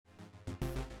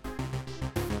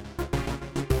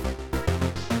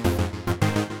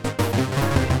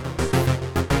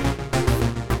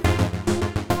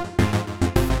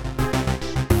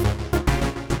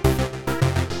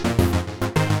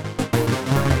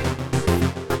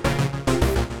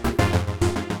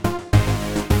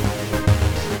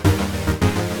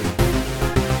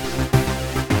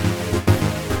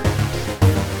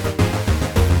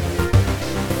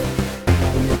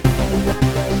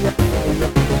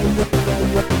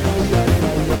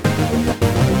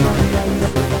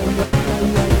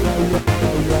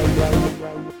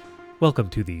Welcome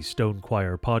to the Stone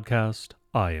Choir podcast.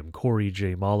 I am Corey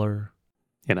J. Mahler.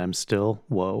 And I'm still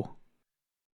Woe.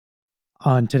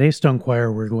 On today's Stone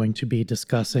Choir, we're going to be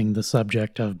discussing the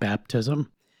subject of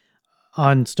baptism.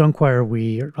 On Stone Choir,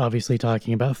 we are obviously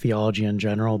talking about theology in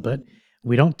general, but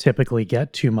we don't typically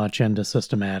get too much into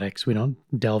systematics. We don't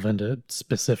delve into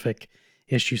specific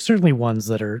issues, certainly ones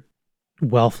that are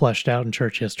well fleshed out in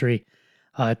church history.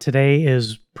 Today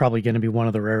is probably going to be one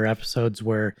of the rare episodes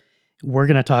where we're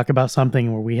going to talk about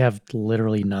something where we have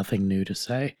literally nothing new to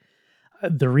say.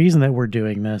 The reason that we're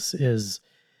doing this is,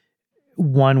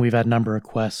 one, we've had a number of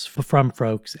requests from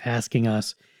folks asking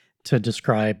us to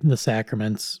describe the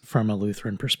sacraments from a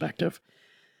Lutheran perspective.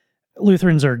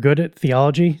 Lutherans are good at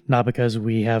theology, not because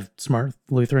we have smart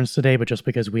Lutherans today, but just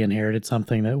because we inherited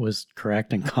something that was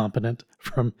correct and competent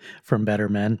from better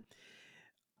men.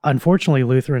 Unfortunately,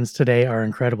 Lutherans today are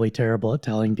incredibly terrible at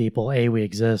telling people, A, we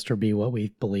exist, or B, what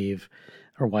we believe,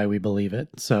 or why we believe it.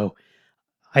 So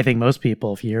I think most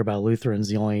people, if you hear about Lutherans,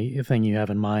 the only thing you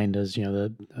have in mind is,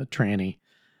 the tranny.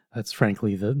 That's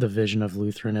frankly the vision of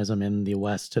Lutheranism in the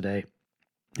West today.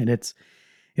 And it's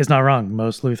not wrong.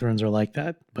 Most Lutherans are like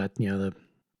that. But, the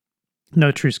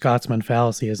no true Scotsman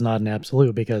fallacy is not an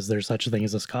absolute, because there's such a thing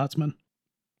as a Scotsman.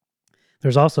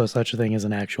 There's also such a thing as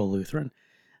an actual Lutheran.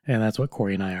 And that's what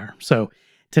Corey and I are. So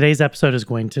today's episode is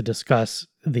going to discuss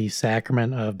the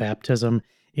sacrament of baptism.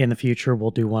 In the future,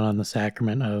 we'll do one on the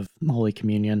sacrament of Holy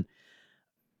Communion.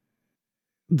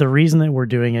 The reason that we're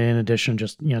doing it, in addition,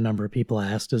 just a number of people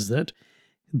asked, is that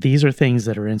these are things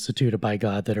that are instituted by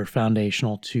God that are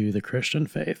foundational to the Christian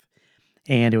faith.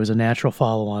 And it was a natural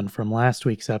follow-on from last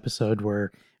week's episode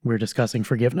where we were discussing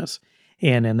forgiveness.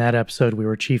 And in that episode, we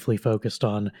were chiefly focused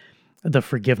on the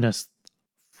forgiveness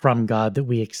from God that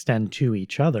we extend to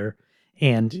each other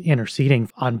and interceding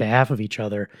on behalf of each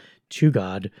other to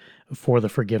God for the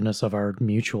forgiveness of our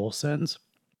mutual sins.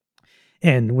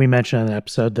 And we mentioned in the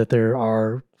episode that there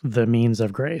are the means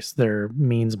of grace. There are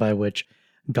means by which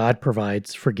God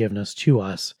provides forgiveness to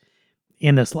us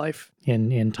in this life.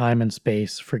 In time and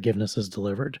space, forgiveness is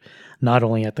delivered, not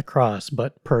only at the cross,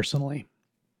 but personally.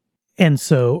 And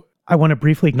so I want to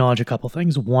briefly acknowledge a couple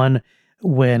things. One,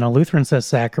 when a Lutheran says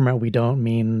sacrament, we don't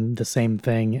mean the same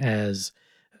thing as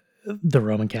the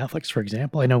Roman Catholics, for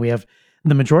example. I know we have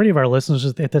the majority of our listeners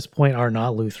at this point are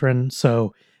not Lutheran.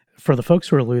 So for the folks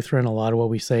who are Lutheran, a lot of what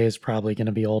we say is probably going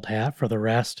to be old hat. For the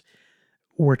rest,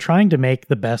 we're trying to make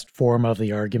the best form of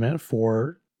the argument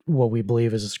for what we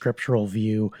believe is a scriptural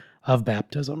view of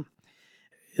baptism.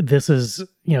 This is,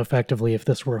 effectively, if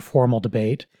this were a formal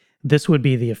debate, this would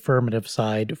be the affirmative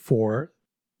side for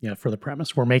the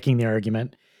premise. We're making the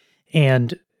argument.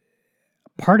 And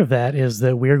part of that is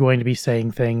that we're going to be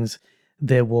saying things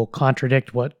that will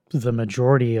contradict what the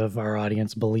majority of our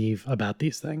audience believe about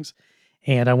these things.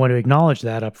 And I want to acknowledge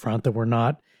that up front, that we're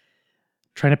not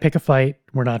trying to pick a fight.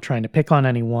 We're not trying to pick on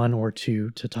anyone or to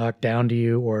talk down to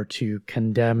you or to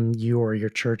condemn you or your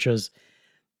churches.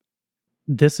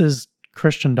 This is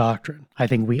Christian doctrine. I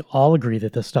think we all agree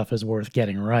that this stuff is worth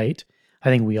getting right. I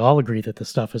think we all agree that this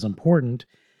stuff is important.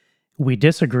 We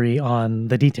disagree on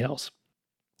the details.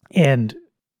 And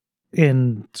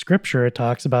in Scripture, it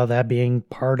talks about that being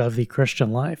part of the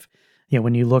Christian life.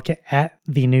 When you look at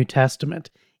the New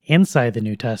Testament, inside the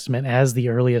New Testament, as the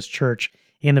earliest church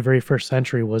in the very first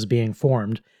century was being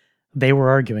formed, they were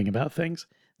arguing about things.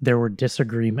 There were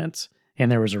disagreements,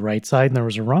 and there was a right side and there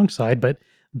was a wrong side, but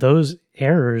those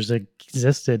errors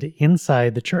existed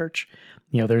inside the church.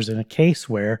 There's a case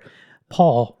where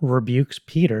Paul rebukes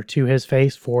Peter to his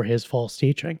face for his false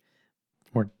teaching.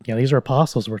 These are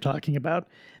apostles we're talking about.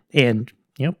 And,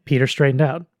 Peter straightened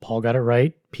out. Paul got it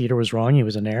right. Peter was wrong. He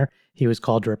was in error. He was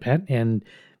called to repent, and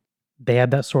they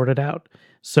had that sorted out.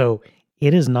 So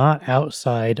it is not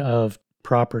outside of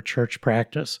proper church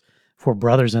practice for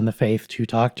brothers in the faith to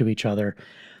talk to each other,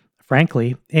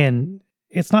 frankly. And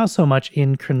it's not so much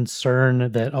in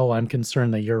concern that, I'm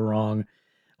concerned that you're wrong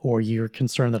or you're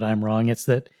concerned that I'm wrong. It's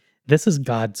that this is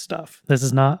God's stuff. This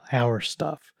is not our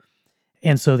stuff.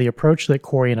 And so the approach that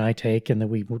Corey and I take, and that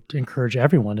we would encourage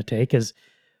everyone to take, is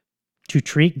to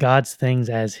treat God's things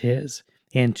as His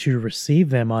and to receive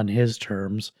them on His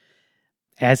terms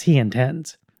as He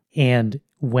intends. And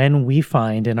when we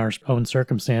find in our own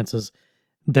circumstances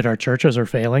that our churches are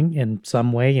failing in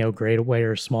some way, great way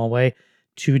or small way,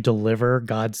 to deliver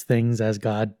God's things as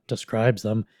God describes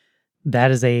them,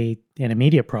 that is an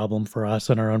immediate problem for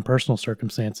us in our own personal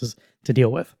circumstances to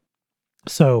deal with.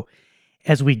 So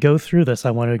as we go through this,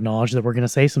 I want to acknowledge that we're going to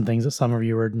say some things that some of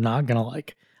you are not going to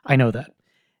like. I know that.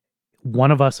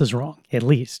 One of us is wrong, at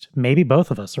least. Maybe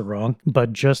both of us are wrong,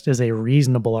 but just as a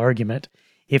reasonable argument,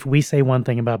 if we say one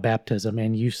thing about baptism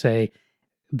and you say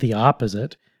the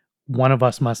opposite, one of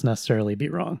us must necessarily be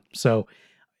wrong. So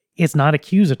it's not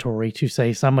accusatory to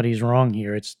say somebody's wrong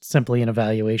here. It's simply an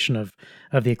evaluation of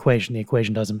the equation. The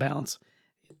equation doesn't balance.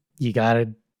 You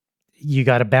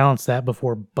gotta balance that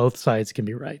before both sides can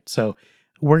be right. So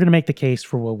we're going to make the case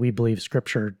for what we believe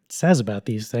Scripture says about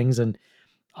these things, and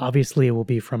obviously it will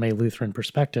be from a Lutheran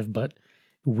perspective, but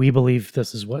we believe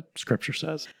this is what Scripture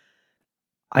says.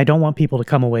 I don't want people to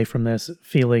come away from this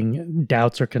feeling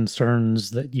doubts or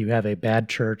concerns that you have a bad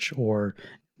church, or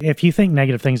if you think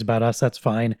negative things about us, that's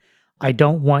fine. I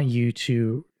don't want you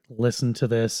to listen to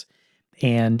this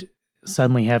and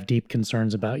suddenly have deep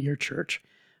concerns about your church.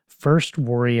 First,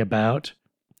 worry about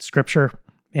Scripture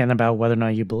and about whether or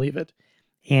not you believe it.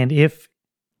 And if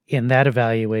in that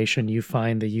evaluation you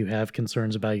find that you have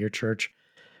concerns about your church,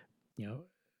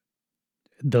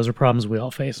 those are problems we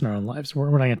all face in our own lives. We're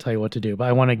not going to tell you what to do, but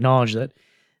I want to acknowledge that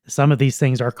some of these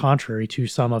things are contrary to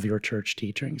some of your church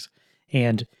teachings.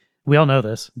 And we all know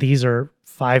this. These are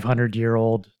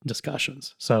 500-year-old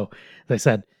discussions. So, as I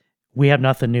said, we have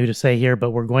nothing new to say here,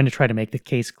 but we're going to try to make the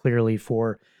case clearly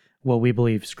for what we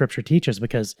believe Scripture teaches,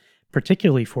 because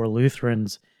particularly for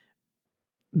Lutherans,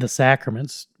 the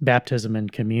sacraments, baptism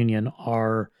and communion,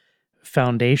 are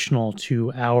foundational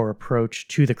to our approach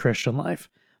to the Christian life.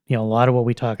 A lot of what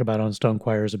we talk about on Stone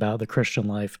Choir is about the Christian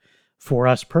life for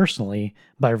us personally,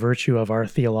 by virtue of our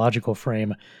theological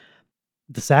frame.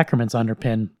 The sacraments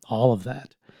underpin all of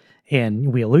that.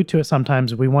 And we allude to it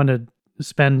sometimes. We want to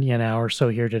spend an hour or so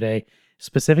here today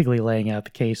specifically laying out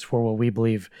the case for what we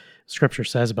believe Scripture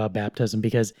says about baptism,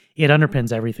 because it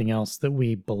underpins everything else that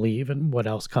we believe and what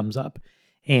else comes up.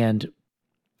 And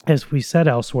as we said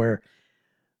elsewhere,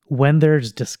 when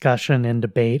there's discussion and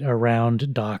debate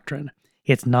around doctrine,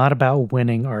 it's not about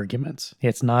winning arguments.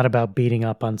 It's not about beating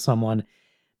up on someone.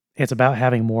 It's about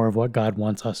having more of what God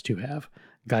wants us to have.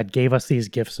 God gave us these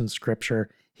gifts in Scripture.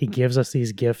 He gives us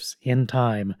these gifts in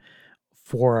time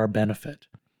for our benefit.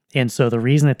 And so the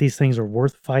reason that these things are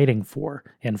worth fighting for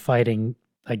and fighting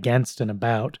against and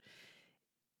about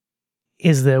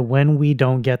is that when we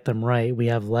don't get them right, we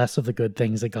have less of the good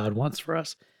things that God wants for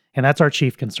us. And that's our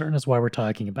chief concern. That's why we're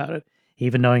talking about it,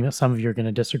 even knowing that some of you are going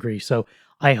to disagree. So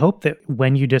I hope that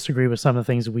when you disagree with some of the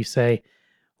things that we say,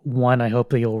 one, I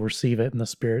hope that you'll receive it in the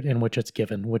spirit in which it's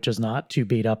given, which is not to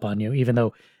beat up on you, even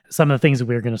though some of the things that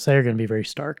we're going to say are going to be very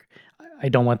stark. I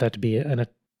don't want that to be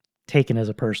taken as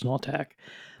a personal attack.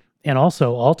 And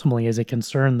also, ultimately, is a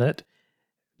concern that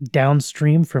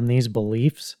downstream from these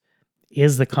beliefs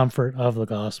is the comfort of the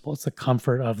gospel. It's the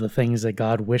comfort of the things that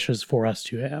God wishes for us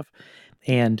to have.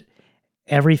 And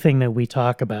everything that we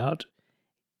talk about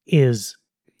is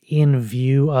in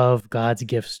view of God's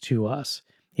gifts to us,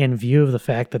 in view of the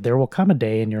fact that there will come a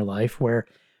day in your life where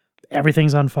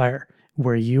everything's on fire,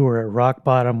 where you are at rock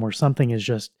bottom, where something is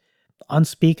just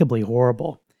unspeakably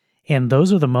horrible. And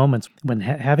those are the moments when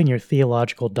having your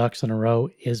theological ducks in a row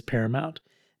is paramount,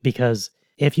 because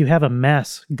if you have a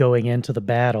mess going into the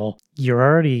battle, you're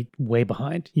already way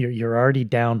behind. You're already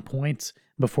down points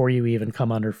before you even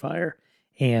come under fire.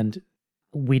 And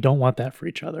we don't want that for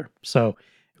each other. So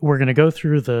we're going to go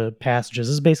through the passages.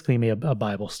 This is basically a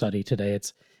Bible study today.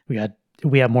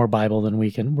 We have more Bible than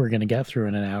we're going to get through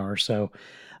in an hour or so.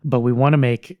 But we want to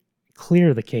make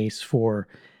clear the case for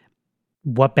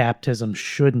what baptism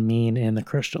should mean in the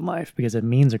Christian life, because it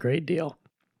means a great deal.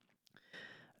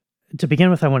 To begin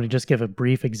with, I want to just give a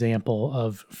brief example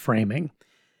of framing.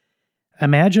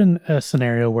 Imagine a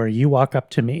scenario where you walk up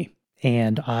to me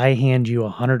and I hand you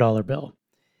a $100 bill,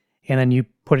 and then you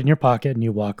put it in your pocket and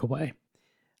you walk away.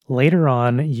 Later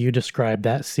on, you describe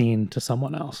that scene to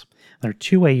someone else. There are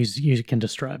two ways you can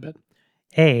describe it.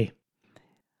 A,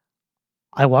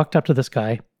 I walked up to this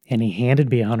guy and he handed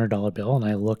me a $100 bill, and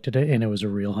I looked at it and it was a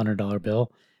real $100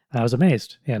 bill. I was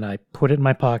amazed, and I put it in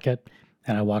my pocket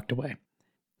and I walked away.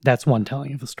 That's one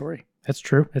telling of the story. It's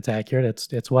true. It's accurate.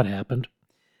 It's what happened.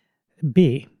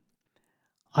 B,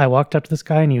 I walked up to this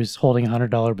guy and he was holding a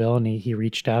 $100 bill, and he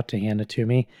reached out to hand it to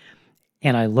me.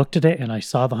 And I looked at it and I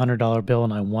saw the $100 bill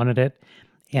and I wanted it.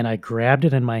 And I grabbed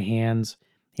it in my hands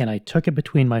and I took it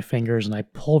between my fingers and I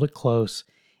pulled it close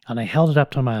and I held it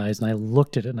up to my eyes and I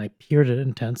looked at it and I peered at it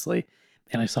intensely.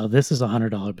 And I saw, this is a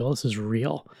 $100 bill. This is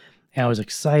real. And I was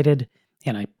excited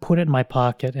and I put it in my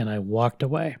pocket and I walked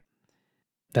away.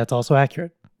 That's also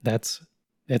accurate. It's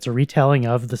a retelling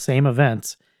of the same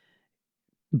events.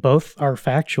 Both are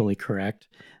factually correct,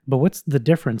 but what's the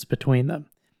difference between them?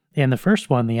 In the first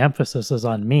one, the emphasis is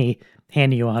on me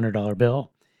handing you a $100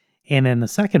 bill. And in the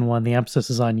second one, the emphasis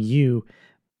is on you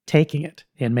taking it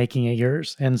and making it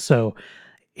yours. And so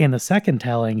In the second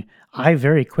telling, I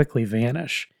very quickly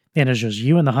vanish, and it's just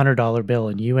you and the $100 bill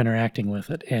and you interacting with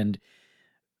it. And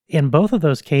in both of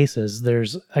those cases,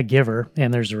 there's a giver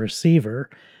and there's a receiver,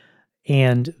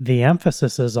 and the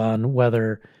emphasis is on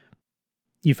whether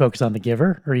you focus on the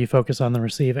giver or you focus on the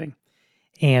receiving.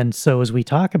 And so, as we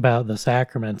talk about the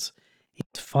sacraments,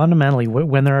 it's fundamentally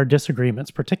when there are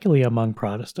disagreements, particularly among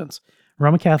Protestants,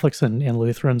 Roman Catholics and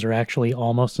Lutherans are actually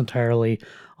almost entirely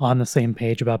on the same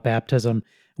page about baptism,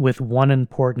 with one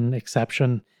important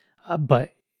exception,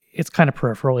 but it's kind of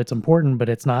peripheral. It's important, but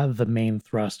it's not the main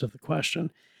thrust of the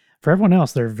question. For everyone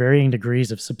else, there are varying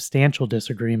degrees of substantial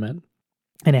disagreement,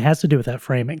 and it has to do with that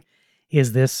framing.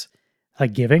 Is this a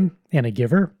giving and a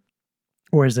giver?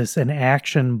 Or is this an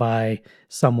action by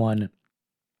someone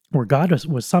where God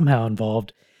was somehow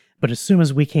involved, but as soon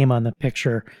as we came on the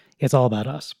picture, it's all about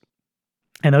us?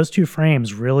 And those two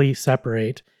frames really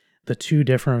separate the two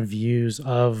different views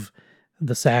of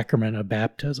the sacrament of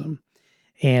baptism.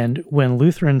 And when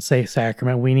Lutherans say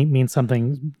sacrament, we mean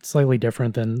something slightly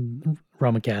different than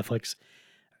Roman Catholics.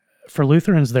 For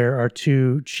Lutherans, there are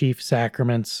two chief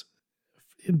sacraments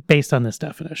based on this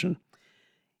definition: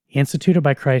 instituted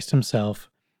by Christ himself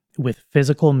with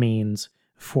physical means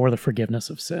for the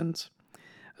forgiveness of sins.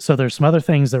 So there's some other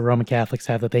things that Roman Catholics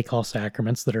have that they call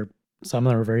sacraments that are, some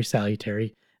of them are very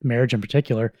salutary. Marriage in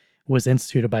particular was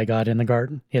instituted by God in the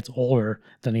garden. It's older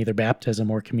than either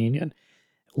baptism or communion.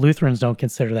 Lutherans don't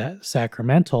consider that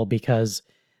sacramental because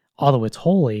although it's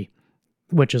holy,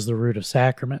 which is the root of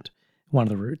sacrament, one of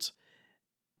the roots,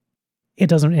 it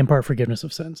doesn't impart forgiveness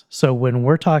of sins. So when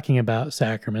we're talking about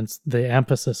sacraments, the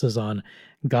emphasis is on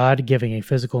God giving a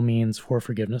physical means for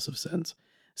forgiveness of sins.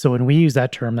 So when we use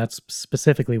that term, that's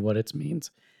specifically what it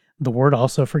means. The word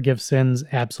also forgives sins.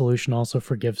 Absolution also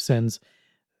forgives sins.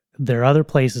 There are other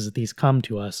places that these come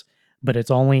to us, but it's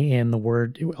only in the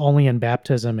word, only in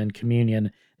baptism and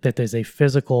communion that there's a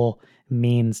physical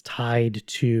means tied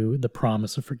to the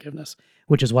promise of forgiveness,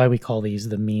 which is why we call these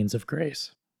the means of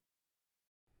grace.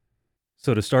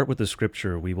 So to start with the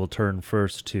scripture, we will turn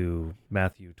first to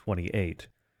Matthew 28,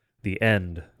 the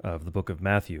end of the book of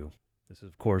Matthew. This is,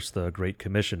 of course, the Great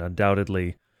Commission.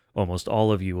 Undoubtedly, almost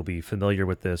all of you will be familiar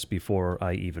with this before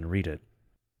I even read it.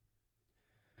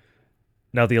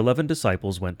 Now the 11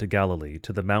 disciples went to Galilee,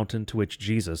 to the mountain to which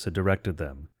Jesus had directed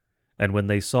them. And when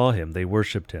they saw him, they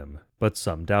worshipped him, but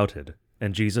some doubted.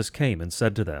 And Jesus came and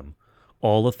said to them,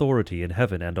 "All authority in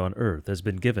heaven and on earth has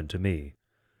been given to me.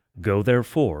 Go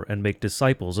therefore and make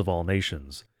disciples of all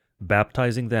nations,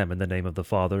 baptizing them in the name of the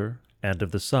Father, and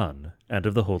of the Son, and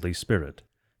of the Holy Spirit,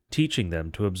 teaching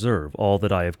them to observe all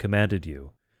that I have commanded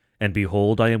you. And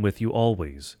behold, I am with you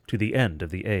always, to the end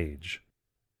of the age."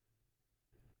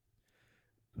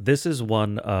 This is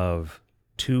one of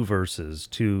two verses,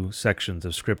 two sections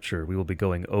of Scripture we will be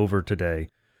going over today,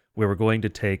 where we're going to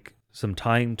take some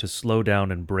time to slow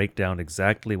down and break down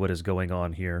exactly what is going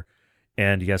on here,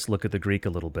 and yes, look at the Greek a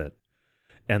little bit.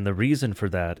 And the reason for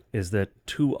that is that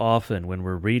too often when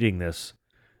we're reading this,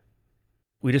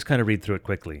 we just kind of read through it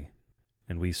quickly,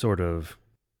 and we sort of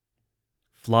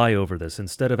fly over this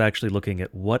instead of actually looking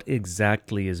at what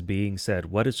exactly is being said.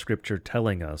 What is Scripture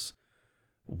telling us?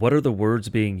 What are the words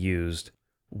being used?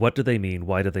 What do they mean?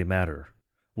 Why do they matter?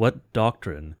 What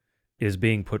doctrine is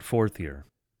being put forth here?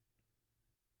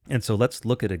 And so let's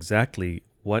look at exactly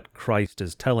what Christ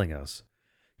is telling us.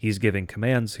 He's giving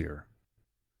commands here,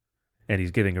 and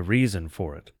he's giving a reason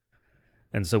for it.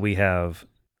 And so we have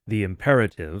the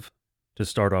imperative to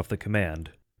start off the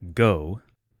command, go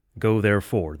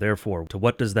therefore. Therefore, to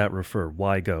what does that refer?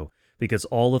 Why go? Because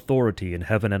all authority in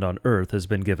heaven and on earth has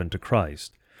been given to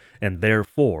Christ, and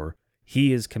therefore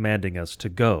he is commanding us to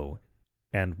go.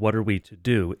 And what are we to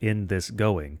do in this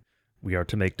going? We are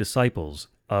to make disciples,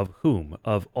 of whom?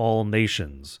 Of all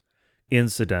nations.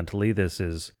 Incidentally, this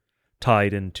is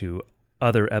tied into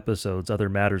other episodes, other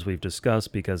matters we've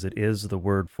discussed, because it is the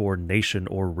word for nation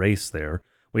or race there.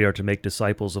 We are to make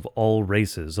disciples of all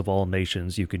races, of all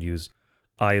nations. You can use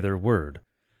either word.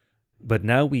 But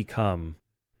now we come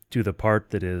to the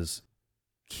part that is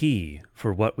key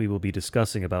for what we will be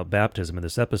discussing about baptism in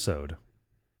this episode.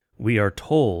 We are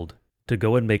told to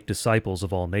go and make disciples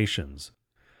of all nations,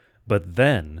 but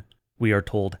then we are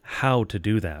told how to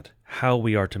do that, how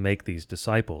we are to make these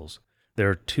disciples. There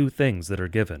are two things that are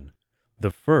given.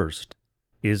 The first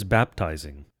is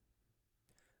baptizing.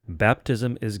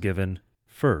 Baptism is given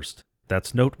first.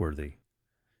 That's noteworthy.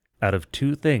 Out of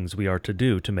two things we are to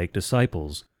do to make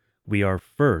disciples, we are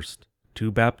first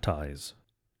to baptize.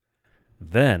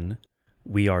 Then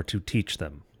we are to teach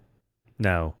them.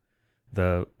 Now,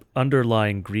 the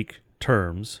underlying Greek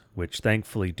terms, which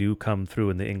thankfully do come through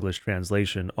in the English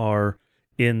translation, are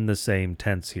in the same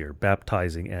tense here,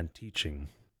 baptizing and teaching.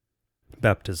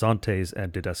 Baptizantes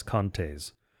and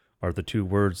didascantes are the two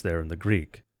words there in the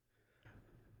Greek.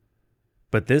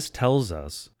 But this tells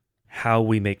us how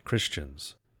we make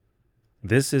Christians.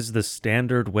 This is the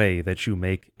standard way that you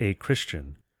make a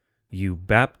Christian. You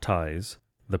baptize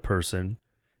the person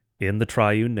in the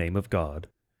triune name of God,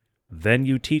 then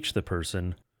you teach the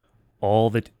person all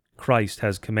that Christ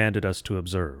has commanded us to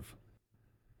observe.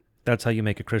 That's how you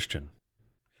make a Christian.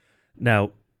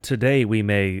 Now, today we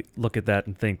may look at that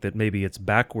and think that maybe it's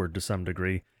backward to some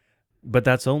degree, but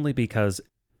that's only because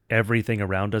everything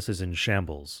around us is in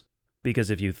shambles.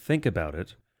 Because if you think about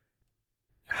it,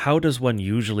 how does one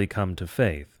usually come to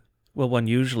faith? Well, one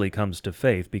usually comes to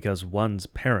faith because one's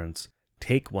parents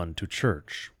take one to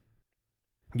church.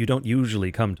 You don't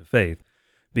usually come to faith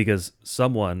because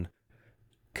someone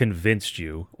convinced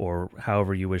you, or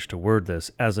however you wish to word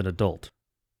this, as an adult.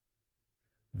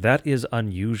 That is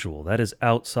unusual. That is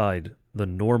outside the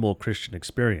normal Christian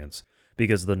experience,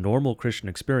 because the normal Christian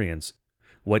experience,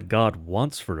 what God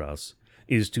wants for us,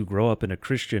 is to grow up in a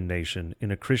Christian nation,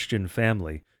 in a Christian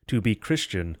family, to be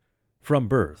Christian from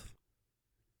birth.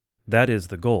 That is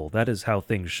the goal. That is how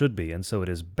things should be. And so it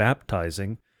is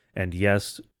baptizing. And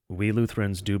yes, we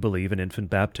Lutherans do believe in infant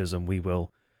baptism. We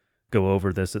will go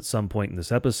over this at some point in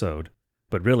this episode,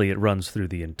 but really it runs through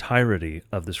the entirety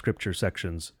of the scripture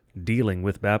sections dealing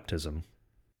with baptism.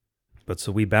 But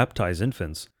so we baptize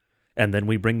infants, and then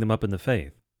we bring them up in the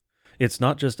faith. It's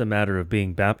not just a matter of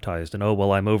being baptized and, oh,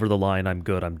 well, I'm over the line, I'm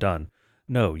good, I'm done.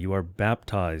 No, you are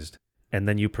baptized, and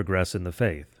then you progress in the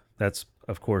faith. That's,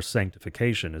 of course,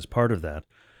 sanctification is part of that,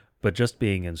 but just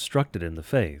being instructed in the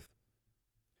faith.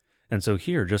 And so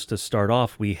here, just to start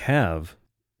off, we have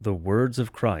the words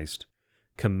of Christ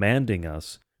commanding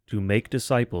us to make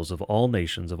disciples of all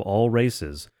nations, of all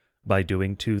races, by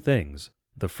doing two things,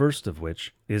 the first of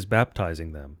which is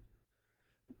baptizing them.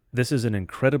 This is an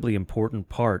incredibly important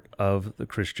part of the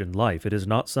Christian life. It is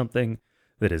not something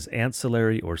that is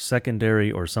ancillary or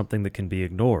secondary or something that can be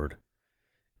ignored.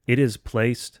 It is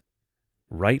placed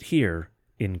right here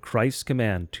in Christ's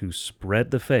command to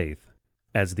spread the faith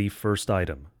as the first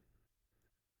item.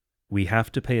 We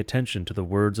have to pay attention to the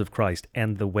words of Christ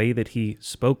and the way that he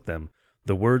spoke them,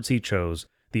 the words he chose,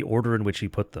 the order in which he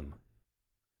put them.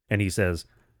 And he says,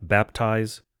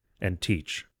 baptize and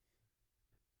teach.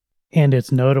 And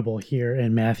it's notable here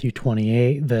in Matthew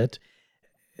 28 that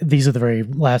these are the very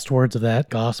last words of that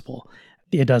gospel.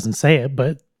 It doesn't say it,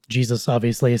 but Jesus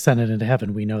obviously ascended into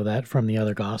heaven. We know that from the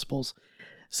other gospels.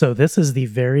 So this is the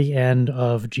very end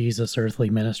of Jesus' earthly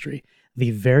ministry,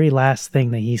 the very last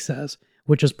thing that he says,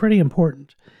 which is pretty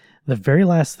important. The very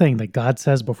last thing that God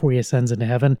says before he ascends into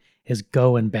heaven is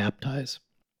go and baptize.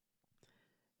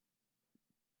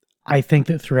 I think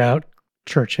that throughout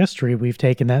church history, we've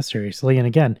taken that seriously. And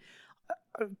again,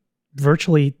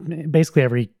 basically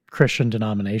every Christian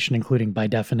denomination, including by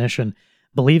definition,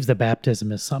 believes that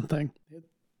baptism is something.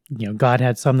 God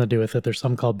had something to do with it. There's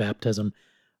something called baptism.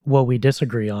 What we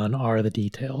disagree on are the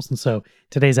details. And so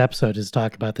today's episode is to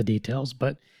talk about the details.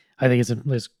 But I think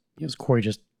as Corey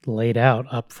just laid out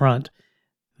up front,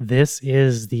 this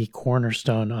is the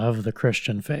cornerstone of the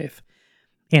Christian faith.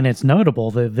 And it's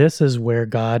notable that this is where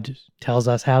God tells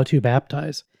us how to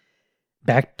baptize,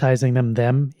 baptizing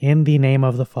them in the name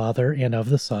of the Father and of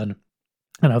the Son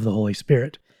and of the Holy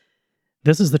Spirit.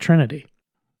 This is the Trinity.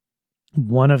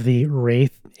 One of the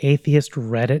atheist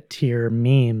Reddit tier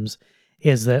memes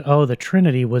is that, the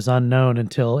Trinity was unknown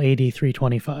until AD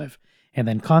 325, and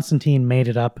then Constantine made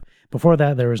it up. Before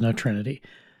that, there was no Trinity.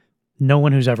 No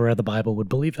one who's ever read the Bible would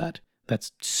believe that.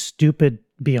 That's stupid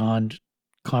beyond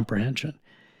comprehension.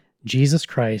 Jesus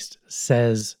Christ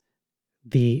says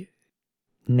the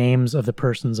names of the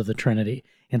persons of the Trinity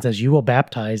and says, you will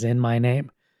baptize in my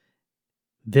name.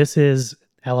 This is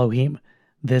Elohim.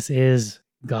 This is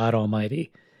God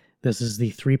Almighty. This is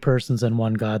the three persons in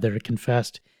one God that are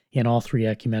confessed in all three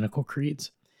ecumenical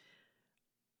creeds.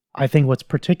 I think what's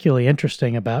particularly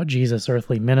interesting about Jesus'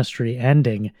 earthly ministry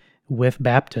ending with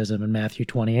baptism in Matthew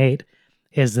 28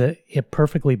 is that it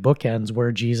perfectly bookends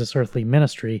where Jesus' earthly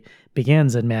ministry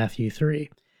begins in Matthew 3.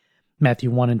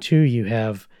 Matthew 1 and 2, you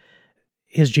have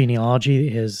his genealogy,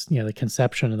 the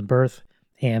conception and the birth,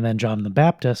 and then John the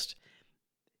Baptist.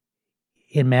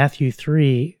 In Matthew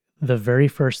 3, the very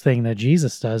first thing that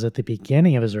Jesus does at the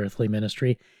beginning of his earthly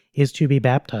ministry is to be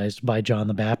baptized by John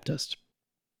the Baptist.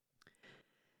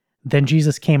 Then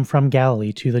Jesus came from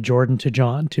Galilee to the Jordan to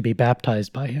John to be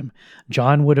baptized by him.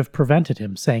 John would have prevented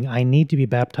him, saying, I need to be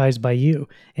baptized by you,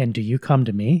 and do you come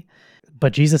to me?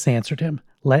 But Jesus answered him,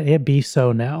 Let it be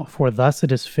so now, for thus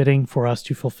it is fitting for us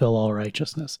to fulfill all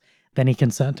righteousness. Then he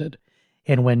consented.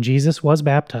 And when Jesus was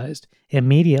baptized,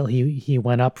 immediately he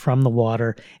went up from the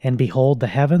water, and behold, the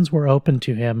heavens were opened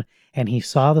to him, and he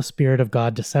saw the Spirit of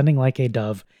God descending like a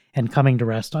dove and coming to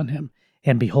rest on him.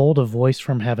 And behold, a voice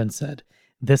from heaven said,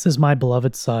 "This is my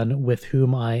beloved Son, with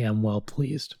whom I am well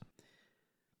pleased."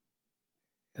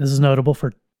 This is notable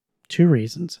for two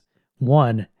reasons.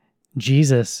 One,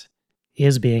 Jesus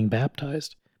is being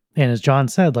baptized. And as John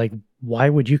said, like, why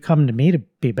would you come to me to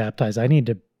be baptized? I need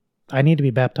to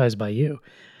be baptized by you.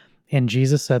 And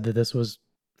Jesus said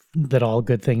that all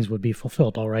good things would be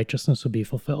fulfilled, all righteousness would be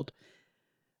fulfilled.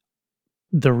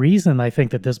 The reason I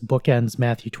think that this book ends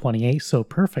Matthew 28 so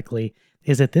perfectly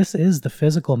is that this is the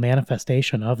physical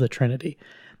manifestation of the Trinity.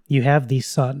 You have the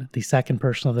Son, the second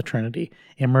person of the Trinity,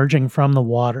 emerging from the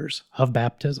waters of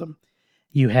baptism.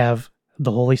 You have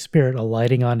the Holy Spirit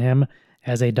alighting on him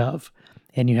as a dove.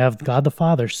 And you have God the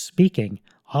Father speaking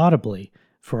audibly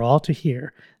for all to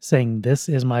hear, saying, "This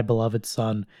is my beloved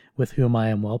Son, with whom I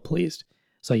am well pleased."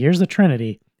 So here's the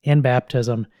Trinity in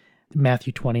baptism.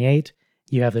 Matthew 28,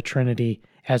 you have the Trinity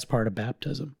as part of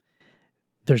baptism.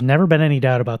 There's never been any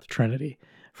doubt about the Trinity.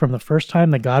 From the first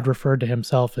time that God referred to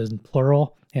himself in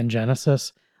plural in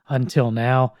Genesis until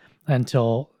now,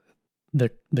 until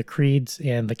the creeds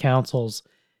and the councils,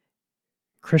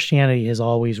 Christianity has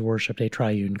always worshipped a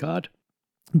triune God.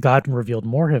 God revealed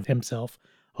more of himself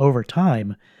over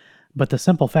time, but the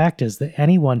simple fact is that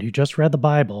anyone who just read the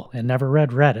Bible and never read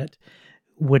Reddit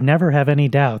would never have any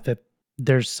doubt that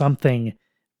there's something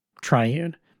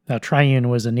triune. Now, triune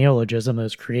was a neologism that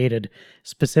was created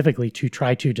specifically to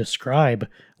try to describe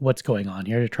what's going on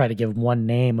here, to try to give one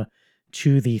name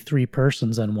to the three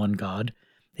persons and one God.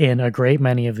 And a great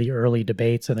many of the early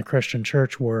debates in the Christian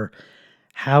church were,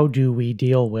 how do we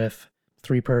deal with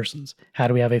three persons? How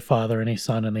do we have a Father and a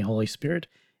Son and a Holy Spirit?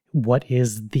 What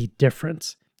is the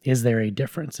difference? Is there a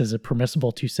difference? Is it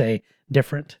permissible to say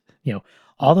different?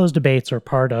 All those debates are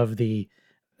part of the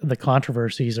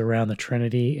controversies around the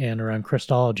Trinity and around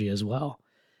Christology as well.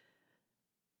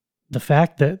 The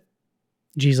fact that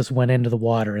Jesus went into the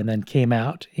water and then came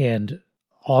out and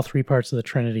all three parts of the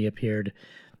Trinity appeared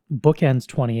bookends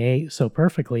 28 so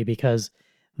perfectly, because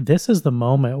this is the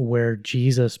moment where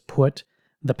Jesus put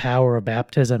the power of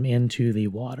baptism into the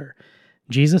water.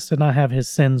 Jesus did not have his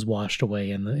sins washed away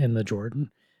in the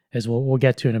Jordan, as we'll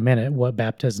get to in a minute what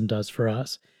baptism does for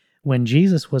us. When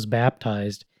Jesus was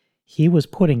baptized, he was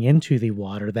putting into the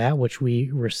water that which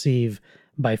we receive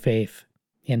by faith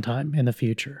in time, in the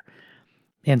future.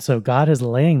 And so God is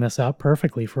laying this out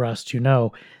perfectly for us to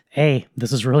know, A,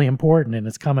 this is really important and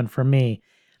it's coming from me.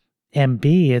 And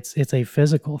B, it's a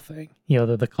physical thing.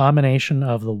 The combination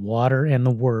of the water and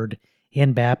the word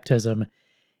in baptism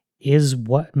is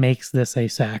what makes this a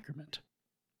sacrament.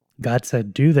 God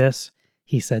said, do this.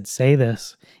 He said, say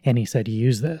this. And he said,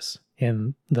 use this.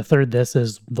 And the third this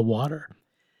is the water.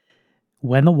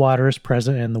 When the water is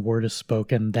present and the word is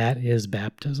spoken, that is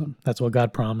baptism. That's what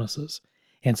God promises.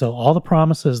 And so all the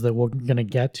promises that we're going to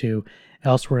get to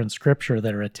elsewhere in Scripture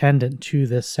that are attendant to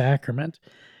this sacrament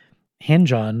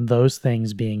hinge on those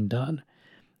things being done.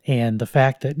 And the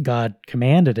fact that God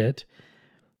commanded it,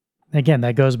 again,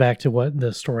 that goes back to what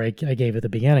the story I gave at the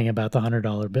beginning about the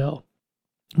 $100 bill.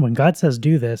 When God says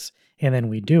do this, and then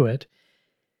we do it,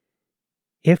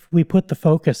 if we put the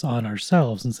focus on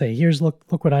ourselves and say,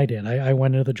 look what I did. I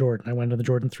went into the Jordan. I went into the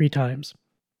Jordan 3 times,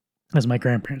 as my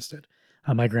grandparents did.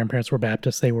 My grandparents were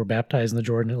Baptists. They were baptized in the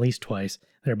Jordan at least twice.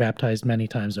 They were baptized many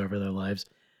times over their lives.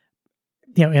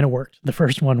 And it worked. The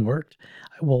first one worked.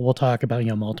 We'll talk about,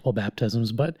 multiple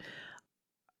baptisms, but,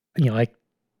 on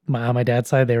my dad's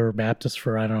side, they were Baptists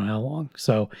for I don't know how long.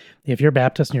 So if you're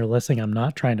Baptist and you're listening, I'm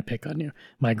not trying to pick on you.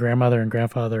 My grandmother and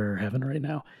grandfather are in heaven right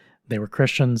now. They were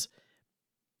Christians.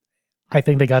 I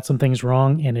think they got some things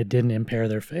wrong and it didn't impair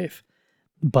their faith.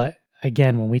 But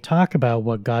again, when we talk about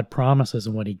what God promises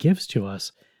and what he gives to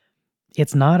us,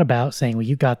 it's not about saying, well,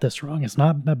 you got this wrong. It's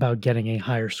not about getting a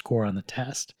higher score on the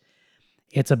test.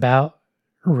 It's about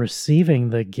receiving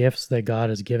the gifts that God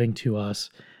is giving to us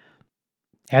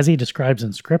as he describes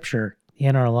in Scripture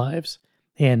in our lives.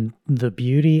 And the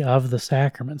beauty of the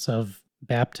sacraments of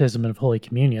baptism and of Holy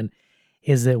Communion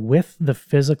is that with the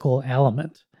physical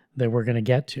element that we're going to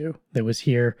get to, that was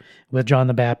here with John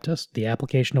the Baptist, the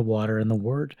application of water and the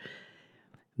word,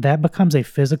 that becomes a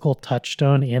physical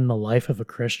touchstone in the life of a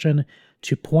Christian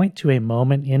to point to a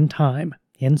moment in time,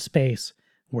 in space,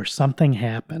 where something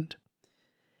happened.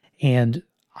 And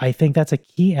I think that's a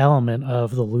key element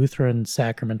of the Lutheran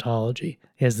sacramentology,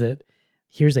 is that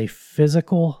here's a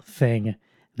physical thing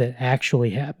that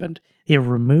actually happened. It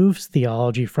removes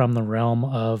theology from the realm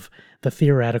of the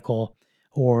theoretical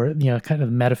or, kind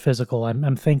of metaphysical.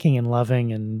 I'm thinking and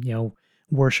loving and,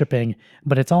 worshiping,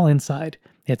 but it's all inside.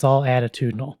 It's all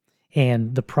attitudinal.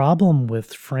 And the problem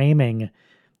with framing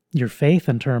your faith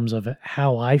in terms of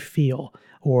how I feel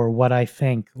or what I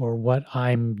think or what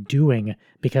I'm doing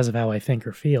because of how I think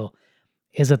or feel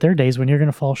is that there are days when you're going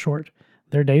to fall short.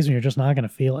 There are days when you're just not going to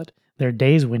feel it. There are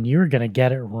days when you're going to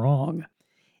get it wrong.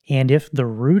 And if the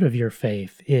root of your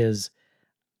faith is,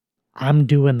 I'm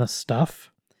doing the stuff,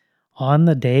 on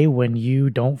the day when you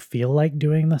don't feel like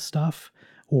doing the stuff,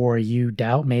 or you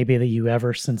doubt maybe that you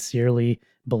ever sincerely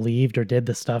believed or did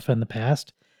the stuff in the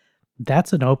past,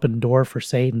 that's an open door for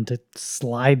Satan to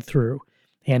slide through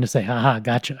and to say, haha,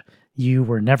 gotcha. You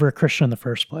were never a Christian in the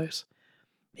first place.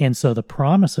 And so the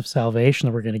promise of salvation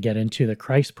that we're going to get into that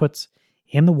Christ puts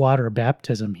in the water of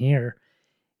baptism here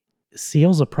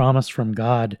seals a promise from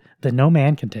God that no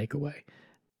man can take away.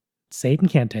 Satan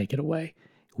can't take it away.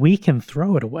 We can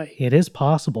throw it away. It is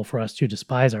possible for us to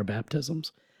despise our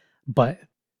baptisms, but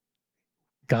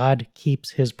God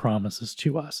keeps his promises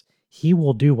to us. He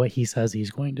will do what he says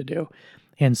he's going to do.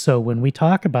 And so when we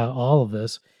talk about all of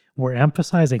this, we're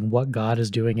emphasizing what God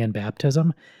is doing in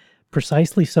baptism,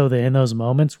 precisely so that in those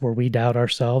moments where we doubt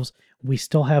ourselves, we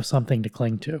still have something to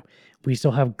cling to. We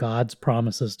still have God's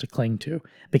promises to cling to,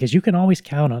 because you can always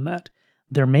count on that.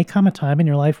 There may come a time in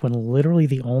your life when literally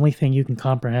the only thing you can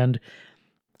comprehend,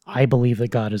 I believe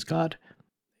that God is God.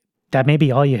 That may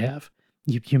be all you have.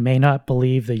 You may not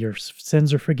believe that your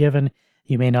sins are forgiven.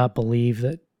 You may not believe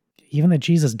that even that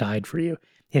Jesus died for you.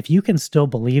 If you can still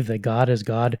believe that God is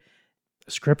God,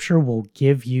 Scripture will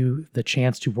give you the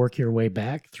chance to work your way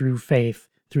back through faith,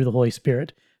 through the Holy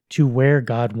Spirit, to where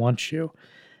God wants you.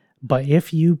 But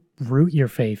if you root your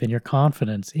faith and your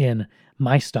confidence in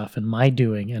my stuff and my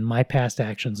doing and my past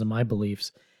actions and my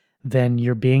beliefs, then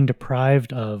you're being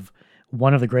deprived of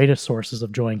one of the greatest sources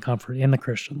of joy and comfort in the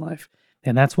Christian life.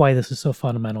 And that's why this is so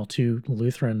fundamental to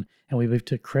Lutheran, and we believe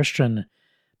to Christian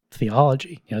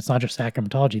theology. It's not just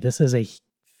sacramentology. This is a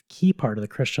key part of the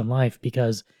Christian life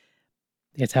because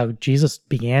it's how Jesus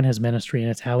began his ministry and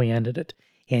it's how he ended it.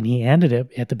 And he ended it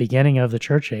at the beginning of the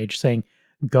church age saying,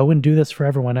 go and do this for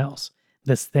everyone else.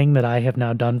 This thing that I have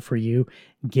now done for you,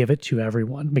 give it to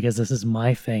everyone because this is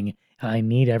my thing and I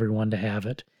need everyone to have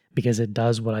it because it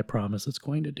does what I promise it's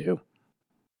going to do.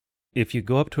 If you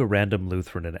go up to a random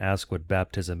Lutheran and ask what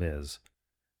baptism is,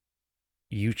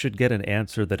 you should get an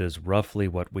answer that is roughly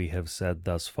what we have said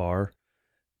thus far,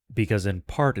 because in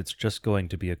part it's just going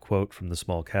to be a quote from the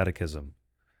Small Catechism.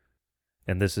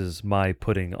 And this is my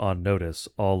putting on notice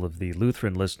all of the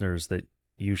Lutheran listeners that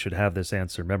you should have this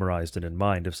answer memorized and in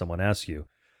mind if someone asks you.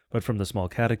 But from the Small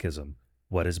Catechism,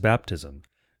 what is baptism?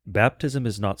 Baptism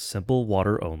is not simple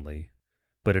water only,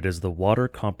 but it is the water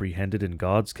comprehended in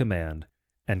God's command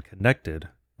and connected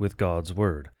with God's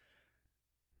word.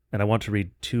 And I want to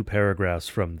read 2 paragraphs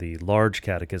from the Large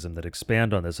Catechism that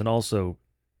expand on this and also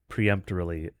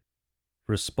preemptorily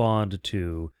respond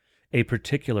to a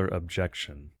particular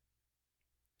objection.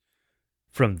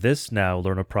 From this now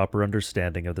learn a proper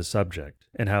understanding of the subject,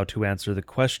 and how to answer the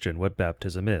question what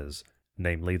baptism is,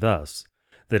 namely thus,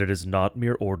 that it is not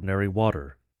mere ordinary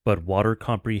water, but water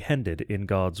comprehended in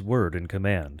God's word and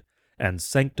command, and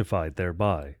sanctified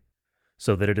thereby,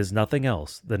 so that it is nothing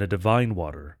else than a divine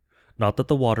water, not that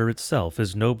the water itself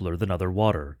is nobler than other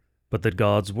water, but that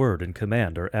God's word and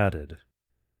command are added.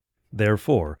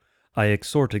 Therefore, I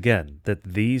exhort again that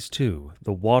these two,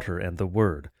 the water and the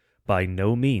word, by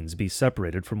no means be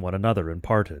separated from one another and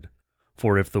parted.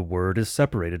 For if the word is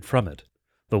separated from it,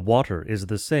 the water is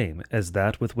the same as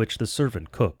that with which the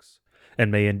servant cooks,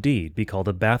 and may indeed be called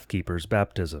a bathkeeper's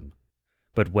baptism.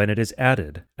 But when it is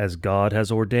added, as God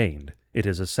has ordained, it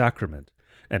is a sacrament,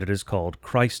 and it is called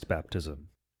Christ baptism.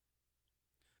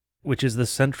 Which is the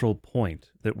central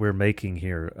point that we're making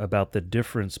here about the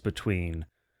difference between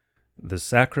the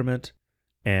sacrament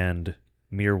and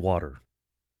mere water.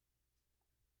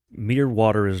 Mere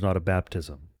water is not a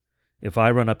baptism. If I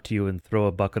run up to you and throw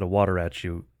a bucket of water at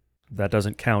you, that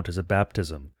doesn't count as a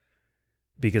baptism,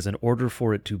 because in order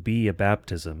for it to be a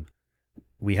baptism,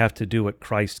 we have to do what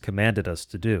Christ commanded us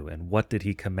to do. And what did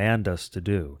he command us to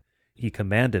do? He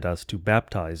commanded us to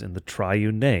baptize in the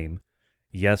triune name,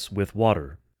 yes, with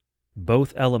water.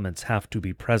 Both elements have to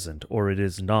be present, or it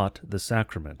is not the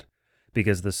sacrament,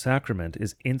 because the sacrament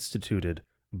is instituted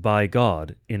by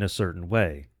God in a certain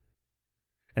way.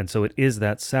 And so it is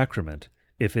that sacrament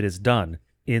if it is done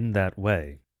in that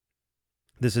way.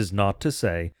 This is not to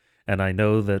say, and I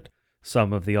know that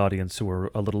some of the audience who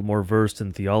are a little more versed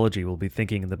in theology will be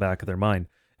thinking in the back of their mind,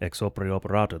 ex opere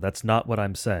operato. That's not what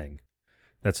I'm saying.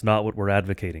 That's not what we're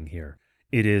advocating here.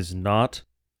 It is not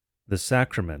the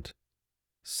sacrament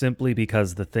simply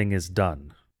because the thing is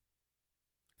done.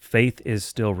 Faith is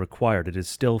still required. It is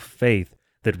still faith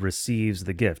that receives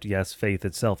the gift. Yes, faith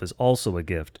itself is also a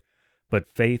gift,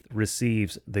 but faith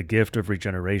receives the gift of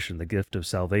regeneration, the gift of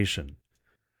salvation.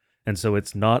 And so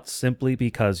it's not simply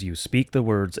because you speak the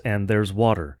words and there's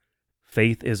water.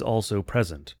 Faith is also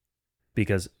present,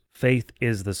 because faith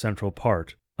is the central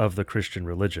part of the Christian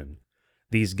religion.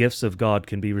 These gifts of God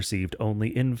can be received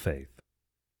only in faith,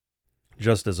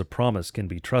 just as a promise can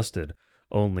be trusted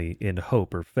only in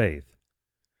hope or faith.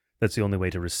 That's the only way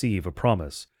to receive a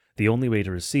promise. The only way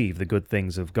to receive the good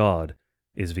things of God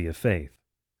is via faith.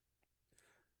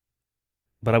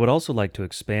 But I would also like to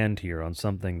expand here on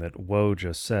something that Woe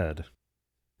just said,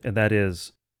 and that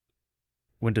is,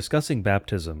 when discussing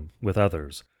baptism with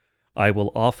others, I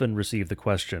will often receive the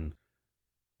question,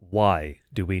 why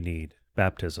do we need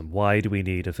baptism? Why do we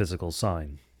need a physical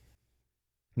sign?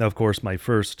 Now, of course, my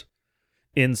first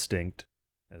instinct,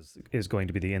 as is going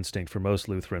to be the instinct for most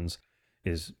Lutherans,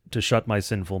 is to shut my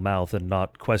sinful mouth and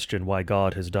not question why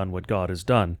God has done what God has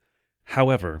done.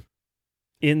 However,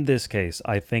 in this case,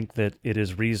 I think that it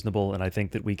is reasonable, and I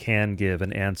think that we can give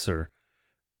an answer.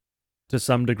 To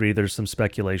some degree, there's some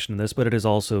speculation in this, but it is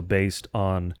also based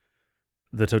on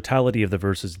the totality of the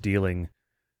verses dealing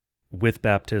with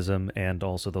baptism and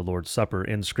also the Lord's Supper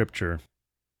in Scripture,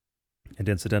 and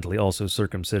incidentally also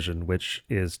circumcision, which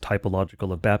is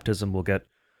typological of baptism. We'll get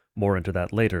more into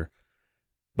that later.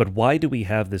 But why do we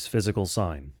have this physical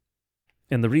sign?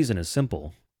 And the reason is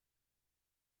simple.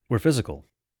 We're physical.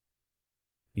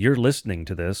 You're listening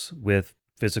to this with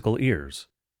physical ears.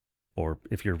 Or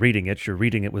if you're reading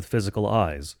it with physical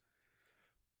eyes.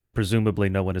 Presumably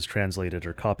no one has translated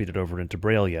or copied it over into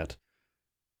Braille yet.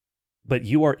 But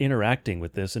you are interacting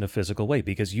with this in a physical way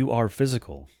because you are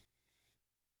physical.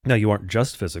 Now, you aren't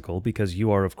just physical because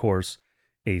you are, of course,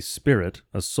 a spirit,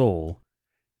 a soul,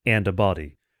 and a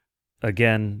body.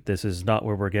 Again, this is not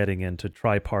where we're getting into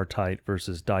tripartite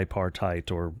versus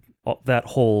dipartite or that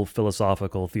whole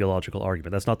philosophical, theological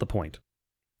argument. That's not the point.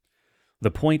 The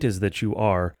point is that you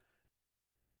are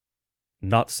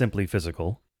not simply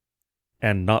physical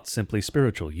and not simply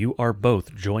spiritual. You are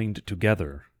both joined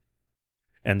together.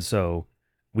 And so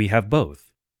we have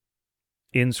both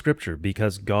in Scripture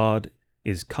because God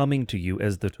is coming to you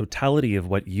as the totality of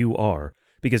what you are,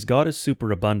 because God is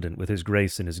superabundant with His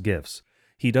grace and His gifts.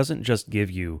 He doesn't just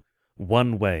give you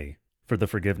one way for the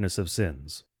forgiveness of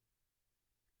sins.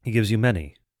 He gives you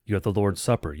many. You have the Lord's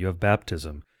Supper, you have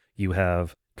baptism, you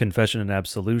have confession and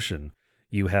absolution,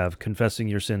 you have confessing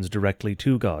your sins directly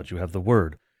to God, you have the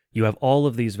Word. You have all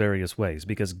of these various ways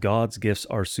because God's gifts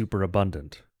are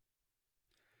superabundant.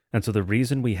 And so the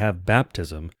reason we have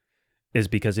baptism is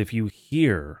because if you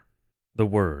hear the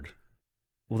Word,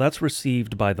 well, that's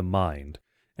received by the mind,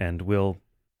 and we'll,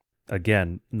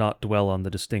 again, not dwell on the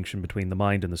distinction between the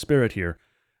mind and the spirit here,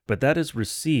 but that is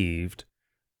received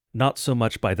not so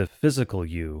much by the physical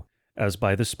you as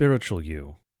by the spiritual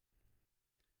you.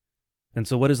 And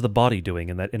so what is the body doing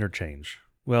in that interchange?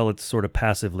 Well, it's sort of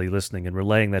passively listening and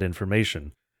relaying that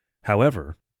information.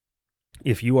 However,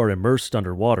 if you are immersed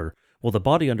underwater, well, the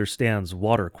body understands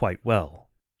water quite well.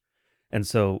 And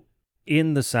so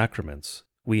in the sacraments,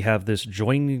 we have this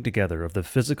joining together of the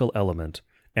physical element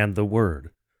and the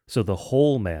Word. So the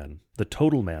whole man, the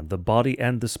total man, the body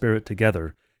and the spirit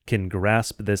together can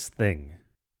grasp this thing.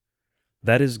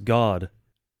 That is God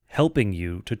helping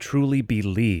you to truly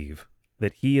believe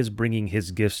that He is bringing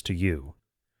His gifts to you.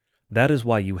 That is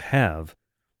why you have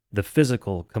the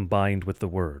physical combined with the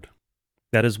Word.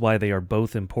 That is why they are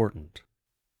both important.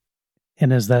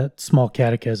 And as that small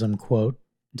catechism quote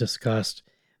discussed,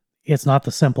 it's not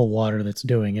the simple water that's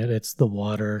doing it, it's the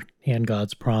water and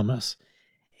God's promise.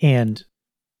 And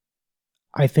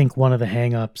I think one of the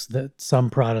hang-ups that some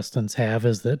Protestants have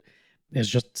is that it's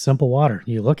just simple water.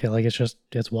 You look at it like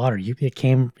it's water. It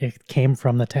came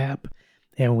from the tap.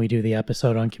 And when we do the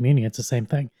episode on communion, it's the same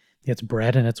thing. It's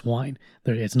bread and it's wine.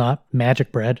 It's not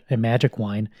magic bread and magic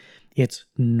wine. It's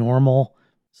normal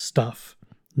stuff,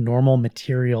 normal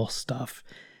material stuff,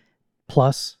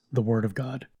 plus the Word of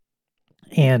God.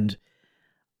 And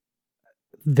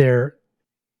there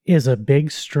is a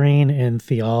big strain in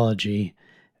theology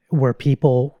where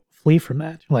people flee from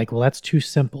that. Like, well, that's too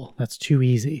simple. That's too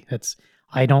easy.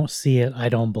 I don't see it. I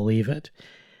don't believe it.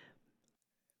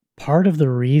 Part of the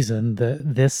reason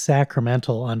that this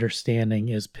sacramental understanding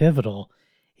is pivotal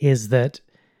is that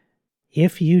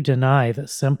if you deny that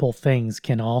simple things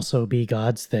can also be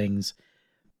God's things,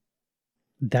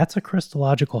 that's a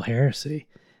Christological heresy.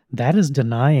 that is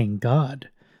denying God.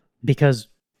 Because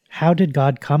how did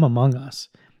God come among us?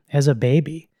 As a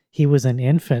baby, he was an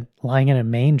infant lying in a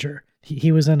manger.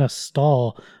 He was in a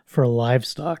stall for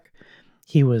livestock.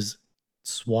 He was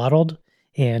swaddled,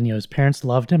 and his parents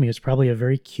loved him. He was probably a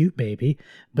very cute baby,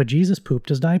 but Jesus pooped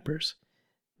his diapers.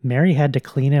 Mary had to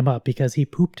clean him up because he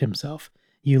pooped himself.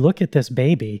 You look at this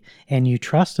baby and you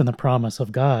trust in the promise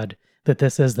of God that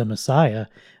this is the Messiah,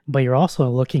 but you're also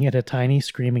looking at a tiny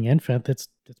screaming infant that's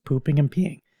pooping and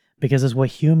peeing, because it's what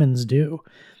humans do.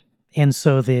 And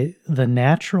so the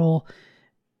natural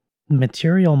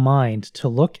material mind to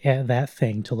look at that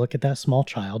thing, to look at that small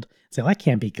child, say, "Oh, that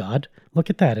can't be God. Look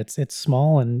at that. It's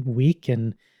small and weak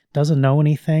and doesn't know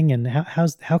anything. And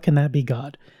how can that be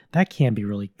God? That can't be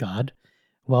really God."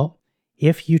 Well,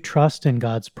 if you trust in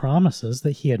God's promises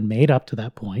that he had made up to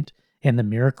that point and the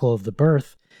miracle of the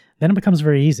birth, then it becomes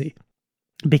very easy,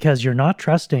 because you're not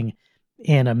trusting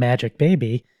in a magic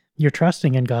baby, you're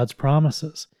trusting in God's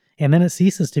promises. And then it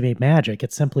ceases to be magic.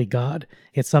 It's simply God.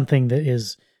 It's something that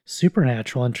is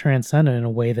supernatural and transcendent in a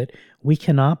way that we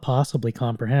cannot possibly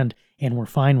comprehend, and we're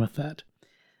fine with that.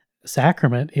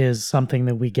 Sacrament is something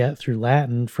that we get through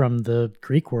Latin from the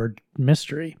Greek word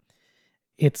mystery.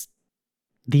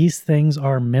 These things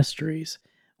are mysteries.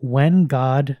 When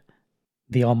God,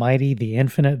 the Almighty, the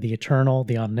Infinite, the Eternal,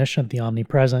 the Omniscient, the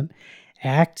Omnipresent,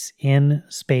 acts in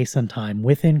space and time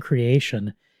within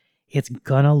creation, it's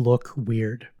gonna look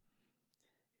weird.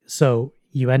 So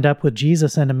you end up with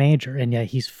Jesus in a manger, and yet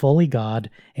he's fully God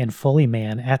and fully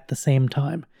man at the same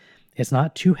time. It's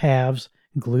not two halves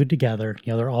glued together.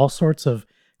 There are all sorts of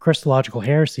Christological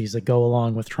heresies that go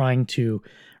along with trying to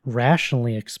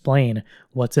rationally explain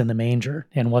what's in the manger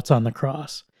and what's on the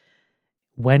cross.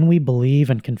 When we believe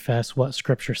and confess what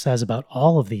Scripture says about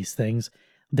all of these things,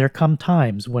 there come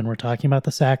times when we're talking about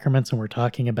the sacraments and we're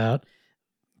talking about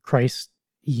Christ's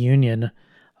union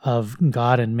of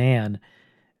God and man,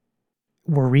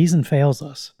 where reason fails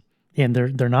us. And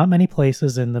there are not many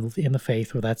places in the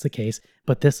faith where that's the case,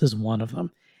 but this is one of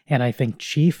them. And I think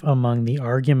chief among the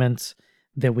arguments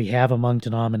that we have among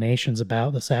denominations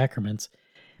about the sacraments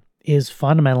is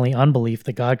fundamentally unbelief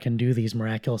that God can do these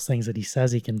miraculous things that he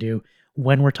says he can do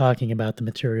when we're talking about the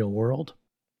material world.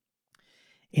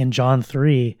 In John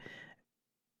 3,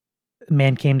 a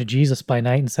man came to Jesus by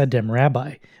night and said to him,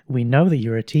 "Rabbi, we know that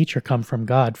you're a teacher come from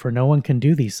God, for no one can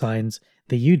do these signs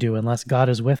that you do unless God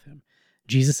is with him."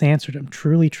 Jesus answered him,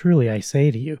 "Truly, truly, I say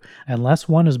to you, unless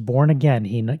one is born again,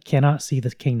 he cannot see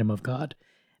the kingdom of God."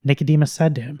 Nicodemus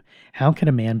said to him, "How can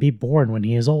a man be born when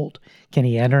he is old? Can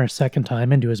he enter a second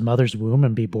time into his mother's womb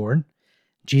and be born?"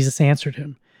 Jesus answered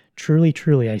him, "Truly,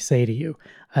 truly, I say to you,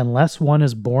 unless one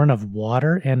is born of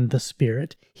water and the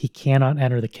Spirit, he cannot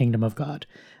enter the kingdom of God.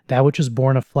 That which is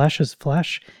born of flesh is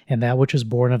flesh, and that which is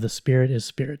born of the Spirit is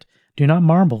spirit. Do not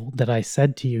marvel that I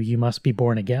said to you, you must be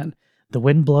born again. The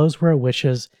wind blows where it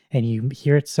wishes, and you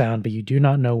hear its sound, but you do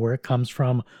not know where it comes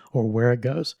from or where it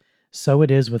goes. So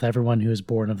it is with everyone who is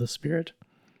born of the Spirit."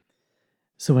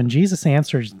 So when Jesus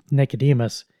answers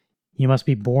Nicodemus, "You must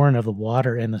be born of the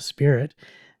water and the Spirit,"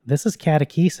 this is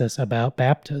catechesis about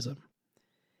baptism.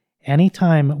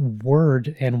 Anytime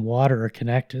word and water are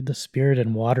connected, the Spirit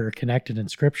and water are connected in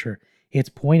Scripture, it's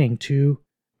pointing to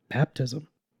baptism.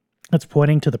 It's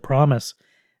pointing to the promise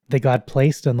that God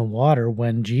placed in the water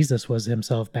when Jesus was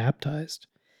himself baptized.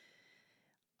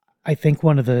 I think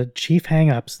one of the chief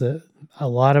hang-ups that a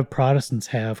lot of Protestants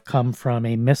have come from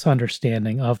a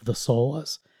misunderstanding of the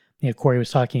solas. Corey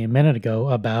was talking a minute ago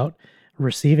about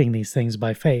receiving these things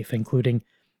by faith, including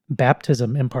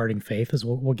baptism imparting faith, as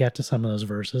we'll get to some of those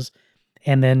verses,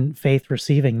 and then faith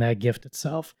receiving that gift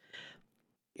itself.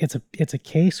 It's a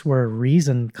case where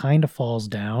reason kind of falls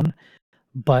down,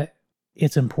 but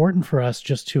it's important for us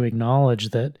just to acknowledge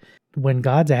that when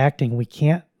God's acting, we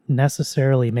can't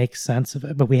necessarily make sense of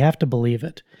it, but we have to believe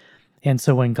it. And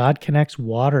so when God connects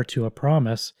water to a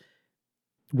promise,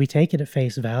 we take it at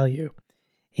face value.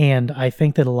 And I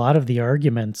think that a lot of the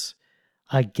arguments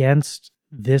against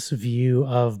this view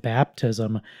of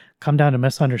baptism come down to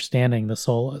misunderstanding the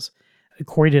solas.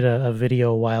 Corey did a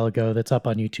video a while ago that's up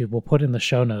on YouTube. We'll put in the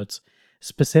show notes,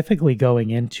 specifically going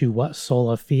into what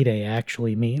sola fide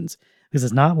actually means, because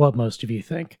it's not what most of you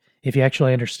think. If you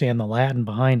actually understand the Latin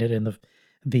behind it and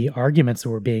the arguments that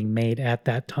were being made at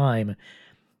that time,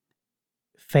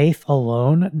 faith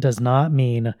alone does not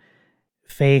mean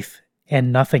faith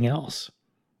and nothing else,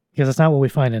 because that's not what we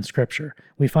find in Scripture.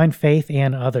 We find faith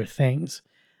and other things.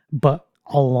 But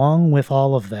along with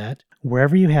all of that,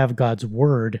 wherever you have God's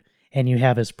word and you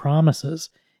have his promises,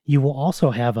 you will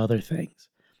also have other things.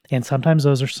 And sometimes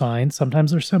those are signs,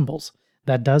 sometimes they're symbols.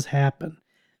 That does happen.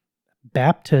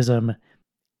 baptism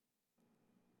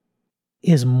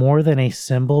is more than a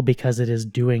symbol because it is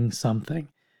doing something.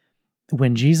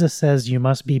 When Jesus says you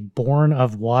must be born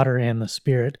of water and the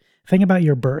Spirit, think about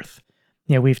your birth.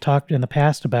 We've talked in the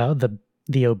past about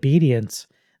the obedience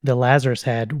that Lazarus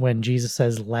had when Jesus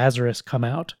says, Lazarus, come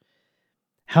out.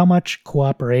 How much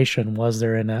cooperation was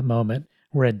there in that moment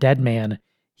where a dead man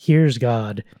hears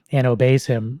God and obeys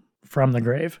him from the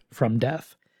grave, from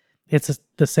death? It's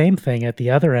the same thing at the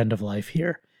other end of life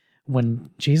here. When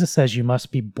Jesus says you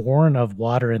must be born of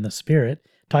water and the Spirit,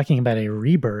 talking about a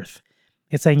rebirth,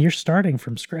 it's saying you're starting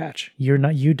from scratch.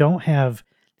 You don't have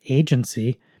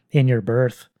agency in your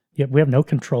birth. We have no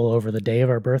control over the day of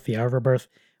our birth, the hour of our birth.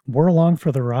 We're along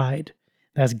for the ride.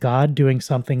 That's God doing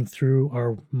something through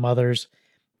our mothers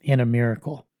in a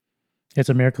miracle. It's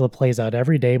a miracle that plays out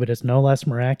every day, but it's no less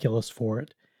miraculous for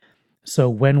it. So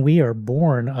when we are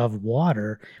born of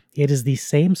water, it is the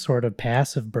same sort of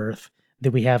passive birth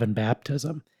that we have in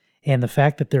baptism. And the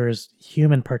fact that there is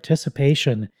human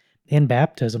participation in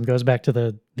baptism goes back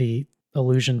to the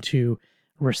allusion to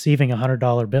receiving a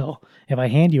 $100 bill. If I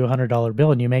hand you a $100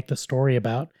 bill and you make the story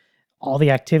about all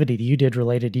the activity that you did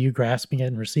related to you grasping it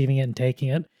and receiving it and taking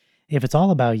it, if it's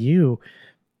all about you,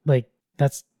 like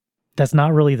that's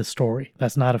not really the story.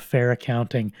 That's not a fair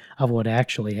accounting of what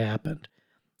actually happened.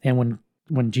 And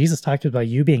when Jesus talked about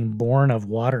you being born of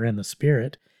water and the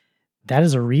Spirit, that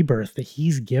is a rebirth that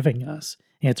he's giving us.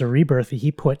 And it's a rebirth that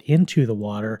he put into the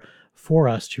water for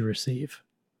us to receive.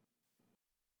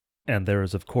 And there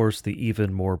is, of course, the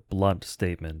even more blunt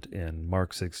statement in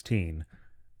Mark 16,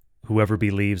 whoever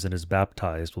believes and is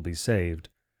baptized will be saved,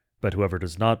 but whoever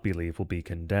does not believe will be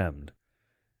condemned.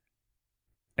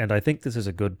 And I think this is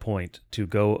a good point to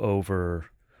go over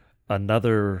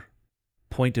another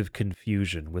point of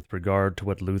confusion with regard to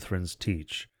what Lutherans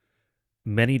teach.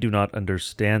 Many do not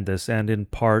understand this, and in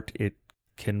part it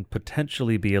can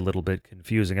potentially be a little bit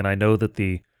confusing. And I know that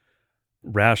the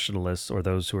rationalists, or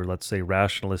those who are, let's say,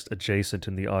 rationalist adjacent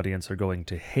in the audience, are going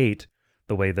to hate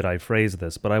the way that I phrase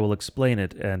this, but I will explain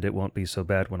it, and it won't be so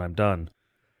bad when I'm done.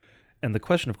 And the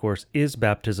question, of course, is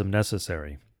baptism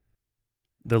necessary?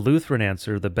 The Lutheran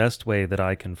answer, the best way that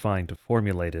I can find to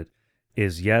formulate it,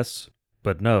 is yes,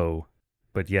 but no,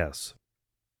 but yes.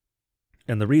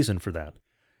 And the reason for that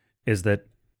is that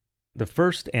the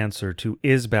first answer to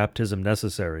is baptism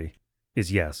necessary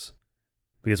is yes.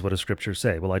 Because what does Scripture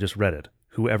say? Well, I just read it.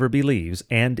 Whoever believes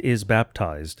and is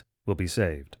baptized will be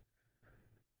saved.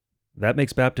 That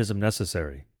makes baptism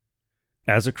necessary.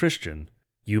 As a Christian,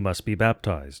 you must be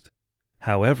baptized.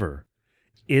 However,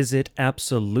 is it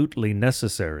absolutely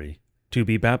necessary to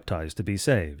be baptized to be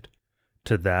saved?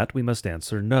 To that we must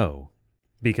answer no,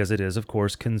 because it is, of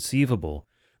course, conceivable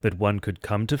that one could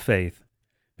come to faith,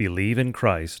 believe in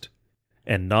Christ,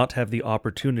 and not have the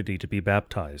opportunity to be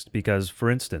baptized, because,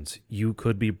 for instance, you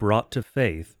could be brought to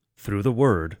faith through the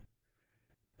Word,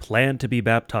 plan to be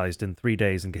baptized in 3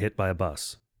 days and get hit by a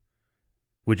bus.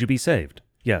 Would you be saved?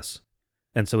 Yes.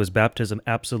 And so is baptism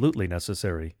absolutely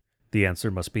necessary? The answer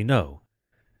must be no,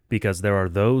 because there are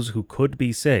those who could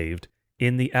be saved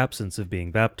in the absence of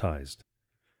being baptized.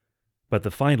 But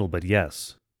the final but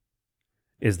yes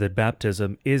is that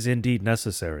baptism is indeed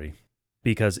necessary,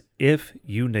 because if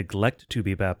you neglect to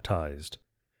be baptized,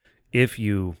 if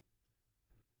you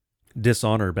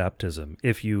dishonor baptism,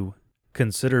 if you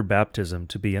consider baptism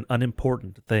to be an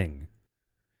unimportant thing,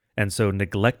 and so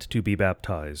neglect to be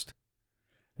baptized,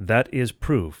 that is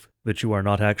proof that you are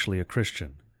not actually a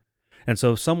Christian. And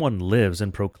so if someone lives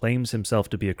and proclaims himself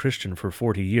to be a Christian for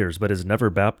 40 years but is never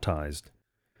baptized,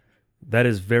 that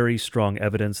is very strong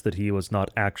evidence that he was not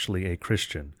actually a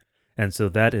Christian. And so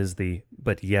that is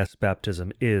but yes,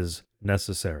 baptism is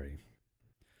necessary.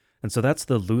 And so that's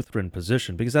the Lutheran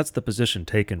position, because that's the position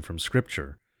taken from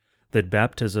Scripture, that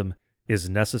baptism is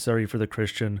necessary for the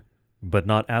Christian, but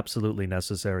not absolutely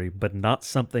necessary, but not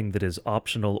something that is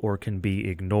optional or can be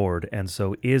ignored, and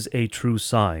so is a true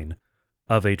sign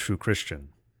of a true Christian.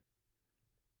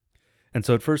 And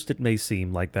so at first it may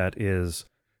seem like that is,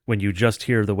 when you just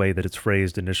hear the way that it's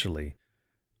phrased initially,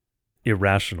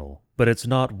 irrational, but it's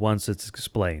not once it's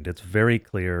explained. It's very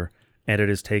clear, and it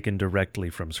is taken directly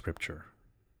from Scripture.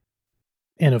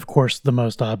 And of course, the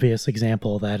most obvious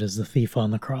example of that is the thief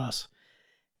on the cross.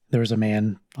 There was a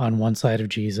man on one side of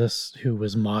Jesus who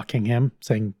was mocking him,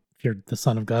 saying, if you're the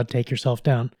Son of God, take yourself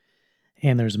down.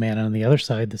 And there's a man on the other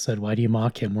side that said, why do you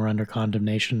mock him? We're under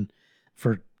condemnation,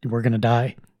 we're going to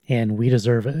die, and we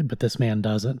deserve it, but this man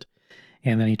doesn't.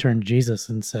 And then he turned to Jesus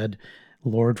and said,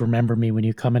 Lord, remember me when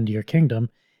you come into your kingdom.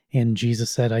 And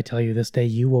Jesus said, I tell you this day,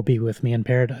 you will be with me in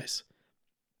paradise.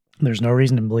 There's no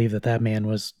reason to believe that man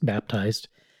was baptized.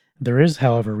 There is,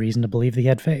 however, reason to believe that he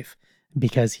had faith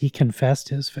because he confessed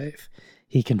his faith.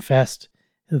 He confessed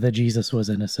that Jesus was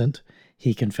innocent.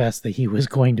 He confessed that he was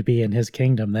going to be in his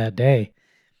kingdom that day.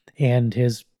 And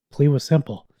his plea was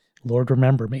simple: Lord,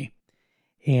 remember me.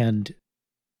 And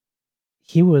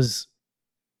he's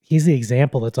the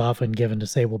example that's often given to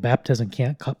say, well, baptism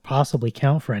can't possibly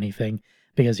count for anything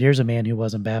because here's a man who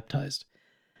wasn't baptized.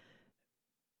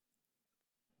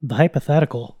 The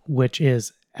hypothetical, which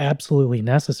is absolutely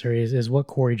necessary, is what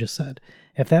Corey just said.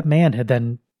 If that man had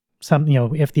then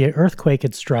if the earthquake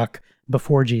had struck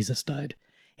before Jesus died,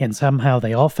 and somehow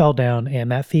they all fell down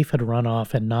and that thief had run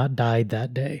off and not died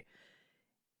that day,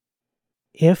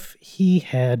 if he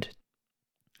had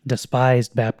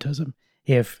despised baptism,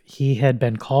 if he had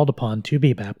been called upon to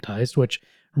be baptized, which,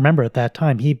 remember, at that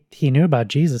time, he knew about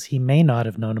Jesus, he may not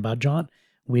have known about John.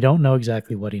 We don't know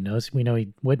exactly what he knows. We know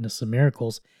he witnessed some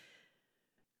miracles.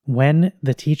 When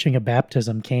the teaching of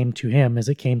baptism came to him, as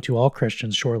it came to all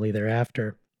Christians shortly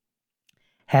thereafter,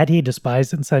 had he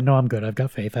despised it and said, no, I'm good, I've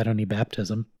got faith, I don't need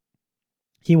baptism,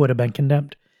 he would have been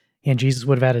condemned, and Jesus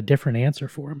would have had a different answer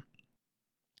for him.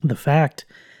 The fact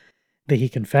that he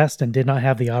confessed and did not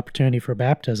have the opportunity for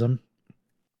baptism,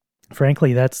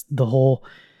 frankly, that's the whole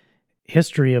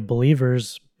history of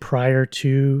believers prior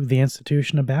to the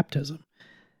institution of baptism.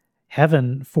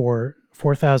 Heaven for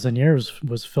 4,000 years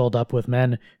was filled up with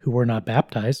men who were not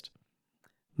baptized.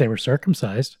 They were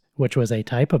circumcised, which was a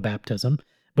type of baptism,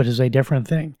 but is a different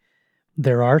thing.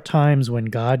 There are times when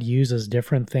God uses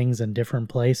different things in different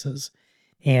places,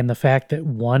 and the fact that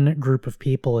one group of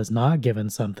people is not given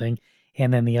something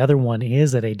and then the other one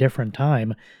is at a different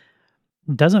time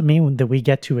doesn't mean that we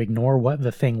get to ignore what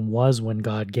the thing was when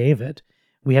God gave it.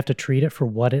 We have to treat it for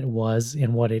what it was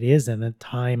and what it is in the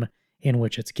time in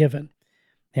which it's given.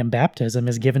 And baptism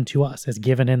is given to us, is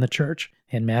given in the church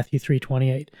in Matthew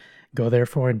 3:28. Go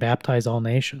therefore and baptize all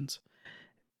nations.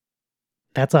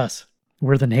 That's us.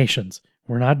 We're the nations.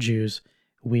 We're not Jews.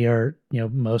 We are,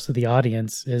 most of the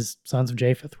audience is sons of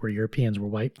Japheth. We're Europeans. We're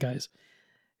white guys.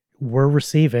 We're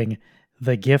receiving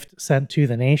the gift sent to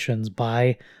the nations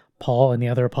by Paul and the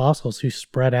other apostles who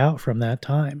spread out from that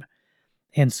time.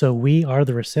 And so we are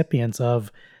the recipients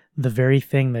of the very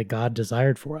thing that God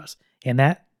desired for us. And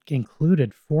that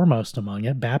included foremost among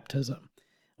it baptism.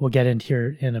 We'll get into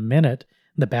here in a minute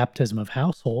the baptism of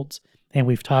households. And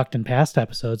we've talked in past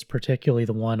episodes, particularly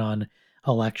the one on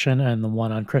election and the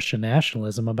one on Christian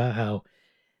nationalism, about how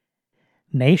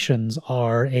nations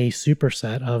are a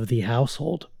superset of the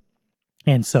household.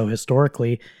 And so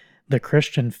historically, the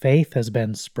Christian faith has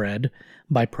been spread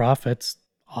by prophets,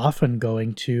 often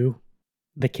going to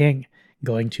the king,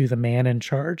 going to the man in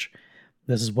charge.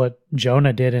 This is what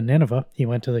Jonah did in Nineveh. He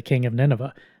went to the king of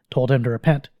Nineveh, told him to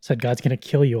repent, said God's going to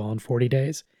kill you all in 40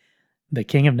 days. The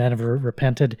king of Nineveh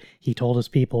repented. He told his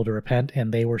people to repent,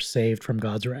 and they were saved from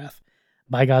God's wrath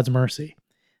by God's mercy.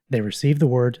 They received the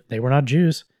word. They were not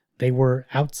Jews. They were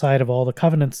outside of all the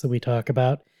covenants that we talk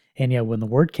about. And yet when the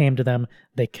word came to them,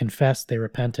 they confessed, they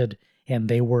repented, and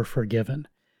they were forgiven.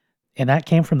 And that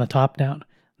came from the top down.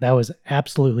 That was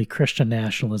absolutely Christian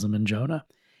nationalism in Jonah.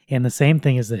 And the same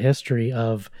thing is the history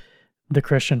of the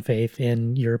Christian faith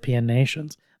in European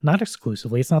nations. Not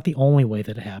exclusively. It's not the only way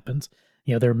that it happens.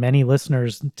 There are many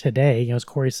listeners today, as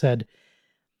Corey said,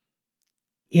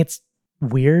 it's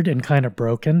weird and kind of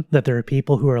broken that there are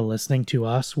people who are listening to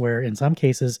us where in some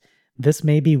cases, this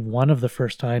may be one of the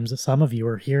first times that some of you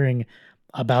are hearing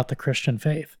about the Christian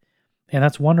faith. And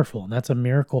that's wonderful. And that's a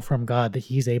miracle from God that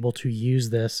he's able to use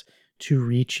this to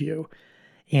reach you.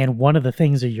 And one of the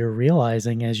things that you're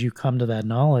realizing as you come to that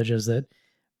knowledge is that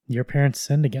your parents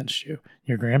sinned against you,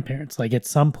 your grandparents. Like at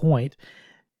some point,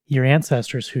 your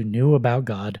ancestors who knew about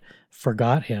God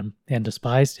forgot him and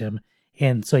despised him.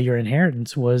 And so your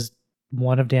inheritance was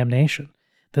one of damnation.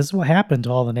 This is what happened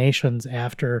to all the nations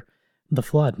after the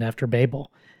flood and after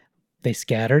Babel. They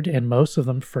scattered and most of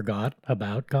them forgot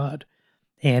about God.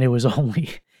 And it was,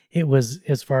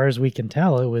 as far as we can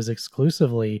tell, it was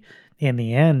exclusively, in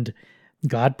the end,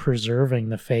 God preserving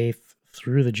the faith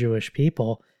through the Jewish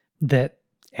people that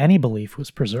any belief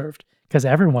was preserved, because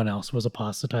everyone else was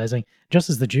apostatizing, just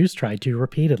as the Jews tried to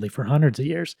repeatedly for hundreds of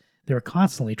years. They were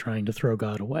constantly trying to throw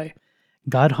God away.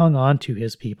 God hung on to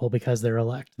his people because they're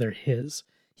elect. They're his.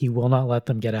 He will not let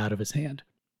them get out of his hand.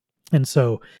 And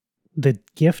so the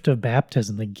gift of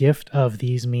baptism, the gift of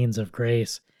these means of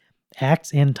grace,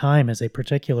 acts in time as a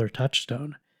particular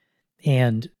touchstone.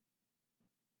 And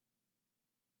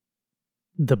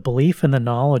the belief and the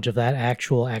knowledge of that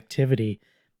actual activity,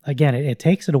 again, it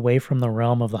takes it away from the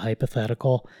realm of the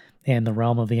hypothetical and the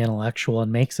realm of the intellectual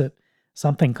and makes it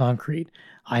something concrete.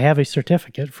 I have a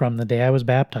certificate from the day I was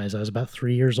baptized. I was about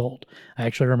 3 years old. I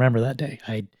actually remember that day.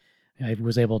 I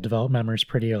was able to develop memories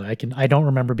pretty early. I don't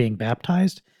remember being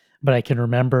baptized, but I can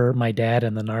remember my dad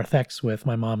in the narthex with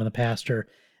my mom and the pastor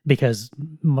because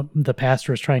the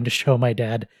pastor was trying to show my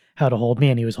dad how to hold me,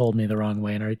 and he was holding me the wrong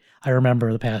way. And I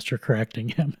remember the pastor correcting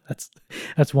him.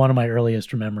 That's one of my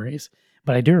earliest memories.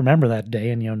 But I do remember that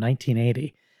day in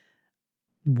 1980.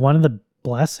 One of the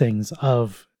blessings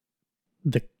of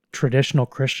the traditional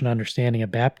Christian understanding of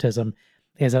baptism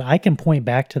is that I can point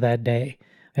back to that day.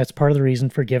 That's part of the reason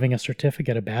for giving a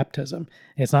certificate of baptism.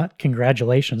 It's not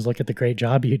congratulations, look at the great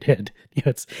job you did.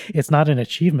 It's not an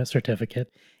achievement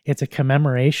certificate. It's a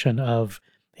commemoration of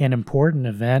an important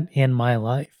event in my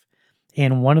life.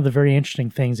 And one of the very interesting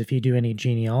things, if you do any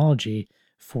genealogy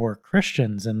for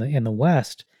Christians in the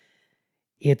West,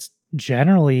 it's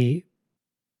generally,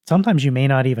 sometimes you may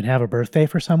not even have a birthday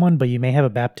for someone, but you may have a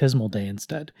baptismal day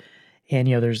instead. And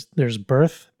there's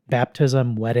birth,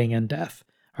 baptism, wedding, and death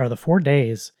are the 4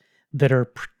 days that are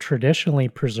traditionally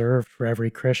preserved for every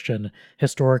Christian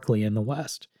historically in the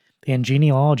West. And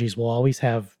genealogies will always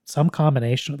have some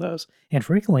combination of those, and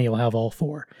frequently you'll have all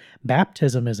 4.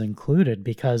 Baptism is included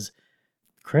because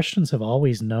Christians have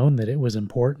always known that it was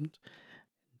important,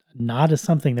 not as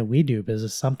something that we do, but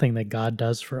as something that God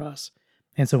does for us.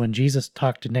 And so when Jesus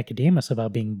talked to Nicodemus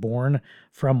about being born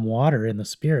from water in the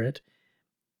Spirit,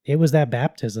 it was that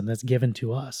baptism that's given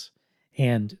to us.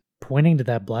 And pointing to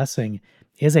that blessing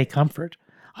is a comfort.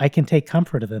 I can take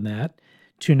comfort in that,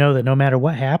 to know that no matter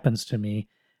what happens to me,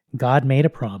 God made a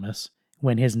promise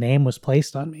when his name was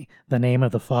placed on me. The name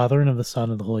of the Father and of the Son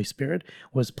and of the Holy Spirit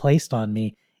was placed on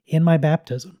me in my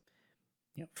baptism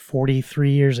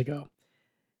 43 years ago.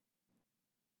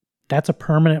 That's a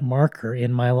permanent marker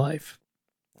in my life.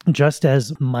 Just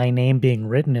as my name being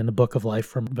written in the book of life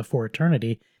from before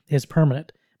eternity is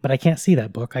permanent. But I can't see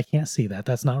that book. I can't see that.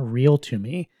 That's not real to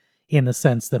me in the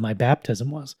sense that my baptism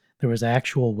was. There was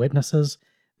actual witnesses.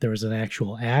 There was an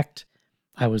actual act.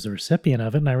 I was a recipient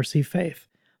of it, and I received faith.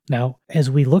 Now, as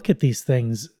we look at these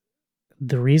things,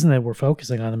 the reason that we're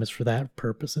focusing on them is for that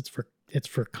purpose. It's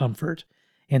for comfort.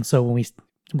 And so when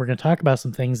we're going to talk about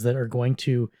some things that are going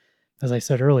to, as I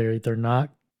said earlier, they're going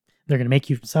to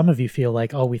make some of you feel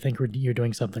like, oh, we think you're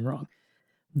doing something wrong.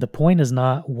 The point is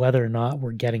not whether or not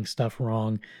we're getting stuff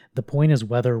wrong. The point is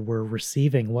whether we're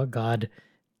receiving what God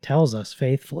tells us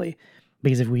faithfully.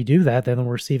 Because if we do that, then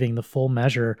we're receiving the full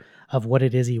measure of what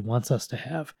it is he wants us to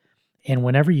have. And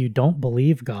whenever you don't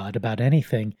believe God about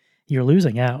anything, you're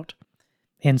losing out.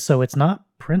 And so it's not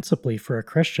principally for a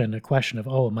Christian a question of,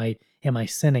 oh, am I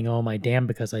sinning? Oh, am I damned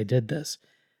because I did this?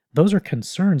 Those are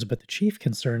concerns, but the chief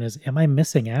concern is, am I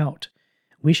missing out?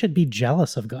 We should be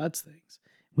jealous of God's things.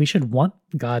 We should want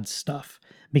God's stuff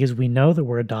because we know that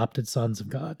we're adopted sons of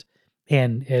God.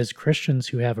 And as Christians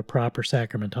who have a proper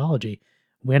sacramentology,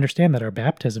 we understand that our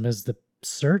baptism is the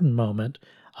certain moment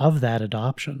of that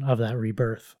adoption, of that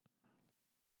rebirth.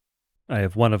 I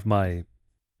have one of my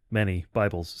many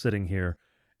Bibles sitting here,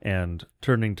 and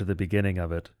turning to the beginning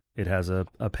of it, it has a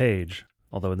page,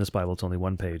 although in this Bible it's only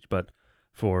one page, but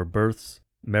for births,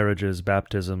 marriages,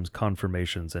 baptisms,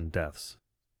 confirmations, and deaths.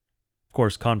 Of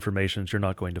course, confirmations you're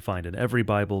not going to find in every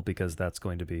Bible because that's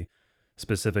going to be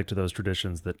specific to those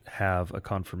traditions that have a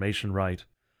confirmation rite,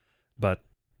 but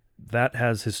that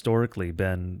has historically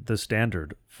been the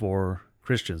standard for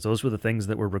Christians. Those were the things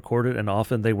that were recorded, and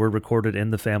often they were recorded in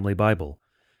the family Bible.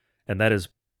 And that is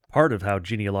part of how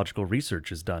genealogical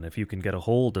research is done. If you can get a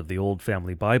hold of the old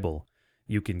family Bible,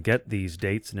 you can get these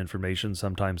dates and information.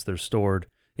 Sometimes they're stored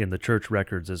in the church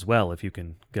records as well, if you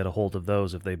can get a hold of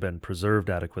those, if they've been preserved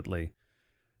adequately.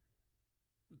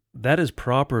 That is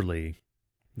properly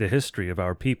the history of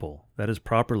our people. That is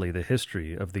properly the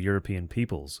history of the European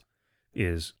peoples,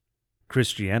 is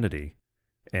Christianity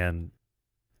and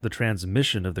the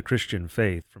transmission of the Christian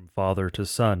faith from father to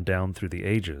son down through the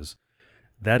ages.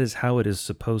 That is how it is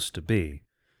supposed to be.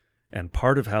 And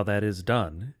part of how that is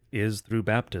done is through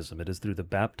baptism. It is through the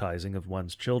baptizing of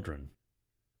one's children.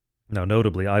 Now,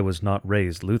 notably, I was not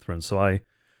raised Lutheran, so I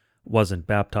wasn't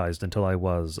baptized until I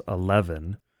was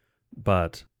 11,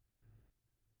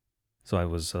 so I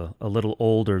was a little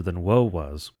older than Woe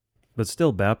was, but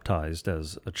still baptized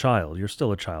as a child. You're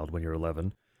still a child when you're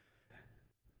 11.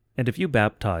 And if you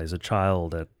baptize a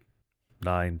child at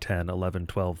 9, 10, 11,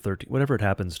 12, 13, whatever it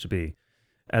happens to be,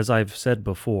 as I've said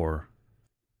before,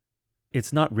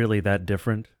 it's not really that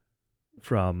different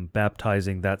from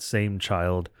baptizing that same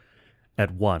child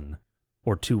at 1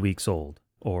 or 2 weeks old,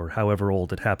 or however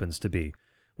old it happens to be.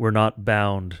 We're not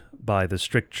bound by the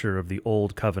stricture of the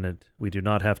Old Covenant. We do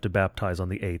not have to baptize on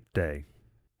the 8th day.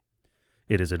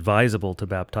 It is advisable to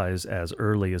baptize as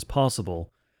early as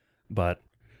possible, but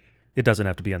it doesn't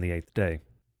have to be on the 8th day.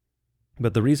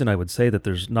 But the reason I would say that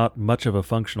there's not much of a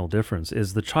functional difference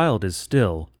is the child is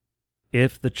still,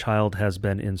 if the child has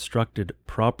been instructed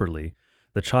properly,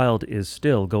 the child is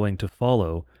still going to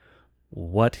follow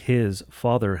what his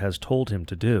father has told him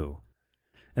to do.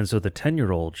 And so the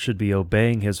 10-year-old should be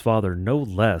obeying his father no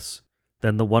less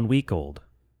than the 1-week-old.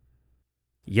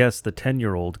 Yes, the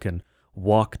 10-year-old can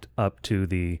walk up to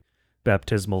the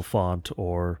baptismal font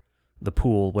or the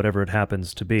pool, whatever it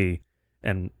happens to be,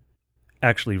 and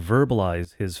actually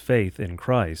verbalize his faith in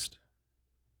Christ.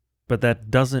 But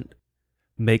that doesn't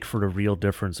make for a real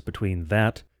difference between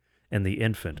that and the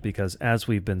infant, because as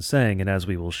we've been saying, and as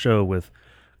we will show with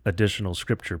additional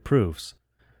scripture proofs,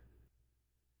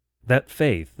 that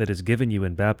faith that is given you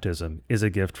in baptism is a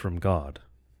gift from God.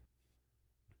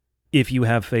 If you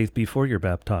have faith before you're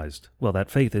baptized, well,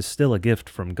 that faith is still a gift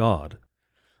from God.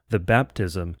 The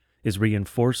baptism is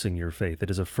reinforcing your faith. It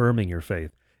is affirming your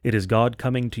faith. It is God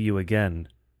coming to you again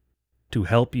to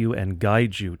help you and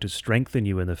guide you, to strengthen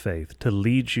you in the faith, to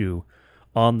lead you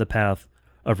on the path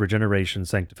of regeneration,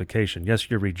 sanctification. Yes,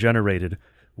 you're regenerated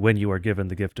when you are given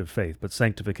the gift of faith, but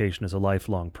sanctification is a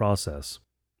lifelong process,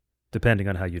 depending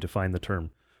on how you define the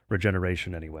term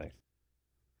regeneration anyway.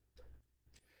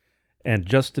 And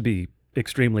just to be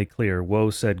extremely clear,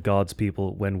 woe said God's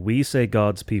people. When we say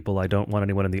God's people, I don't want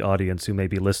anyone in the audience who may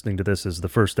be listening to this as the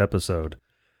first episode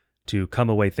to come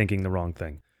away thinking the wrong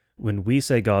thing. When we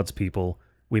say God's people,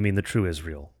 we mean the true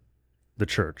Israel, the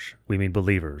church. We mean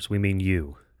believers. We mean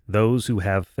you, those who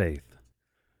have faith.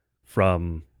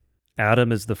 From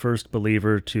Adam is the first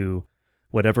believer to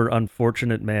whatever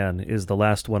unfortunate man is the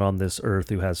last one on this earth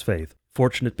who has faith.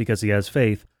 Fortunate because he has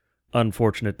faith,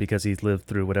 unfortunate because he's lived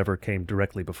through whatever came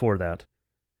directly before that.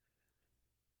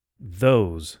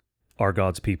 Those are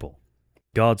God's people.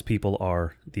 God's people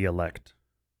are the elect.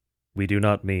 We do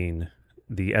not mean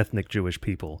the ethnic Jewish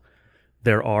people.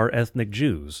 There are ethnic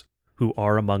Jews who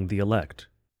are among the elect,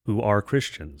 who are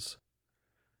Christians.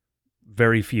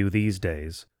 Very few these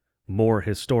days, more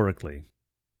historically.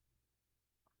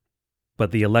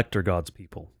 But the elect are God's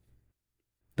people.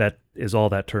 That is all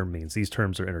that term means. These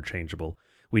terms are interchangeable.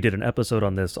 We did an episode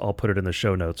on this. I'll put it in the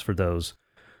show notes for those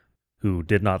who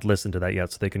did not listen to that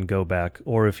yet so they can go back,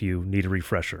 or if you need a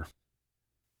refresher.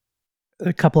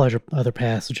 A couple other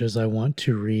passages I want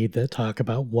to read that talk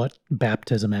about what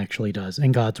baptism actually does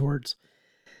in God's words.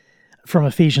 From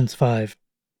Ephesians 5,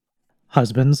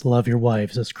 "Husbands, love your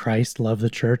wives as Christ loved the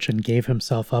church and gave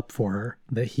himself up for her,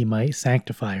 that he might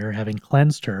sanctify her, having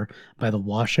cleansed her by the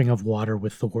washing of water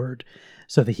with the word,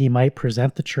 so that he might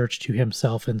present the church to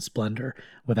himself in splendor,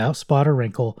 without spot or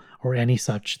wrinkle or any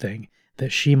such thing,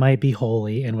 that she might be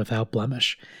holy and without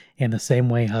blemish. In the same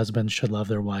way, husbands should love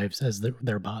their wives as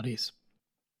their bodies."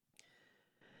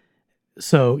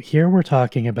 So here we're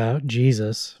talking about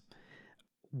Jesus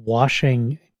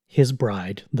washing his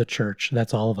bride, the church.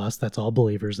 That's all of us. That's all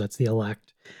believers. That's the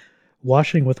elect.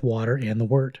 Washing with water and the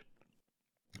word.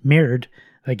 Mirrored,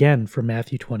 again, from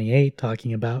Matthew 28,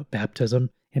 talking about baptism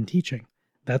and teaching.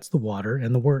 That's the water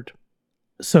and the word.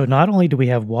 So not only do we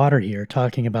have water here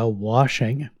talking about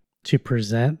washing to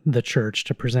present the church,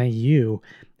 to present you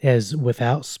as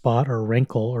without spot or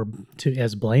wrinkle or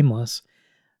as blameless,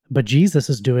 but Jesus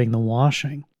is doing the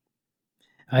washing.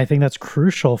 I think that's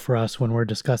crucial for us when we're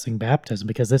discussing baptism,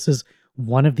 because this is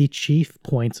one of the chief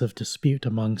points of dispute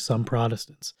among some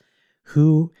Protestants.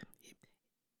 Who's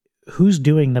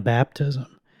doing the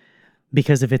baptism?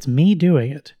 Because if it's me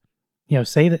doing it,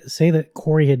 say that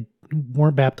Corey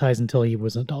weren't baptized until he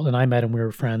was an adult, and I met him, we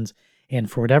were friends,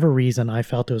 and for whatever reason, I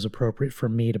felt it was appropriate for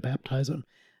me to baptize him.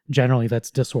 Generally,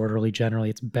 that's disorderly.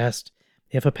 Generally, it's best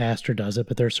if a pastor does it,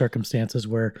 but there are circumstances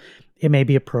where it may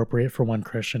be appropriate for one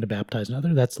Christian to baptize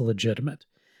another. That's legitimate.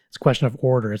 It's a question of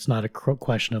order. It's not a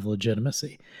question of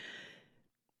legitimacy.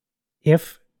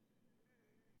 If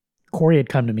Corey had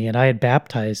come to me and I had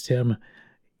baptized him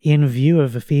in view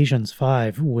of Ephesians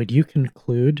 5, would you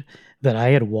conclude that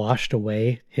I had washed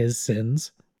away his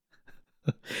sins?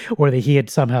 Or that he had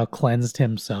somehow cleansed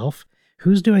himself?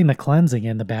 Who's doing the cleansing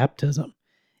in the baptism?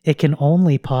 It can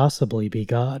only possibly be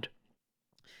God.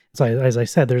 So as I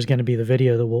said, there's going to be the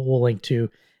video that we'll link to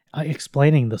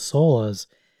explaining the solas.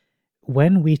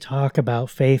 When we talk about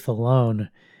faith alone,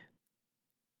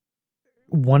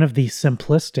 one of the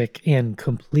simplistic and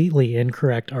completely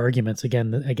incorrect arguments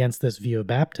against this view of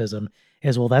baptism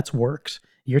is, well, that's works.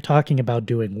 You're talking about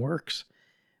doing works.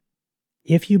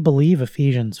 If you believe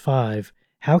Ephesians 5,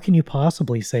 how can you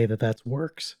possibly say that that's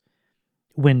works?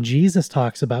 When Jesus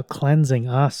talks about cleansing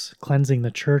us, cleansing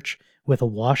the church with a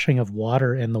washing of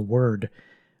water and the word,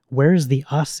 where is the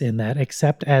us in that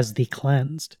except as the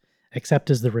cleansed, except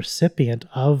as the recipient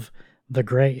of the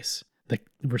grace, the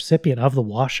recipient of the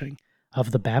washing,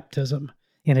 of the baptism?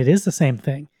 And it is the same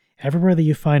thing. Everywhere that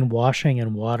you find washing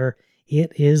and water,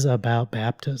 it is about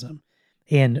baptism.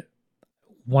 And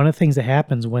one of the things that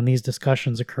happens when these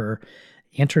discussions occur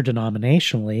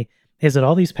interdenominationally is that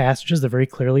all these passages that very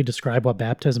clearly describe what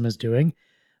baptism is doing,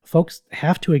 folks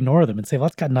have to ignore them and say, well,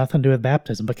 it's got nothing to do with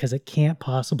baptism, because it can't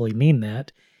possibly mean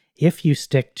that if you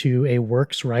stick to a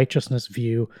works righteousness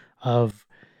view of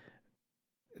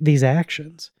these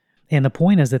actions. And the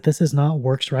point is that this is not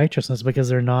works righteousness, because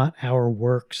they're not our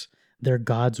works, they're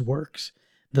God's works.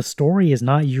 The story is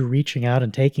not you reaching out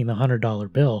and taking the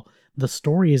 $100 bill. The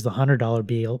story is the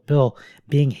 $100 bill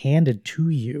being handed to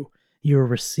you. You're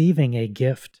receiving a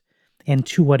gift. And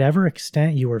to whatever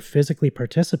extent you are physically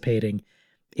participating,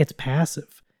 it's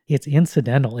passive, it's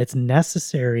incidental, it's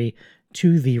necessary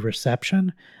to the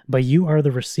reception, but you are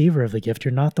the receiver of the gift.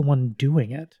 You're not the one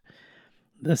doing it.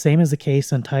 The same is the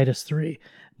case in Titus 3.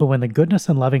 But when the goodness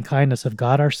and loving kindness of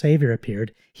God our Savior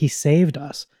appeared, he saved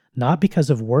us, not because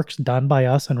of works done by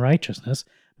us in righteousness,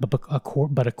 but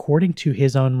according to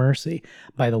his own mercy,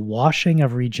 by the washing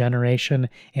of regeneration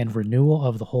and renewal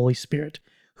of the Holy Spirit,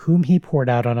 whom he poured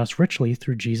out on us richly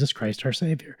through Jesus Christ our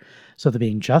Savior, so that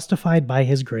being justified by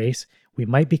his grace, we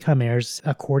might become heirs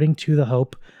according to the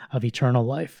hope of eternal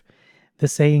life.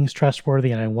 This saying is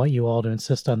trustworthy, and I want you all to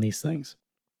insist on these things.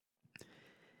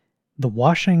 The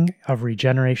washing of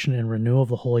regeneration and renewal of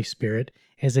the Holy Spirit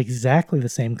is exactly the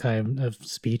same kind of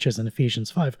speech as in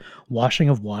Ephesians 5, washing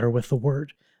of water with the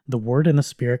Word. The Word and the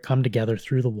Spirit come together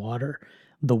through the water.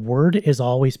 The Word is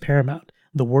always paramount.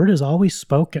 The Word is always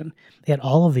spoken at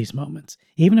all of these moments,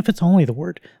 even if it's only the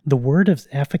Word. The Word is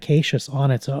efficacious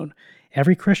on its own.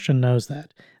 Every Christian knows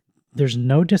that. There's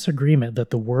no disagreement that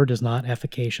the Word is not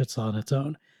efficacious on its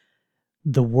own.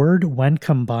 The Word, when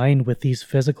combined with these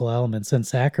physical elements and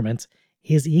sacraments,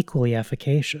 is equally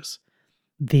efficacious.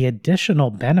 The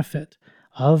additional benefit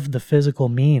of the physical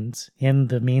means in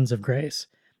the means of grace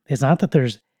is not that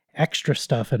there's extra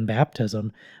stuff in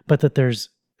baptism, but that there's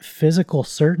physical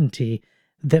certainty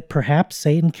that perhaps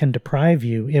Satan can deprive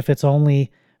you if it's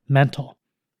only mental.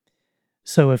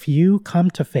 So if you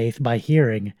come to faith by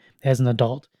hearing as an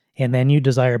adult, and then you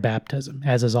desire baptism,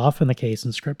 as is often the case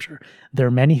in Scripture, there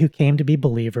are many who came to be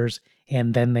believers,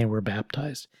 and then they were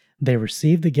baptized. They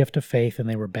received the gift of faith, and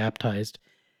they were baptized.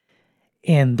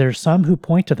 And there's some who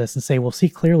point to this and say, well, see,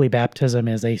 clearly baptism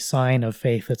is a sign of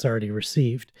faith that's already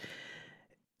received.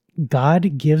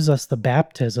 God gives us the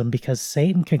baptism because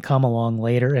Satan can come along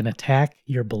later and attack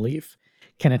your belief,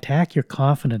 can attack your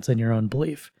confidence in your own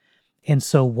belief. And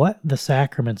so what the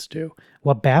sacraments do,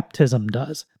 what baptism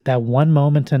does, that one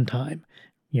moment in time,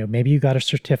 maybe you got a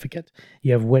certificate,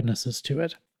 you have witnesses to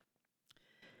it.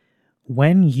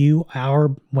 When you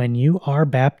are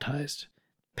baptized,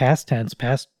 past tense,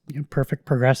 past perfect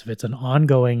progressive, it's an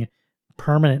ongoing,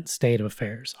 permanent state of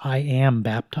affairs. I am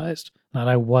baptized, not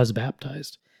I was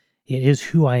baptized. It is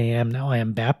who I am now. I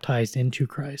am baptized into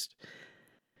Christ.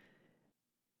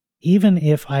 Even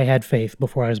if I had faith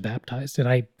before I was baptized, and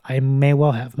I may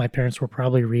well have, my parents were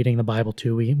probably reading the Bible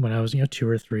to me when I was 2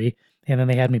 or 3, and then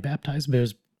they had me baptized, but it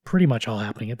was pretty much all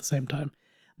happening at the same time.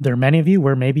 There are many of you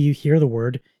where maybe you hear the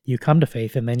word, you come to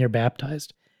faith, and then you're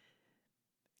baptized.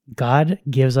 God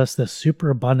gives us the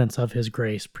superabundance of his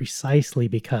grace precisely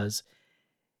because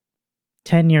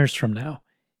 10 years from now,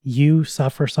 you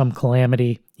suffer some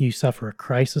calamity, you suffer a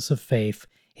crisis of faith,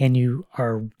 and you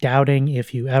are doubting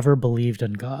if you ever believed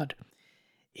in God.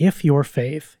 If your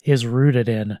faith is rooted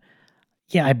in,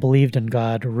 I believed in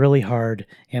God really hard,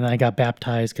 and I got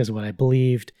baptized because of what I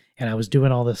believed, and I was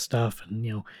doing all this stuff,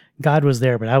 and God was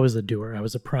there, but I was the doer, I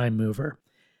was a prime mover.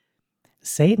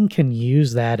 Satan can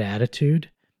use that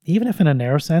attitude, even if in a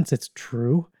narrow sense it's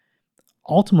true.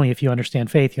 Ultimately, if you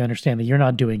understand faith, you understand that you're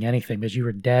not doing anything because you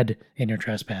were dead in your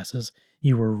trespasses.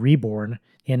 You were reborn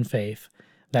in faith.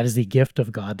 That is the gift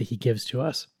of God that he gives to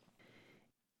us.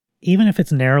 Even if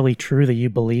it's narrowly true that you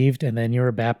believed and then you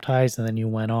were baptized and then you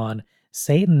went on,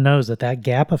 Satan knows that that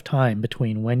gap of time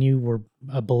between when you were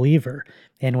a believer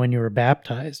and when you were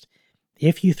baptized,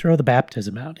 if you throw the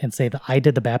baptism out and say that I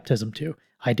did the baptism too,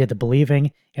 I did the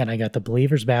believing and I got the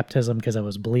believer's baptism because I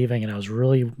was believing and I was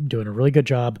really doing a really good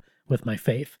job with my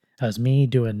faith. That was me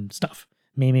doing stuff.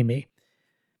 Me.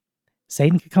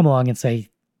 Satan could come along and say,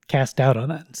 cast doubt on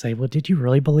that and say, well, did you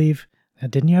really believe?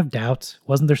 Didn't you have doubts?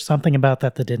 Wasn't there something about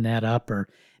that didn't add up? Or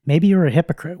maybe you were a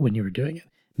hypocrite when you were doing it.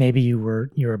 Maybe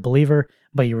you're a believer,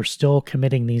 but you were still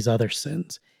committing these other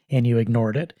sins. and you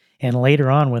ignored it. And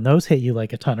later on, when those hit you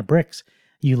like a ton of bricks,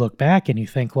 you look back and you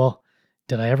think, well,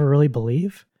 did I ever really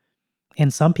believe?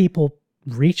 And some people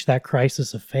reach that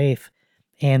crisis of faith,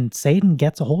 and Satan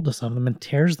gets a hold of some of them and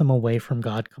tears them away from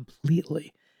God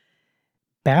completely.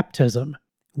 Baptism,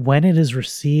 when it is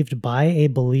received by a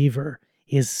believer,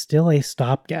 is still a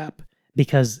stopgap,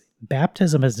 because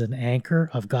baptism is an anchor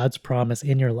of God's promise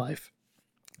in your life,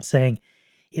 saying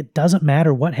it doesn't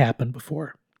matter what happened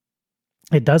before.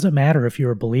 It doesn't matter if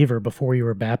you're a believer before you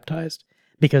were baptized,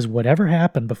 because whatever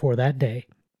happened before that day,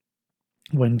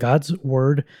 when God's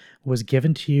word was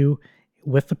given to you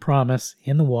with the promise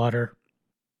in the water,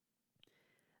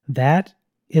 that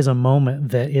is a moment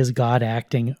that is God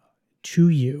acting to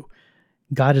you.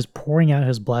 God is pouring out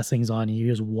his blessings on you.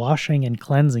 He is washing and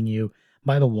cleansing you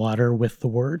by the water with the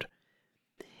word.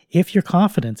 If your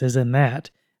confidence is in that,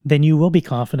 then you will be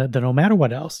confident that no matter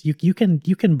what else, you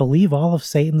can believe all of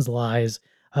Satan's lies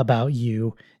about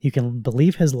you. You can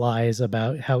believe his lies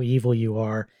about how evil you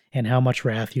are and how much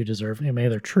wrath you deserve. Maybe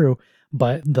they're true,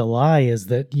 but the lie is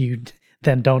that you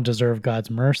then don't deserve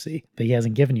God's mercy, that he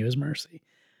hasn't given you his mercy.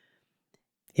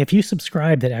 If you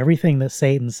subscribe that everything that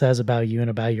Satan says about you and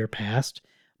about your past,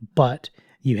 but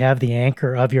you have the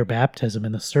anchor of your baptism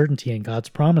and the certainty in God's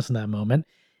promise in that moment,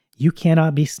 you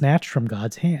cannot be snatched from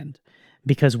God's hand.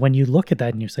 Because when you look at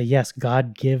that and you say, yes,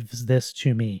 God gives this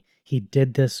to me, he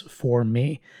did this for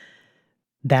me,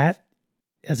 that,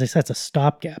 as I said, it's a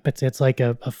stopgap. It's like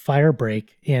a fire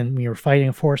break when you're fighting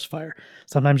a forest fire.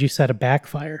 Sometimes you set a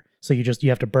backfire, so you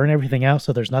have to burn everything out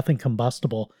so there's nothing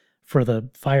combustible for the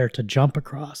fire to jump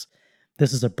across.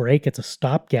 This is a break. It's a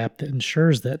stopgap that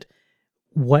ensures that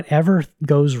whatever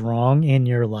goes wrong in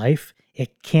your life,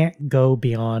 it can't go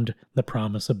beyond the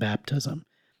promise of baptism.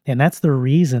 And that's the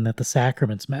reason that the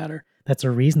sacraments matter. That's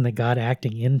the reason that God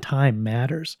acting in time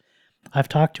matters. I've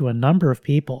talked to a number of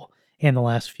people in the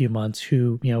last few months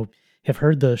who, have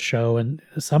heard the show, and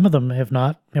some of them have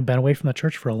not been away from the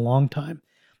church for a long time.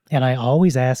 And I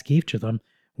always ask each of them,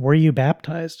 were you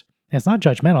baptized? And it's not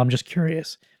judgmental, I'm just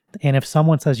curious. And if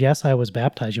someone says, yes, I was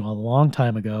baptized, a long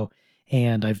time ago,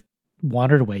 and I've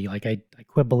wandered away, like I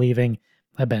quit believing,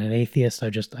 I've been an atheist,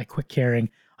 I quit caring,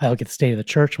 I look at the state of the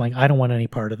church, I'm like, I don't want any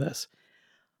part of this.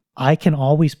 I can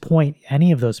always point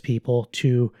any of those people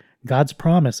to God's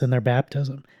promise in their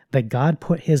baptism, that God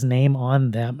put his name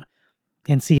on them.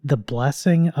 And see, the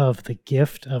blessing of the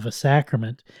gift of a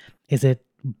sacrament is that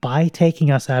by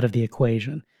taking us out of the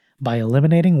equation, by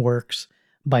eliminating works,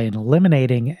 by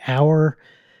eliminating our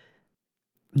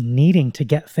needing to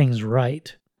get things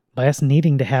right, by us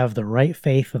needing to have the right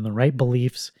faith and the right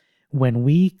beliefs, when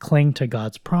we cling to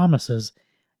God's promises,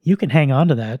 you can hang on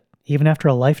to that even after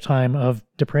a lifetime of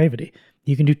depravity.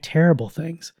 You can do terrible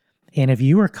things. And if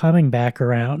you are coming back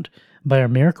around by a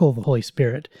miracle of the Holy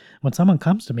Spirit, when someone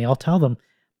comes to me, I'll tell them,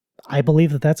 I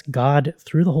believe that that's God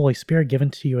through the Holy Spirit given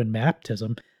to you in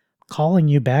baptism, calling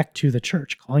you back to the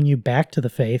church, calling you back to the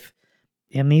faith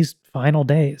in these final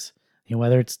days.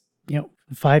 Whether it's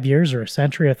 5 years or a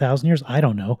century, 1,000 years, I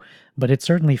don't know, but it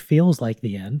certainly feels like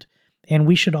the end. And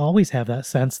we should always have that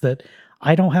sense that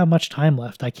I don't have much time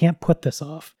left. I can't put this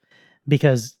off,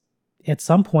 because at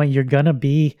some point you're going to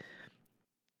be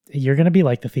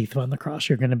like the thief on the cross.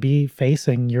 You're going to be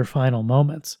facing your final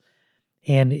moments.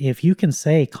 And if you can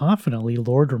say confidently,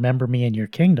 Lord, remember me in your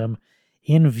kingdom,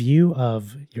 in view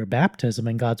of your baptism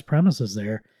and God's promises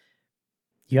there,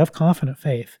 you have confident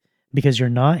faith, because you're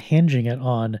not hinging it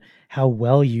on how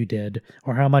well you did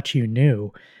or how much you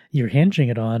knew. You're hinging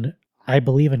it on, I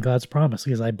believe in God's promise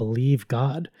because I believe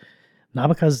God. Not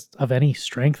because of any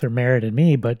strength or merit in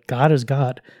me, but God is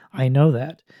God. I know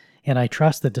that. And I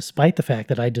trust that despite the fact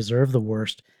that I deserve the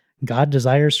worst, God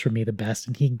desires for me the best,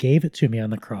 and he gave it to me on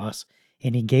the cross,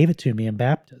 and he gave it to me in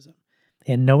baptism.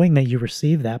 And knowing that you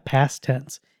receive that past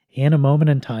tense in a moment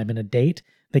in time, in a date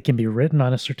that can be written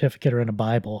on a certificate or in a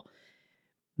Bible,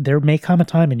 there may come a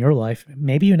time in your life,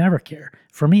 maybe you never care.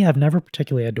 For me, I've never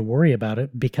particularly had to worry about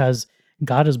it because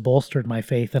God has bolstered my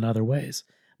faith in other ways.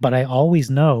 But I always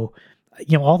know,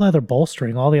 all the other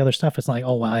bolstering, all the other stuff, it's like,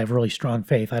 oh, well, I have really strong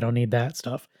faith, I don't need that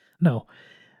stuff. No,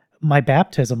 my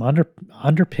baptism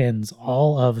underpins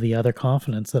all of the other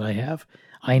confidence that I have.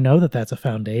 I know that that's a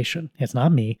foundation. It's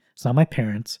not me. It's not my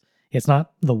parents. It's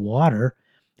not the water.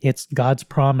 It's God's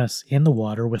promise in the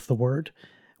water with the word.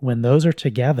 When those are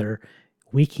together,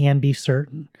 we can be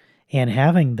certain. And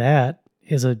having that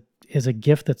is a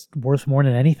gift that's worth more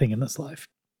than anything in this life.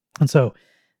 And so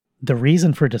the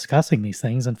reason for discussing these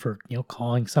things and for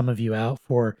calling some of you out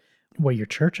for what your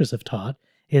churches have taught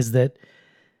is that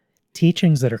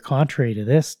teachings that are contrary to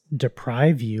this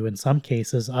deprive you in some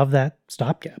cases of that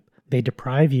stopgap. They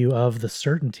deprive you of the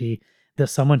certainty that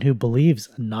someone who believes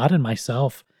not in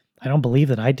myself, I don't believe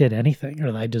that I did anything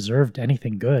or that I deserved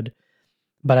anything good,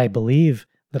 but I believe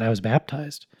that I was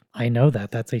baptized. I know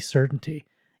that that's a certainty.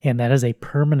 And that is a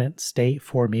permanent state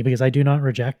for me because I do not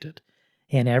reject it.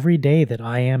 And every day that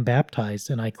I am baptized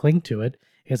and I cling to it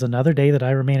is another day that I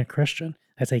remain a Christian.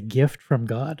 That's a gift from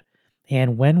God.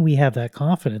 And when we have that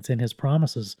confidence in his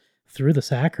promises through the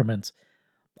sacraments,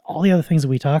 all the other things that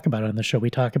we talk about on the show,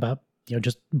 we talk about,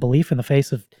 just belief in the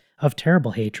face of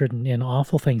terrible hatred and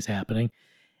awful things happening.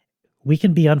 We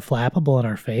can be unflappable in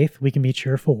our faith. We can be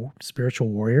cheerful spiritual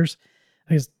warriors.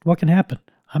 Because what can happen?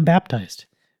 I'm baptized.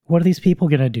 What are these people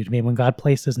going to do to me when God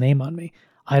placed his name on me?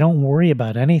 I don't worry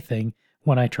about anything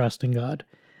when I trust in God.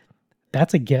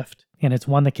 That's a gift, and it's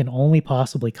one that can only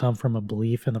possibly come from a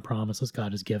belief in the promises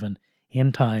God has given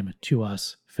in time to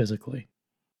us physically.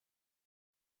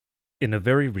 In a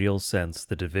very real sense,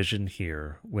 the division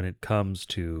here, when it comes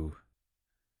to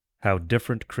how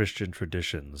different Christian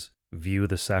traditions view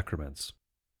the sacraments,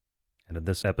 and in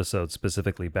this episode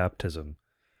specifically baptism,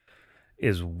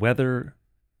 is whether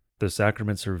the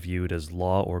sacraments are viewed as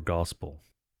law or gospel,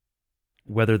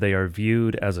 whether they are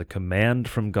viewed as a command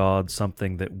from God,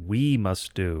 something that we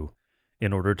must do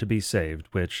in order to be saved,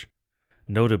 which,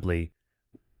 notably,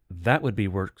 that would be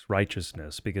works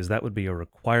righteousness, because that would be a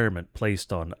requirement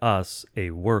placed on us, a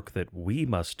work that we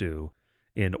must do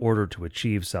in order to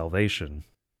achieve salvation,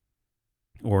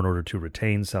 or in order to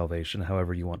retain salvation,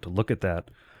 however you want to look at that,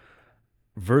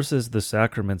 versus the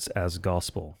sacraments as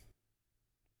gospel.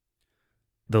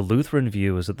 The Lutheran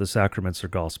view is that the sacraments are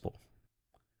gospel.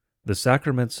 The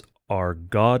sacraments are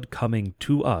God coming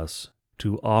to us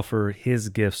to offer his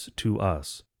gifts to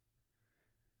us.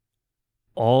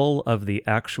 All of the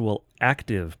actual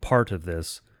active part of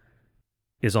this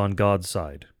is on God's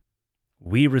side.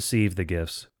 We receive the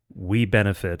gifts, we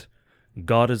benefit.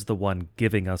 God is the one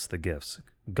giving us the gifts.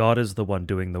 God is the one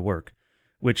doing the work,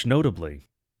 which notably,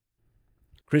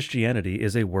 Christianity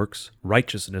is a works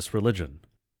righteousness religion.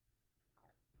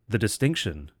 The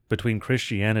distinction between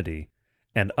Christianity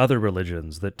and other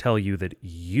religions that tell you that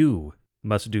you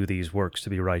must do these works to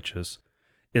be righteous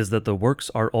is that the works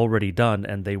are already done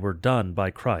and they were done by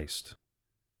Christ.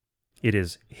 It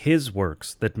is his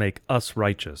works that make us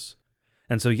righteous.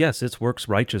 And so yes, it's works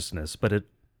righteousness, but it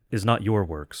is not your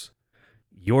works.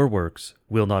 Your works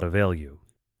will not avail you.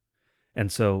 And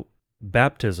so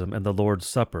baptism and the Lord's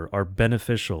Supper are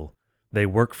beneficial. They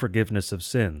work forgiveness of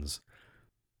sins.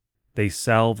 They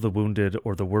salve the wounded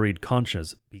or the worried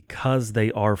conscience because they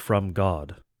are from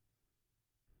God.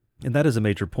 And that is a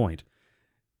major point.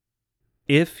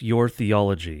 If your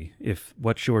theology, if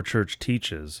what your church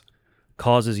teaches,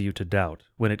 causes you to doubt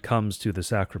when it comes to the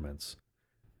sacraments,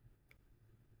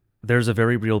 there's a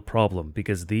very real problem,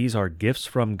 because these are gifts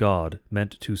from God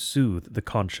meant to soothe the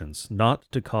conscience, not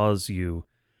to cause you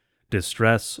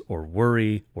distress or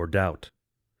worry or doubt.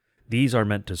 These are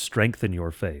meant to strengthen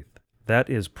your faith. That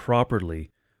is properly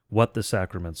what the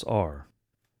sacraments are.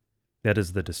 That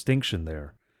is the distinction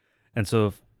there. And so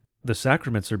if the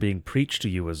sacraments are being preached to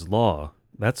you as law,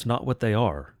 that's not what they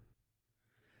are.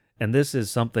 And this is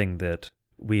something that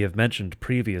we have mentioned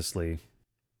previously.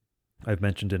 I've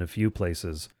mentioned in a few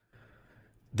places.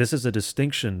 This is a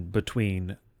distinction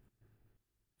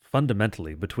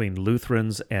fundamentally between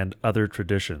Lutherans and other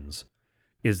traditions,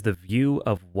 is the view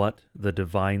of what the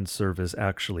divine service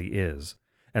actually is.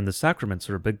 And the sacraments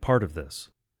are a big part of this.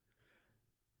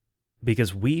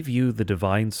 Because we view the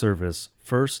divine service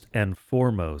first and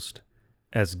foremost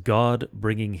as God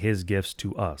bringing his gifts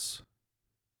to us.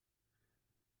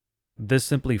 This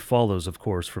simply follows, of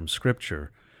course, from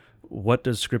Scripture. What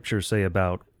does Scripture say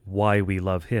about why we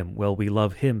love him? Well, we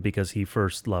love him because he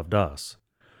first loved us.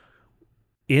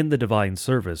 In the divine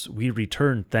service, we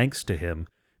return thanks to him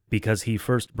because he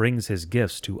first brings his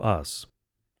gifts to us.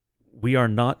 We are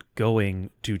not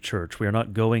going to church, we are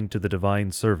not going to the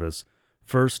divine service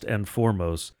first and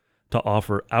foremost to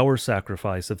offer our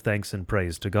sacrifice of thanks and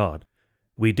praise to God.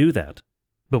 We do that,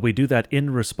 but we do that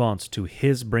in response to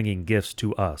his bringing gifts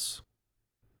to us.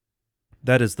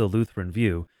 That is the Lutheran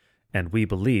view, and we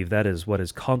believe that is what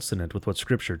is consonant with what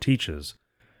Scripture teaches.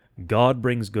 God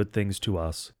brings good things to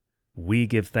us. We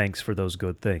give thanks for those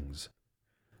good things.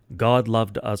 God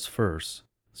loved us first,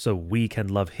 so we can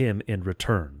love him in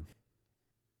return.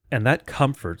 And that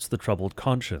comforts the troubled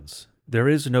conscience. There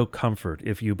is no comfort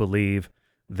if you believe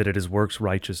that it is works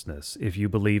righteousness, if you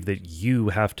believe that you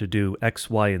have to do X,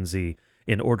 Y, and Z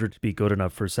in order to be good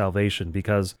enough for salvation,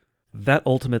 because that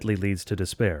ultimately leads to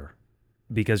despair,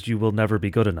 because you will never be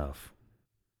good enough,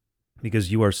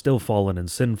 because you are still fallen and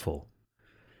sinful.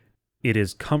 It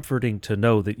is comforting to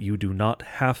know that you do not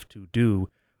have to do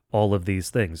all of these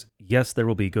things. Yes, there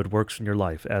will be good works in your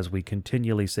life, as we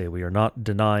continually say. We are not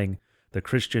denying the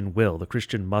Christian will. The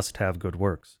Christian must have good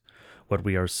works. What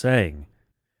we are saying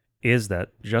is that,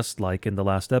 just like in the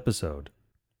last episode,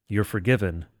 you're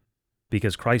forgiven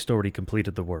because Christ already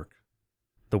completed the work.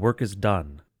 The work is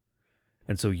done.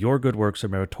 And so your good works are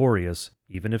meritorious,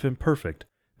 even if imperfect,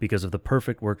 because of the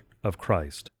perfect work of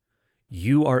Christ.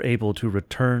 You are able to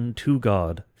return to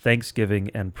God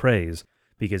thanksgiving and praise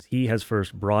because he has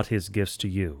first brought his gifts to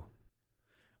you.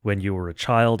 When you were a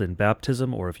child in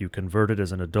baptism, or if you converted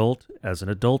as an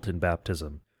adult in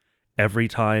baptism, every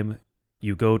time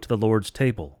you go to the Lord's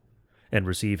table and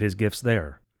receive his gifts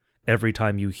there, every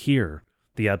time you hear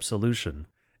the absolution,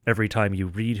 every time you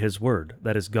read his word,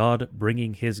 that is God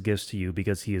bringing his gifts to you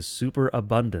because he is super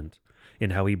abundant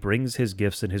in how he brings his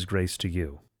gifts and his grace to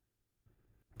you.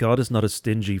 God is not a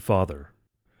stingy father.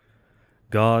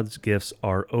 God's gifts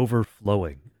are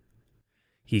overflowing.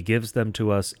 He gives them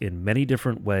to us in many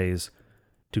different ways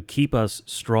to keep us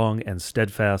strong and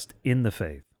steadfast in the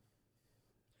faith.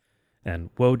 And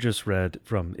Woe just read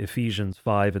from Ephesians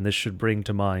 5, and this should bring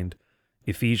to mind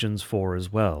Ephesians 4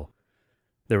 as well.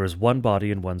 There is one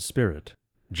body and one spirit,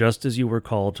 just as you were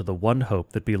called to the one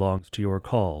hope that belongs to your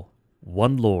call,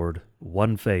 one Lord,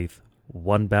 one faith,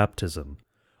 one baptism,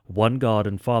 one God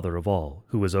and Father of all,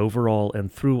 who is over all and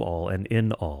through all and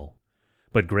in all.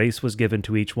 But grace was given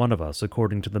to each one of us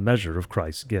according to the measure of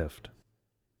Christ's gift.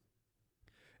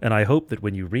 And I hope that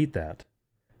when you read that,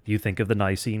 you think of the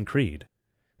Nicene Creed,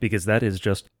 because that is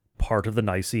just part of the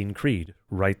Nicene Creed,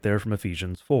 right there from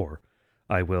Ephesians 4.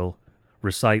 I will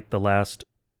recite the last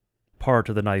part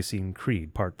of the Nicene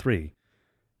Creed, part 3.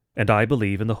 And I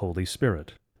believe in the Holy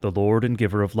Spirit, the Lord and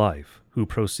giver of life, who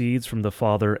proceeds from the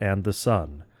Father and the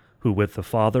Son, who with the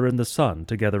Father and the Son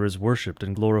together is worshipped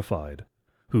and glorified,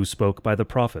 who spoke by the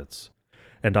prophets.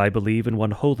 And I believe in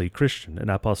one holy Christian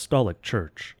and apostolic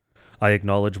church. I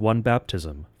acknowledge one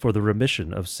baptism for the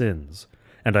remission of sins,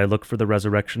 and I look for the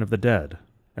resurrection of the dead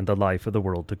and the life of the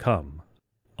world to come.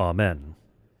 Amen.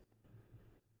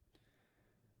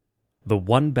 The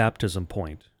one baptism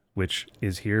point, which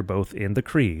is here both in the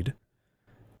Creed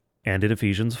and in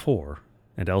Ephesians 4,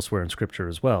 and elsewhere in Scripture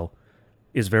as well,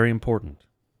 is very important.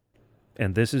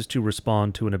 And this is to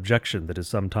respond to an objection that is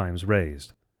sometimes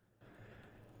raised.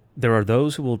 There are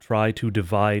those who will try to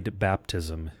divide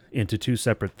baptism into two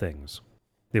separate things.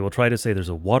 They will try to say there's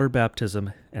a water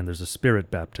baptism and there's a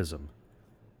spirit baptism.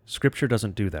 Scripture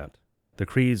doesn't do that. The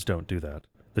creeds don't do that.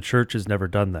 The church has never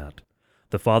done that.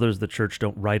 The fathers of the church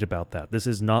don't write about that. This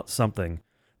is not something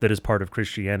that is part of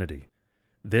Christianity.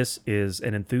 This is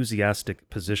an enthusiastic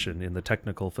position in the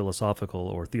technical, philosophical,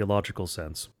 or theological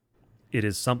sense. It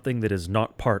is something that is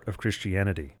not part of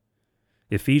Christianity.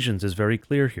 Ephesians is very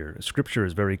clear here. Scripture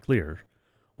is very clear.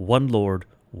 One Lord,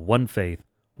 one faith,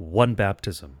 one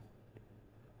baptism.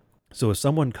 So if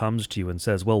someone comes to you and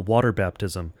says, well, water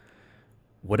baptism,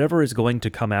 whatever is going to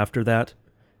come after that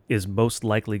is most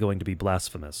likely going to be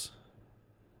blasphemous.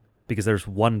 Because there's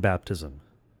one baptism.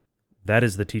 That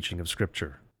is the teaching of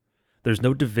Scripture. There's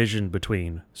no division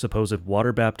between supposed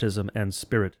water baptism and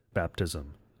spirit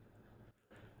baptism.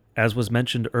 As was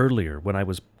mentioned earlier when I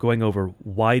was going over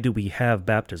why do we have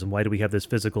baptism, why do we have this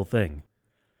physical thing?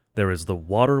 There is the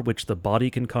water which the body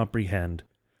can comprehend,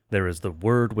 there is the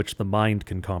word which the mind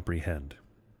can comprehend.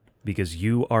 Because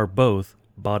you are both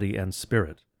body and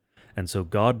spirit. And so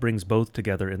God brings both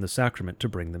together in the sacrament to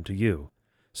bring them to you.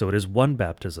 So it is one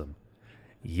baptism.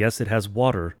 Yes, it has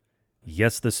water.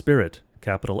 Yes, the Spirit,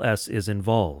 capital S, is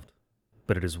involved.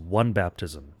 But it is one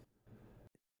baptism.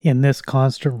 And this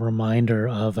constant reminder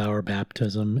of our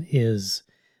baptism is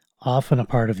often a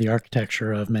part of the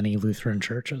architecture of many Lutheran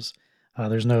churches.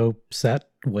 There's no set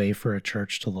way for a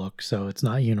church to look, so it's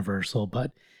not universal,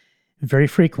 but very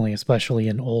frequently, especially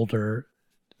in older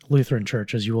Lutheran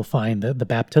churches, you will find that the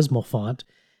baptismal font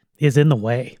is in the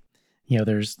way. You know,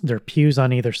 there are pews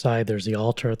on either side, there's the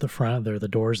altar at the front, there are the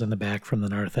doors in the back from the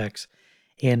narthex,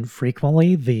 and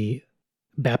frequently the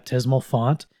baptismal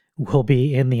font will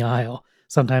be in the aisle.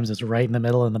 Sometimes it's right in the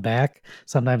middle in the back.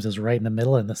 Sometimes it's right in the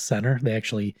middle in the center. They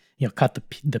actually, cut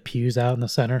the pews out in the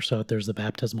center so that there's the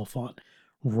baptismal font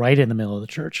right in the middle of the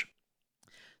church.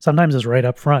 Sometimes it's right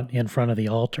up front in front of the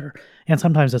altar. And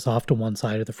sometimes it's off to one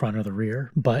side of the front or the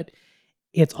rear. But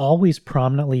it's always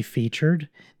prominently featured,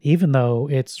 even though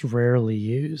it's rarely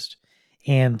used.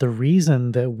 And the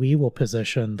reason that we will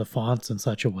position the fonts in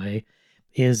such a way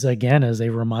is, again, as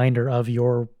a reminder of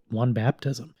your one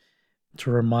baptism. To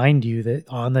remind you that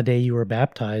on the day you were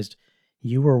baptized,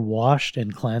 you were washed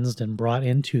and cleansed and brought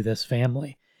into this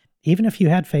family. even if you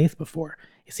had faith before.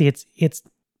 You see, it's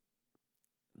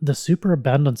the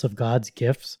superabundance of God's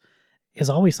gifts is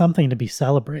always something to be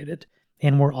celebrated.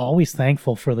 And we're always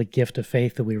thankful for the gift of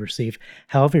faith that we receive,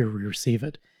 however we receive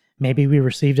it. Maybe we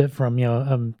received it from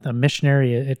a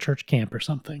missionary at church camp or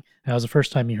something. That was the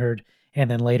first time you heard, and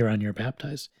then later on you're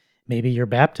baptized. Maybe your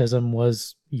baptism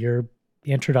was your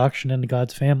introduction into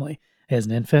God's family as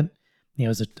an infant,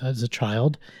 as a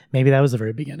child. Maybe that was the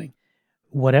very beginning.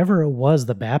 Whatever it was,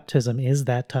 the baptism is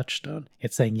that touchstone.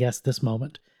 It's saying, yes, this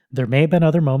moment. There may have been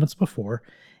other moments before.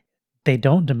 They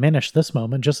don't diminish this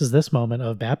moment, just as this moment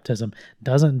of baptism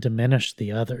doesn't diminish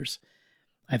the others.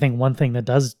 I think one thing that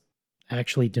does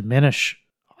actually diminish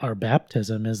our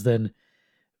baptism is then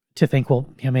to think, well,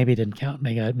 maybe it didn't count.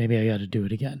 Maybe I got to do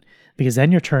it again. Because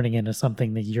then you're turning into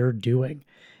something that you're doing.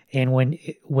 And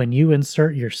when you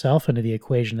insert yourself into the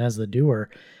equation as the doer,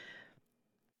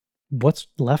 what's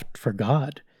left for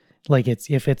God? Like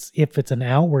if it's an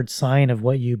outward sign of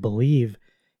what you believe,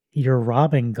 you're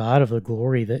robbing God of the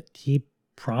glory that he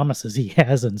promises he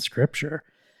has in Scripture.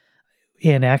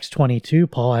 In Acts 22,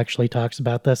 Paul actually talks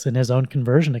about this in his own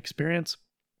conversion experience.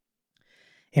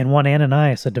 And one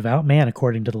Ananias, a devout man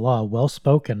according to the law, well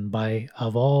spoken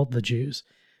of all the Jews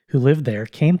who lived there,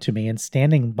 came to me and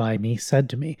standing by me said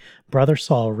to me, Brother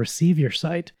Saul, receive your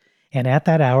sight. And at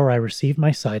that hour I received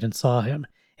my sight and saw him.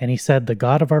 And he said, The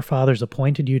God of our fathers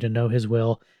appointed you to know his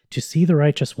will, to see the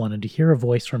righteous one, and to hear a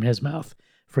voice from his mouth.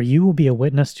 For you will be a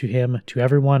witness to him, to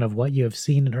everyone, of what you have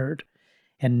seen and heard.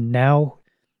 And now,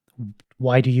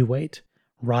 why do you wait?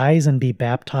 Rise and be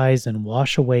baptized and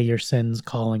wash away your sins,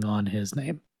 calling on his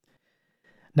name.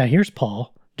 Now here's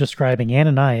Paul describing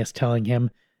Ananias, telling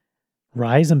him,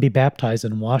 Rise and be baptized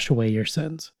and wash away your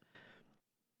sins.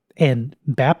 And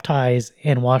baptize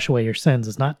and wash away your sins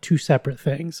is not two separate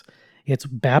things. It's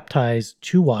baptize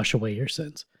to wash away your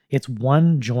sins. It's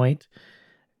one joint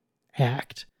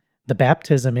act. The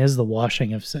baptism is the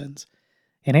washing of sins.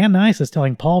 And Ananias is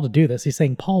telling Paul to do this. He's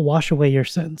saying, Paul, wash away your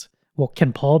sins. Well,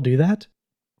 can Paul do that?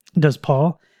 Does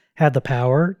Paul have the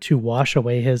power to wash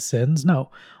away his sins?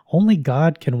 No. Only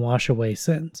God can wash away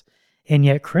sins. And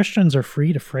yet Christians are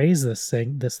free to phrase this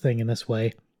thing in this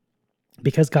way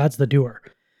because God's the doer.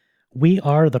 We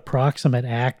are the proximate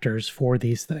actors for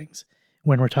these things.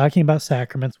 When we're talking about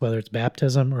sacraments, whether it's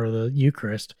baptism or the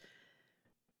Eucharist,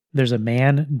 there's a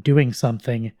man doing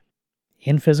something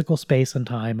in physical space and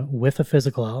time with a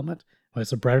physical element, whether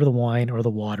it's the bread or the wine or the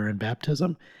water in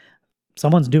baptism.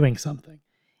 Someone's doing something.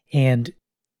 And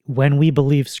when we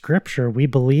believe Scripture, we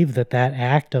believe that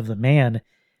act of the man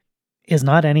is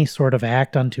not any sort of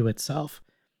act unto itself.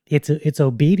 It's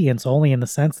obedience only in the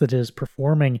sense that it is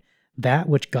performing that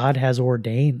which God has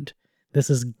ordained. This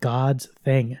is God's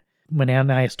thing. When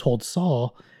Ananias told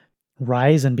Saul,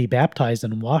 rise and be baptized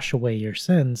and wash away your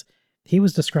sins, he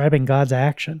was describing God's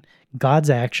action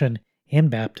in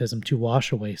baptism to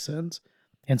wash away sins.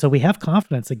 And so we have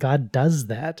confidence that God does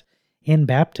that in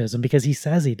baptism because he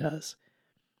says he does.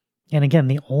 And again,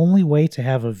 the only way to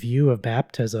have a view of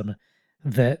baptism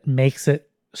that makes it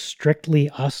strictly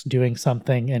us doing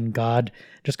something and God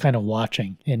just kind of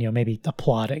watching and maybe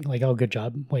applauding, like, oh, good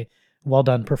job, well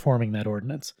done performing that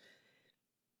ordinance.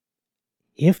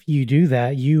 If you do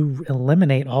that, you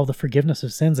eliminate all the forgiveness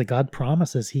of sins that God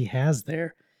promises he has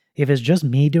there. If it's just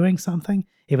me doing something,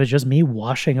 if it's just me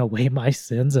washing away my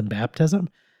sins in baptism,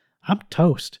 I'm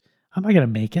toast. I'm not going to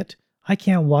make it. I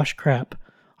can't wash crap.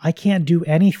 I can't do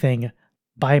anything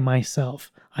by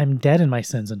myself. I'm dead in my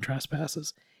sins and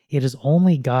trespasses. It is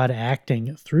only God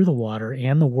acting through the water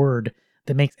and the word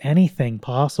that makes anything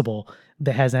possible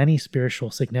that has any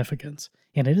spiritual significance.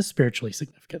 And it is spiritually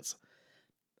significant.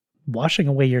 Washing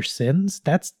away your sins,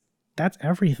 that's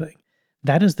everything.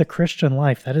 That is the Christian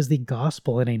life. That is the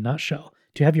gospel in a nutshell.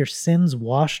 To have your sins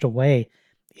washed away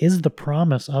is the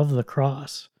promise of the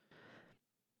cross.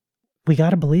 We got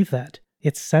to believe that.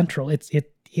 It's central. It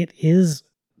is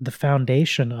the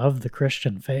foundation of the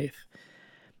Christian faith.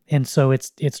 And so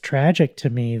it's tragic to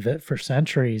me that for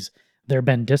centuries there have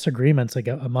been disagreements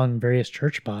among various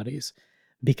church bodies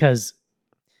because,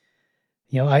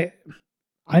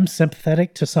 I'm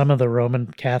sympathetic to some of the Roman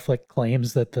Catholic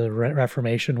claims that the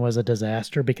Reformation was a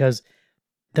disaster because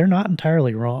they're not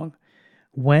entirely wrong.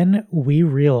 When we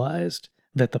realized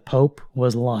that the Pope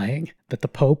was lying, that the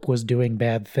Pope was doing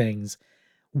bad things,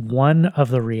 one of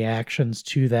the reactions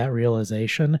to that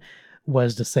realization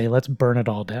was to say, let's burn it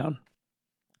all down.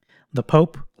 The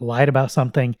Pope lied about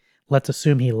something. Let's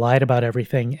assume he lied about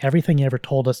everything. Everything he ever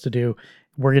told us to do,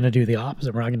 we're going to do the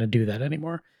opposite. We're not going to do that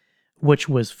anymore. Which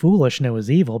was foolish and it was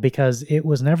evil because it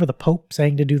was never the Pope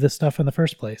saying to do this stuff in the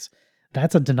first place.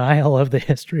 That's a denial of the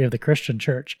history of the Christian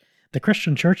church. The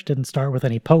Christian church didn't start with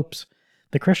any popes.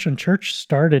 The Christian church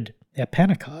started at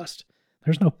Pentecost.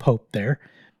 There's no pope there.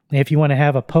 If you want to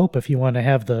have a pope, if you want to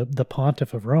have the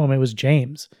pontiff of Rome, it was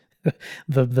James,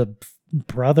 the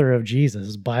brother of Jesus,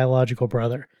 his biological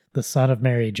brother, the son of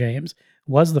Mary, James,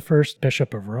 was the first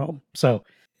bishop of Rome. So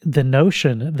the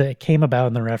notion that came about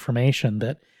in the Reformation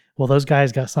that, well, those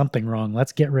guys got something wrong,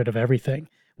 let's get rid of everything,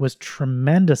 was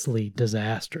tremendously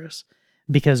disastrous.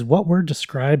 Because what we're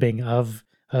describing of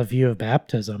a view of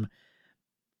baptism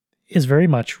is very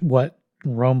much what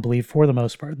Rome believed for the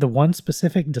most part. The one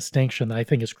specific distinction that I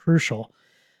think is crucial,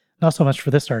 not so much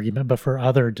for this argument, but for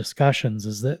other discussions,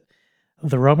 is that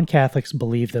the Roman Catholics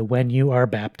believe that when you are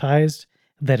baptized,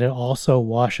 that it also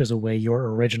washes away your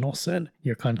original sin,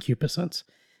 your concupiscence,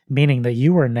 meaning that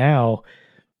you are now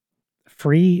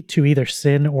free to either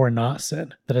sin or not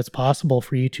sin, that it's possible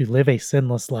for you to live a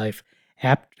sinless life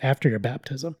after your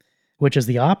baptism, which is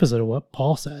the opposite of what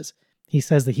Paul says. He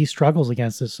says that he struggles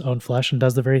against his own flesh and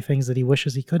does the very things that he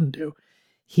wishes he couldn't do.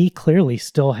 He clearly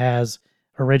still has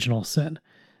original sin.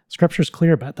 Scripture's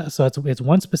clear about that. So it's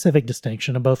one specific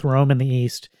distinction, and both Rome and the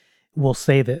East will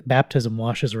say that baptism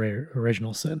washes away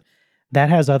original sin. That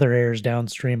has other errors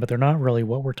downstream, but they're not really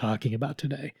what we're talking about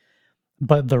today.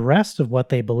 But the rest of what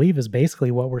they believe is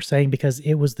basically what we're saying because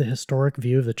it was the historic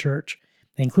view of the church,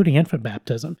 including infant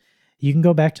baptism. You can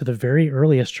go back to the very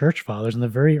earliest church fathers and the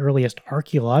very earliest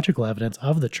archaeological evidence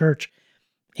of the church,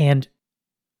 and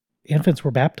infants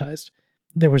were baptized.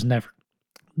 There was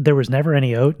never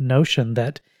any notion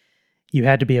that you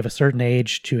had to be of a certain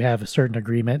age to have a certain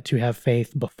agreement, to have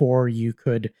faith before you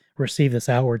could receive this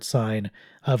outward sign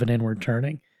of an inward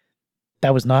turning.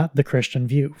 That was not the Christian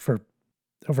view for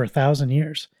over 1,000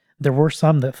 years. There were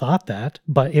some that thought that,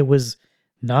 but it was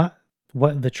not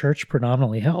what the church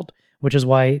predominantly held, which is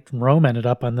why Rome ended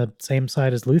up on the same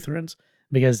side as Lutherans,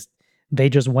 because they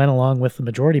just went along with the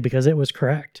majority because it was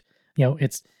correct.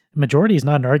 Majority is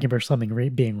not an argument for something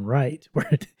being right.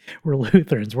 We're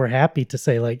Lutherans. We're happy to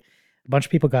say, like, a bunch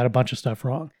of people got a bunch of stuff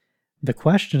wrong. The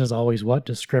question is always, what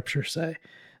does Scripture say?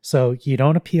 So you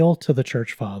don't appeal to the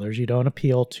church fathers. You don't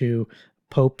appeal to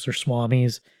popes or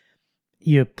swamis.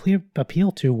 You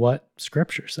appeal to what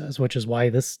Scripture says, which is why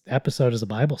this episode is a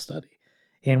Bible study.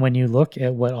 And when you look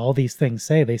at what all these things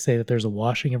say, they say that there's a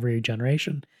washing of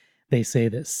regeneration. They say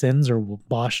that sins are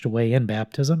washed away in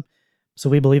baptism. So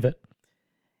we believe it.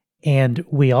 And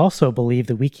we also believe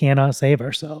that we cannot save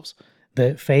ourselves,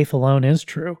 that faith alone is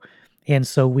true. And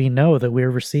so we know that we're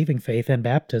receiving faith in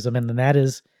baptism, and that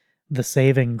is the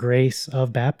saving grace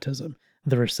of baptism.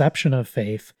 The reception of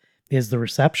faith is the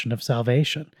reception of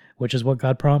salvation, which is what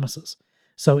God promises.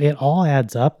 So it all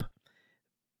adds up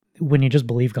when you just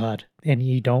believe God and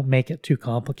you don't make it too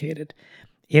complicated.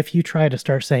 If you try to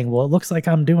start saying, well, it looks like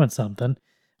I'm doing something,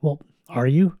 well, are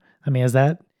you? I mean, is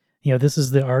that, this is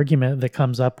the argument that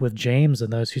comes up with James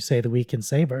and those who say that we can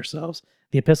save ourselves.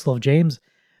 The Epistle of James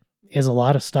is a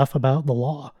lot of stuff about the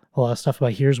law, a lot of stuff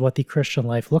about here's what the Christian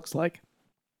life looks like.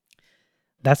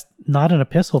 That's not an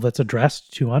epistle that's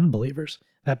addressed to unbelievers.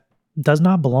 That does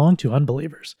not belong to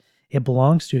unbelievers. It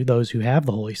belongs to those who have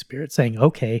the Holy Spirit, saying,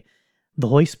 okay, the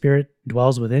Holy Spirit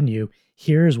dwells within you.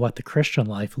 Here's what the Christian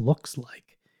life looks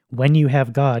like. When you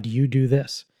have God, you do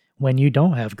this. When you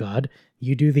don't have God,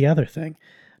 you do the other thing.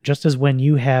 Just as when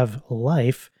you have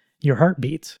life, your heart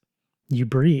beats. You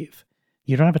breathe.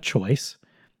 You don't have a choice.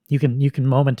 You can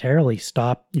momentarily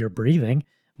stop your breathing,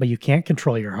 but you can't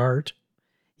control your heart.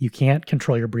 You can't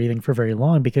control your breathing for very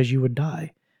long because you would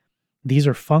die. These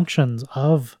are functions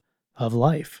of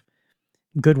life.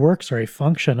 Good works are a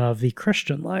function of the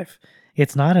Christian life.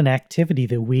 It's not an activity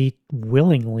that we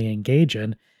willingly engage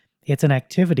in. It's an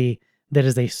activity that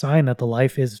is a sign that the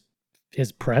life is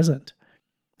present.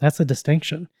 That's a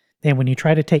distinction. And when you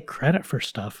try to take credit for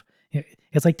stuff,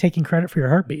 it's like taking credit for your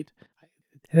heartbeat.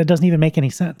 It doesn't even make any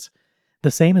sense. The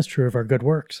same is true of our good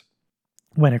works.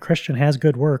 When a Christian has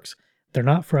good works, they're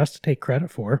not for us to take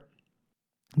credit for.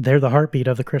 They're the heartbeat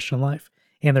of the Christian life,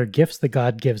 and they're gifts that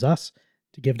God gives us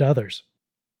to give to others.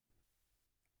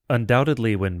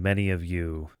 Undoubtedly, when many of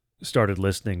you started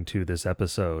listening to this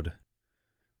episode,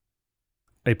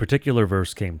 a particular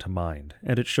verse came to mind,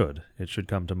 and it should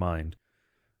come to mind.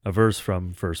 A verse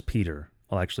from 1 Peter.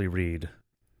 I'll actually read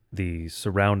the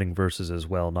surrounding verses as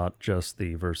well, not just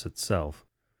the verse itself.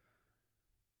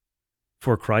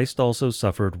 For Christ also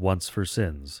suffered once for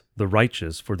sins, the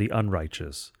righteous for the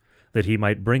unrighteous, that he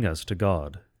might bring us to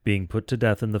God, being put to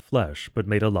death in the flesh, but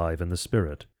made alive in the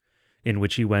Spirit, in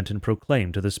which he went and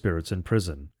proclaimed to the spirits in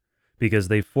prison, because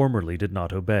they formerly did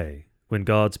not obey, when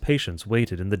God's patience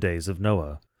waited in the days of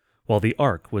Noah, while the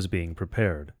ark was being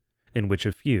prepared, in which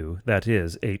a few, that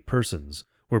is, 8 persons,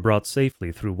 were brought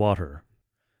safely through water.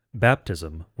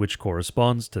 Baptism, which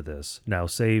corresponds to this, now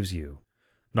saves you,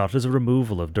 not as a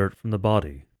removal of dirt from the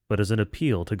body, but as an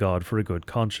appeal to God for a good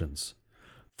conscience,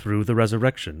 through the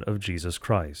resurrection of Jesus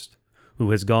Christ,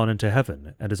 who has gone into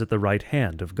heaven and is at the right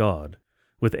hand of God,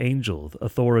 with angels,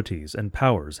 authorities, and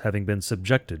powers having been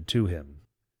subjected to him.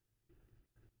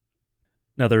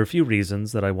 Now, there are a few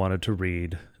reasons that I wanted to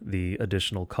read the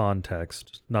additional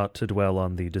context, not to dwell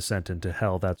on the descent into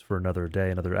hell, that's for another day,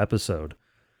 another episode.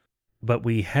 But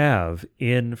we have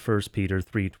in 1 Peter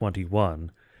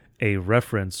 3:21 a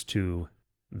reference to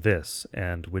this,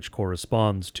 and which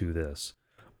corresponds to this.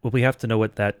 Well, we have to know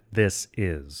what that this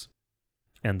is.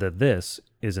 And the this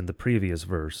is in the previous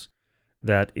verse.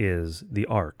 That is the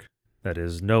ark. That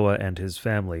is Noah and his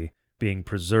family being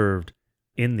preserved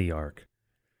in the ark.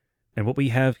 And what we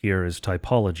have here is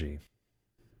typology.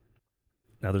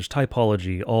 Now, there's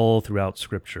typology all throughout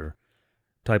Scripture.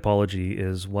 Typology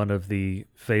is one of the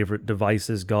favorite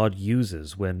devices God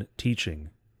uses when teaching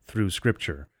through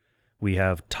Scripture. We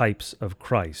have types of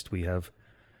Christ. We have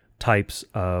types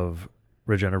of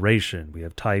regeneration. We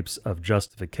have types of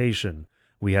justification.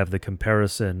 We have the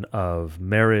comparison of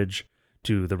marriage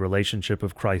to the relationship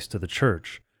of Christ to the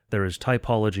church. There is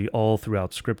typology all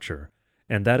throughout Scripture.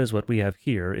 And that is what we have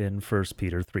here in 1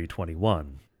 Peter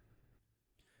 3:21.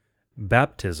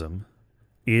 Baptism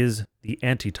is the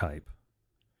antitype.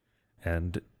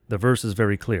 And the verse is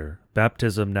very clear.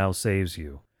 Baptism now saves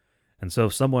you. And so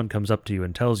if someone comes up to you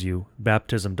and tells you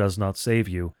baptism does not save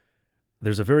you,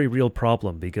 there's a very real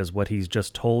problem, because what he's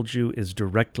just told you is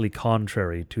directly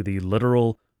contrary to the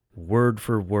literal,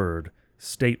 word-for-word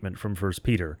statement from 1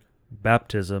 Peter.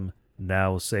 Baptism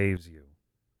now saves you.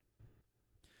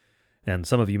 And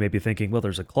some of you may be thinking, well,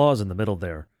 there's a clause in the middle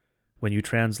there. When you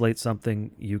translate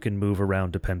something, you can move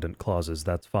around dependent clauses.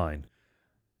 That's fine.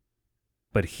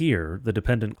 But here, the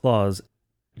dependent clause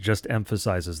just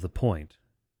emphasizes the point,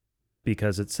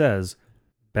 because it says,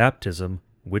 baptism,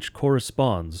 which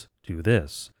corresponds to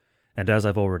this. And as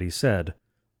I've already said,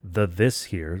 the this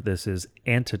here, this is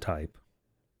antitype.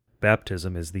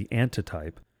 Baptism is the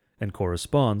antitype and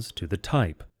corresponds to the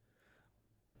type.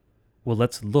 Well,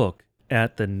 let's look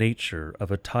at the nature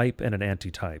of a type and an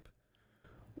antitype.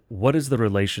 What is the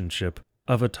relationship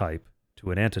of a type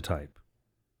to an antitype?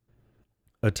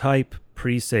 A type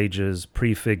presages,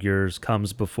 prefigures,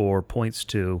 comes before, points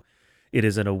to. It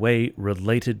is in a way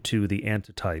related to the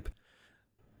antitype,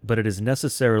 but it is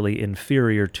necessarily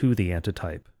inferior to the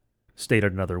antitype.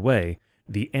 Stated another way,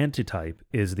 the antitype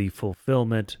is the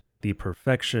fulfillment, the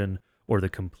perfection, or the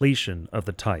completion of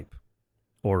the type,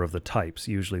 or of the types.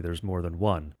 Usually there's more than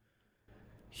one.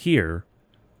 Here,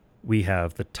 we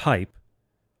have the type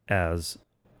as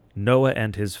Noah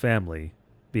and his family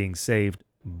being saved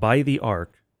by the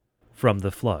ark from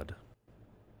the flood.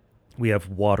 We have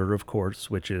water, of course,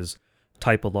 which is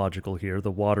typological here, the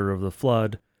water of the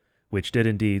flood, which did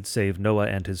indeed save Noah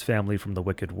and his family from the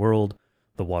wicked world,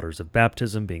 the waters of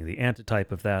baptism being the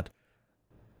antitype of that.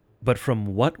 But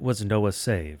from what was Noah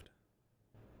saved?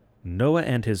 Noah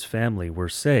and his family were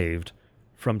saved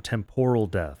from temporal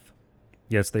death.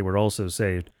 Yes, they were also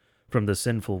saved from the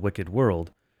sinful, wicked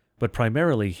world, but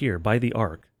primarily here, by the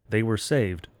ark, they were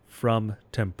saved from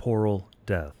temporal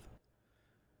death.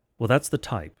 Well, that's the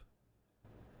type.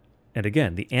 And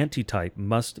again, the antitype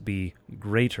must be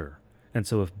greater. And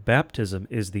so if baptism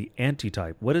is the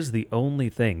antitype, what is the only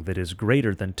thing that is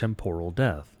greater than temporal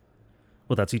death?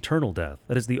 Well, that's eternal death.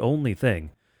 That is the only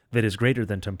thing that is greater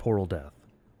than temporal death.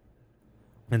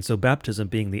 And so baptism,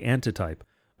 being the antitype,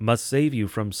 must save you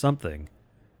from something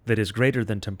that is greater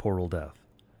than temporal death.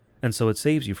 And so it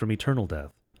saves you from eternal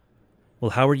death.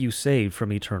 Well, how are you saved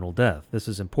from eternal death? This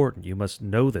is important. You must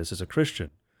know this as a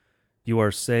Christian. You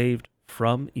are saved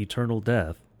from eternal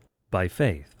death by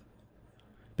faith,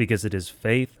 because it is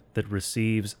faith that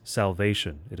receives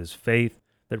salvation. It is faith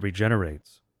that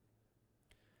regenerates.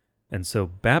 And so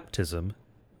baptism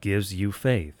gives you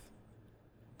faith.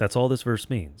 That's all this verse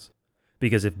means.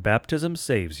 Because if baptism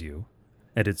saves you,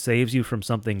 and it saves you from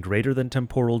something greater than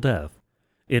temporal death,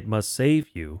 it must save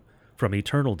you from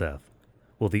eternal death.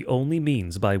 Well, the only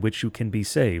means by which you can be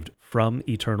saved from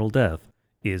eternal death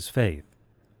is faith.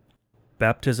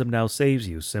 Baptism now saves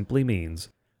you simply means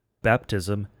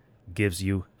baptism gives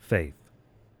you faith.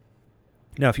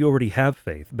 Now, if you already have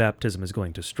faith, baptism is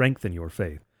going to strengthen your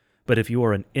faith. But if you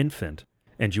are an infant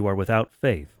and you are without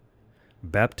faith,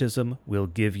 baptism will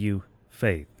give you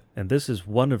faith. And this is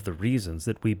one of the reasons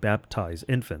that we baptize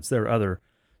infants. There are other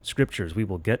scriptures we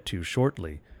will get to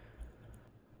shortly.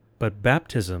 But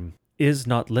baptism is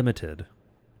not limited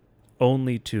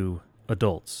only to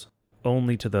adults.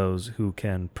 only to those who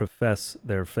can profess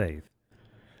their faith.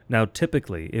 Now,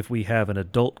 typically, if we have an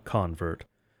adult convert,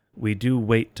 we do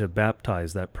wait to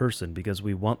baptize that person because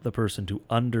we want the person to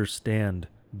understand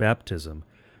baptism,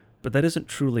 but that isn't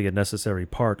truly a necessary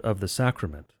part of the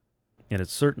sacrament, and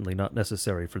it's certainly not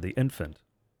necessary for the infant.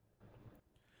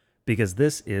 Because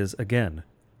this is, again,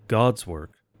 God's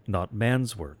work, not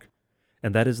man's work,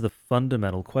 and that is the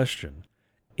fundamental question.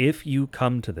 If you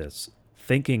come to this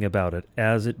thinking about it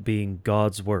as it being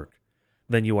God's work,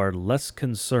 then you are less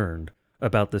concerned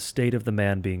about the state of the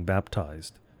man being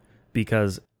baptized,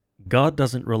 because God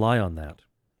doesn't rely on that.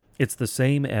 It's the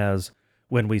same as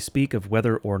when we speak of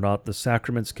whether or not the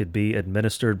sacraments could be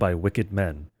administered by wicked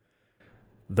men.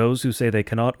 Those who say they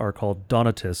cannot are called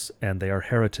Donatists, and they are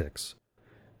heretics,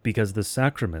 because the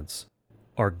sacraments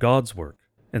are God's work,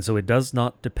 and so it does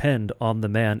not depend on the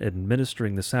man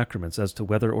administering the sacraments as to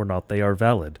whether or not they are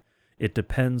valid. It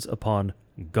depends upon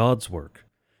God's work,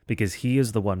 because He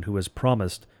is the one who has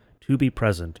promised to be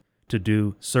present to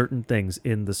do certain things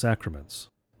in the sacraments.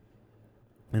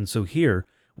 And so here,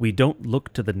 we don't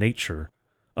look to the nature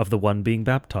of the one being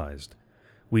baptized.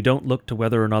 We don't look to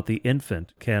whether or not the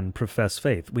infant can profess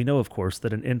faith. We know, of course,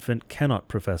 that an infant cannot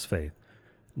profess faith.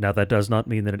 Now, that does not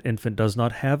mean that an infant does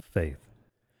not have faith,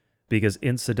 because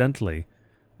incidentally,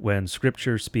 when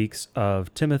Scripture speaks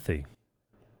of Timothy,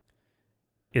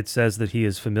 it says that he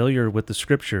is familiar with the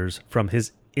Scriptures from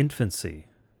his infancy.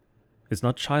 It's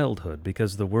not childhood,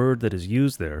 because the word that is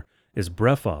used there is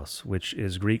brephos, which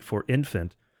is Greek for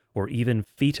infant, or even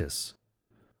fetus,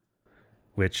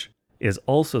 which is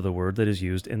also the word that is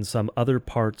used in some other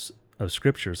parts of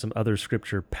Scripture, some other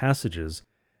Scripture passages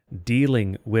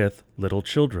dealing with little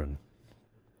children.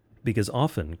 Because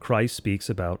often Christ speaks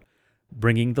about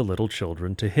bringing the little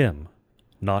children to Him,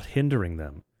 not hindering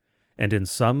them. And in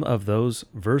some of those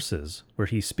verses where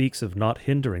He speaks of not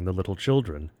hindering the little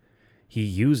children, He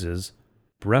uses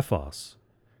brephos,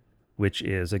 which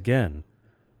is, again,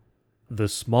 the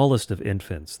smallest of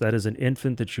infants. That is an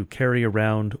infant that you carry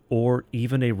around, or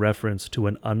even a reference to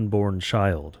an unborn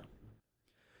child.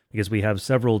 Because we have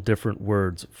several different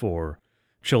words for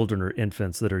children or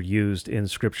infants that are used in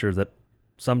Scripture that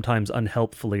sometimes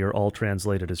unhelpfully are all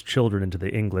translated as children into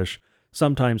the English.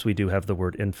 Sometimes we do have the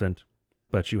word infant,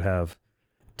 but you have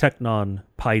teknon,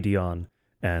 paidion,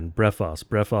 and brephos.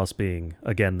 Brephos being,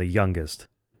 again, the youngest.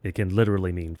 It can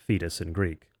literally mean fetus in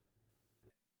Greek.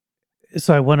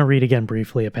 So I want to read again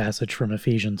briefly a passage from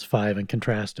Ephesians 5 and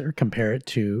contrast or compare it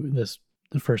to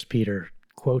the 1 Peter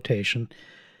quotation.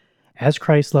 As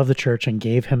Christ loved the church and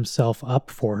gave Himself up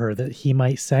for her, that He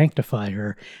might sanctify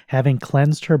her, having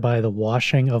cleansed her by the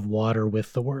washing of water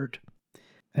with the word.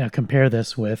 Now compare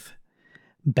this with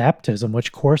baptism,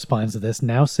 which corresponds to this,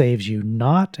 now saves you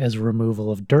not as removal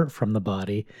of dirt from the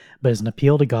body, but as an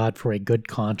appeal to God for a good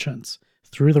conscience,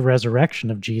 through the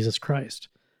resurrection of Jesus Christ.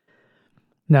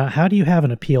 Now, how do you have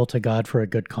an appeal to God for a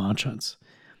good conscience?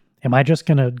 Am I just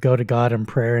going to go to God in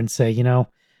prayer and say,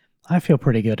 I feel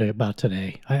pretty good about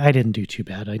today. I didn't do too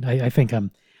bad. I think I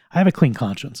have a clean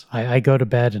conscience. I go to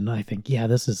bed and I think,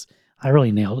 I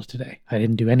really nailed it today. I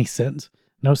didn't do any sins.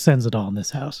 No sins at all in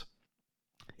this house.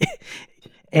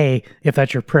 A, if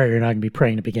that's your prayer, you're not going to be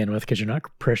praying to begin with because you're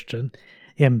not Christian.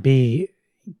 And B,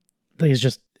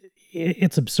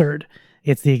 it's absurd.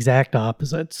 It's the exact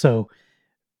opposite. So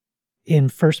in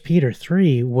 1 Peter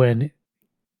 3, when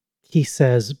he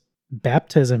says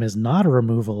baptism is not a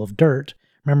removal of dirt,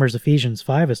 remember as Ephesians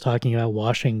 5 is talking about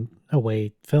washing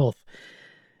away filth.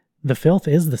 The filth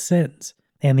is the sins.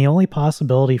 And the only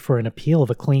possibility for an appeal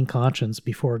of a clean conscience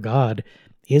before God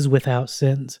is without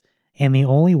sins. And the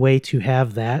only way to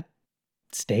have that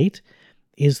state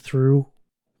is through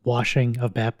washing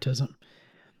of baptism.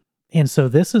 And so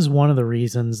this is one of the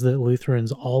reasons that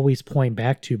Lutherans always point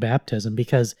back to baptism,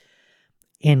 because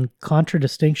in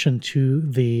contradistinction to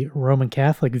the Roman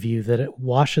Catholic view that it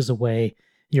washes away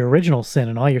your original sin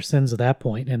and all your sins at that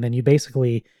point, and then you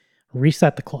basically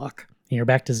reset the clock, and you're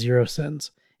back to zero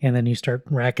sins. And then you start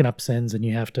racking up sins, and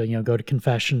you have to, go to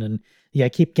confession, and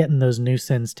keep getting those new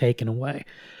sins taken away.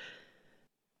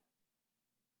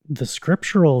 The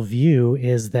scriptural view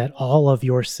is that all of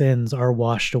your sins are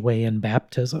washed away in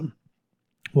baptism.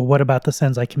 Well, what about the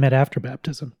sins I commit after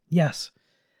baptism? Yes.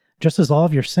 Just as all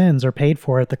of your sins are paid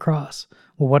for at the cross.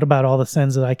 Well, what about all the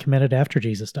sins that I committed after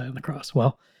Jesus died on the cross?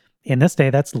 Well, in this day,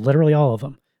 that's literally all of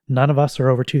them. None of us are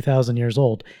over 2,000 years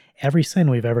old. Every sin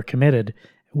we've ever committed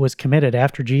was committed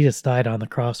after Jesus died on the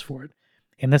cross for it.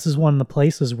 And this is one of the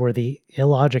places where the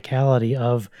illogicality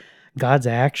of God's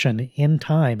action in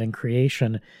time and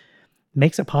creation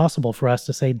makes it possible for us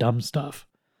to say dumb stuff.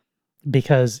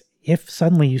 Because if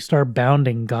suddenly you start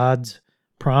bounding God's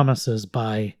promises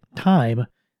by time,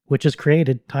 which is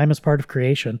created, time is part of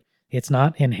creation, it's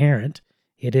not inherent,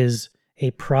 it is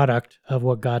a product of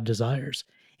what God desires.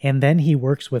 And then he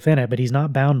works within it, but he's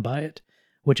not bound by it,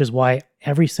 which is why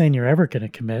every sin you're ever going to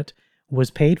commit was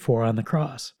paid for on the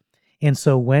cross. And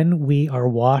so when we are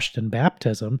washed in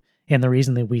baptism, and the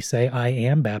reason that we say, I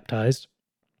am baptized,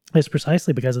 is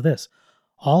precisely because of this.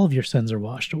 All of your sins are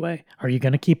washed away. Are you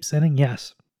going to keep sinning?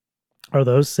 Yes. Are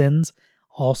those sins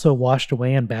also washed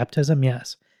away in baptism?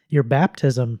 Yes. Your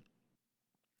baptism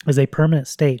is a permanent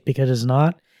state because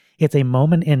it's a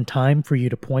moment in time for you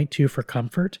to point to for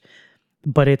comfort,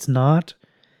 but it's not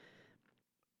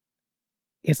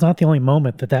the only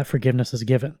moment that forgiveness is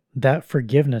given. That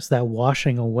forgiveness, that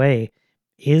washing away,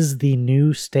 is the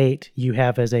new state you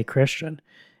have as a Christian.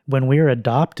 When we are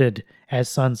adopted as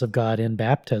sons of God in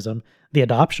baptism, the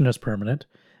adoption is permanent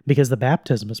because the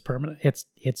baptism is permanent.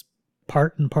 It's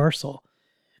part and parcel.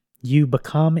 You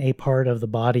become a part of the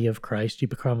body of Christ. You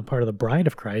become a part of the bride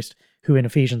of Christ, who in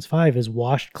Ephesians 5 is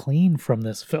washed clean from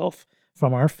this filth,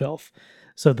 from our filth,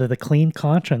 so that the clean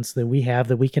conscience that we have,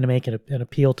 that we can make an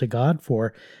appeal to God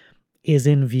for, is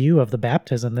in view of the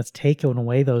baptism that's taken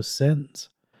away those sins.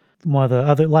 One of the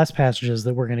other last passages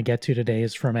that we're going to get to today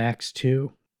is from Acts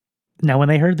 2. Now when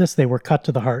they heard this, they were cut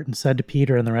to the heart and said to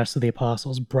Peter and the rest of the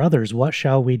apostles, Brothers, what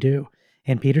shall we do?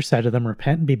 And Peter said to them,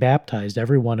 Repent and be baptized,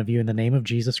 every one of you, in the name of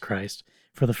Jesus Christ,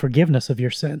 for the forgiveness of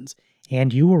your sins,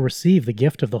 and you will receive the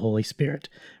gift of the Holy Spirit.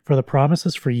 For the promise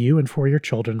is for you and for your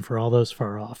children, for all those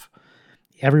far off,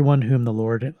 everyone whom the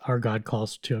Lord our God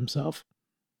calls to himself.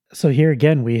 So here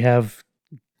again, we have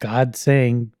God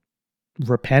saying,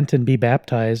 Repent and be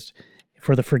baptized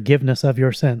for the forgiveness of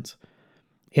your sins.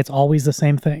 It's always the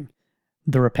same thing.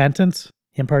 The repentance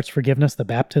imparts forgiveness. The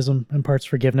baptism imparts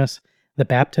forgiveness. The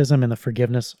baptism and the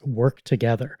forgiveness work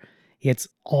together. It's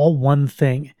all one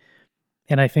thing.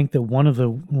 And I think that one of the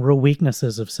real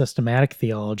weaknesses of systematic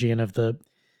theology and of the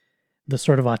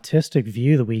sort of autistic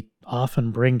view that we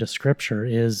often bring to Scripture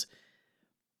is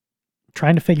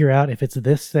trying to figure out if it's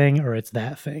this thing or it's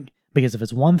that thing. Because if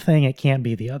it's one thing, it can't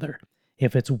be the other.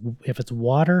 If it's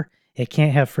water, it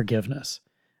can't have forgiveness.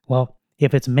 Well,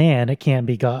 if it's man, it can't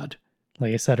be God.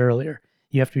 Like I said earlier,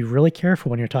 you have to be really careful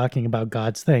when you're talking about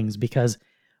God's things, because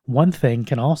one thing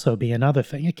can also be another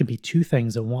thing. It can be two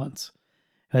things at once.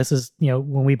 This is,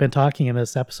 when we've been talking in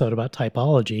this episode about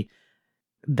typology,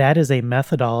 that is a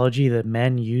methodology that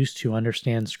men use to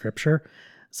understand Scripture.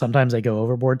 Sometimes they go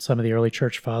overboard. Some of the early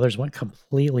church fathers went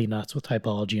completely nuts with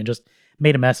typology and just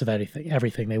made a mess of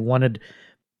everything. They wanted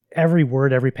every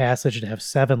word, every passage to have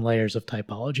 7 layers of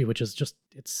typology, which is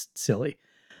it's silly.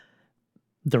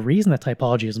 The reason that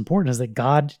typology is important is that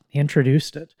God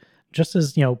introduced it, just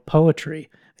as, poetry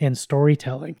and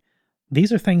storytelling.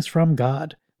 These are things from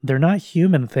God. They're not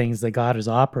human things that God is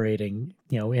operating,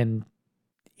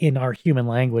 in our human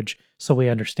language so we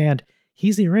understand.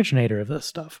 He's the originator of this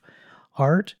stuff.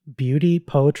 Art, beauty,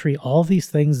 poetry, all these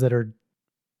things that are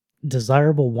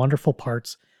desirable, wonderful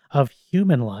parts of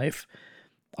human life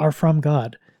are from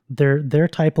God. They're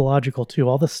typological too.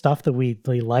 All the stuff that we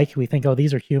like, we think, oh,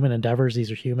 these are human endeavors, these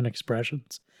are human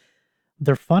expressions.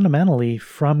 They're fundamentally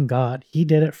from God. He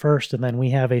did it first, and then we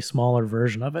have a smaller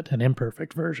version of it, an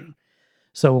imperfect version.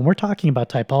 So when we're talking about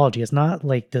typology, it's not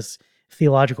like this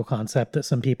theological concept that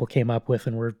some people came up with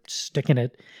and we're sticking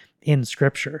it in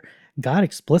Scripture. God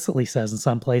explicitly says in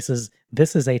some places,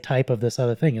 this is a type of this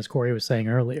other thing, as Corey was saying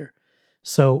earlier.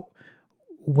 So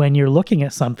when you're looking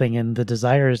at something and the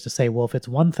desire is to say, well, if it's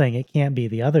one thing, it can't be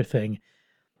the other thing,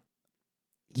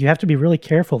 you have to be really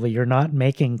careful that you're not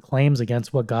making claims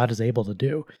against what God is able to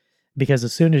do. Because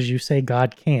as soon as you say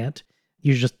God can't,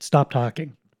 you just stop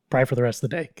talking, probably for the rest of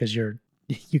the day, because you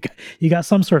got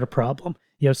some sort of problem.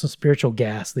 You have some spiritual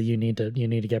gas that you need to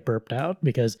get burped out,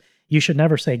 because you should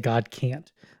never say God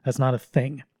can't. That's not a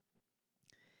thing.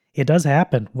 It does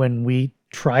happen when we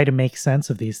try to make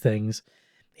sense of these things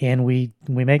and we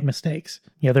make mistakes.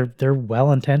 They're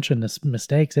well-intentioned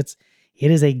mistakes.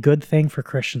 It is a good thing for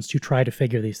Christians to try to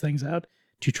figure these things out,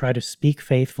 to try to speak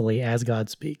faithfully as God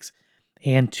speaks,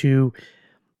 and to,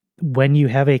 when you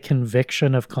have a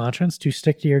conviction of conscience, to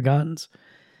stick to your guns.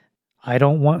 I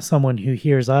don't want someone who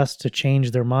hears us to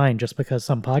change their mind just because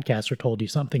some podcaster told you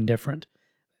something different.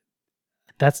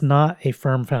 That's not a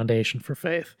firm foundation for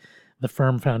faith. The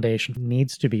firm foundation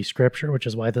needs to be Scripture, which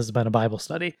is why this has been a Bible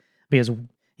study, because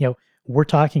we're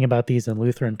talking about these in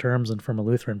Lutheran terms and from a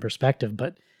Lutheran perspective,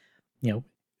 but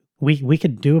we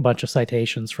could do a bunch of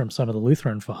citations from some of the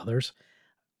Lutheran fathers.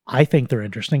 I think they're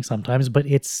interesting sometimes, but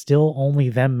it's still only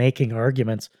them making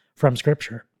arguments from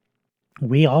Scripture.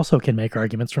 we also can make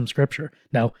arguments from Scripture.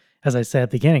 Now, as I said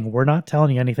at the beginning, we're not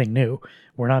telling you anything new.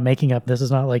 We're not making up, this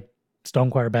is not like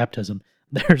Stonechoir baptism.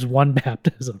 There's one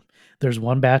baptism. There's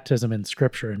one baptism in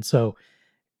Scripture. And so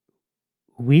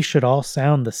we should all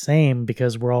sound the same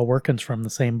because we're all working from the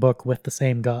same book with the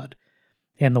same God.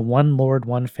 And the one Lord,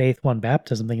 one faith, one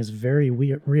baptism thing is very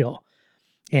real.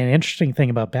 And an interesting thing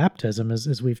about baptism is,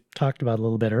 as we've talked about a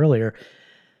little bit earlier,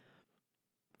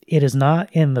 it is not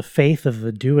in the faith of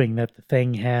the doing that the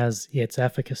thing has its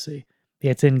efficacy.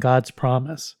 It's in God's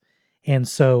promise. And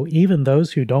so even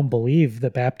those who don't believe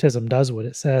that baptism does what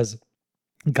it says,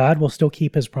 God will still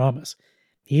keep his promise.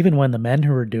 Even when the men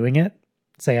who are doing it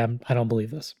say, I don't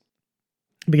believe this.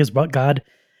 Because God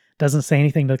doesn't say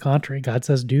anything to the contrary. God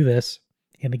says, do this,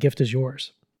 and the gift is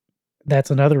yours.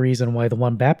 That's another reason why the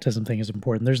one baptism thing is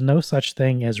important. There's no such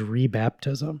thing as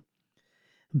rebaptism.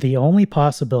 The only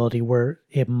possibility where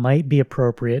it might be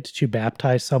appropriate to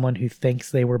baptize someone who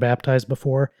thinks they were baptized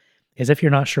before is if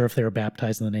you're not sure if they were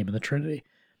baptized in the name of the Trinity.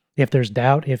 If there's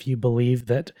doubt, if you believe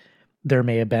that there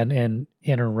may have been an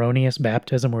erroneous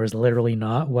baptism or is literally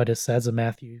not what it says in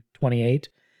Matthew 28,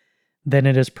 then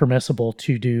it is permissible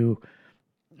to do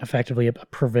effectively a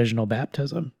provisional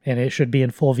baptism. And it should be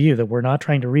in full view that we're not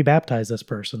trying to rebaptize this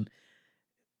person.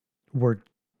 We're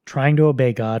trying to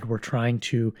obey God. We're trying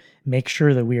to make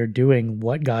sure that we are doing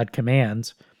what God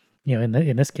commands. You know,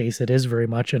 in this case, it is very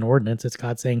much an ordinance. It's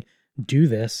God saying, do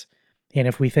this. And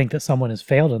if we think that someone has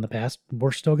failed in the past,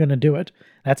 we're still going to do it.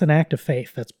 That's an act of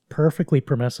faith. That's perfectly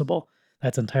permissible.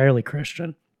 That's entirely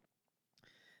Christian.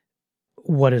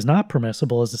 What is not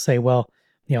permissible is to say, well,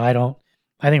 you know,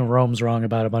 I think Rome's wrong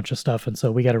about a bunch of stuff, and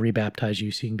so we got to rebaptize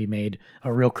you so you can be made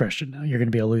a real Christian. Now, you're going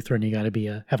to be a Lutheran, you got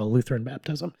to have a Lutheran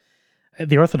baptism.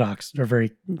 The Orthodox are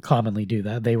very commonly do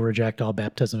that. They reject all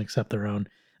baptism except their own.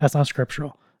 That's not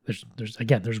scriptural.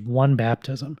 There's one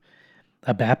baptism.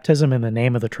 A baptism in the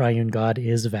name of the triune God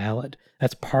is valid.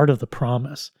 That's part of the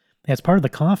promise. That's part of the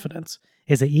confidence,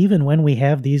 is that even when we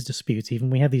have these disputes, even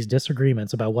when we have these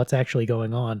disagreements about what's actually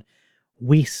going on,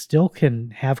 we still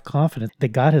can have confidence that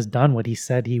God has done what he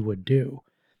said he would do.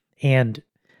 And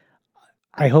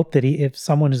I hope that if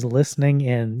someone is listening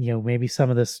and, you know, maybe some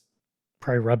of this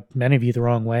probably rubbed many of you the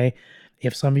wrong way,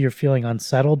 if some of you are feeling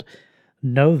unsettled,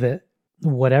 know that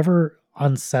whatever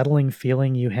unsettling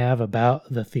feeling you have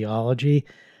about the theology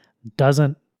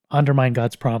doesn't undermine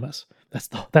God's promise. That's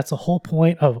the whole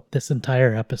point of this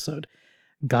entire episode.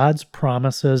 God's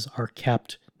promises are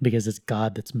kept because it's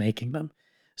God that's making them.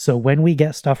 So when we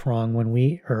get stuff wrong, when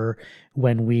we are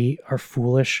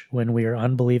foolish, when we are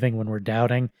unbelieving, when we're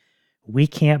doubting, we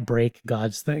can't break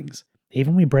God's things.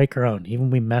 Even we break our own, even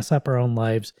we mess up our own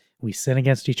lives, we sin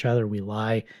against each other, we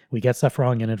lie, we get stuff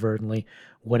wrong inadvertently,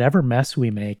 whatever mess we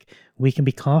make, we can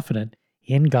be confident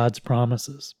in God's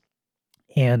promises.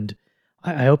 And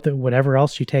I hope that whatever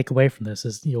else you take away from this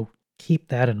is you'll keep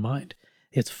that in mind.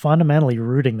 It's fundamentally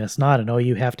rooting this not in, oh,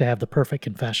 you have to have the perfect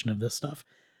confession of this stuff.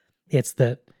 It's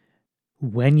that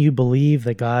when you believe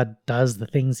that God does the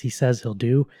things he says he'll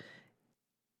do,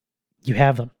 you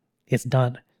have them. It's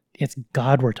done. It's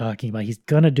God we're talking about. He's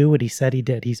going to do what he said he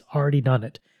did. He's already done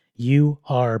it. You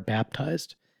are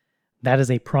baptized. That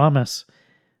is a promise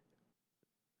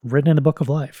written in the book of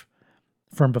life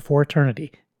from before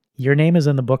eternity. Your name is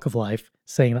in the book of life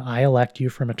saying that I elect you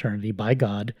from eternity by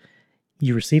God.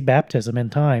 You receive baptism in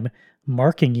time,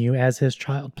 marking you as his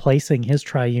child, placing his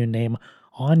triune name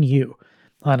on you,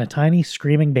 on a tiny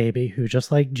screaming baby who,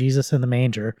 just like Jesus in the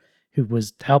manger, who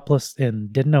was helpless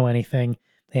and didn't know anything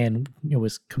and it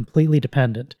was completely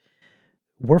dependent.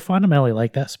 We're fundamentally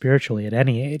like that spiritually at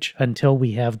any age until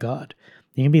we have God.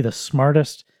 You can be the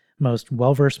smartest, most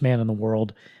well-versed man in the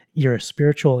world. You're a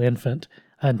spiritual infant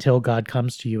until God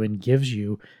comes to you and gives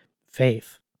you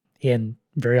faith. And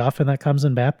very often that comes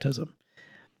in baptism.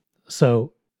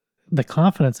 So the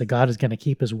confidence that God is going to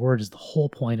keep his word is the whole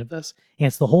point of this. And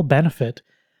it's the whole benefit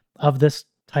of this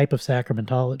type of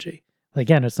sacramentology.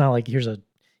 Again, it's not like here's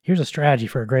a strategy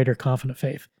for a greater confident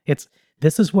faith.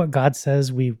 This is what God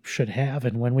says we should have,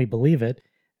 and when we believe it,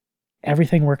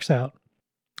 everything works out.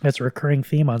 That's a recurring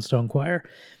theme on Stonechoir.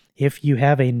 If you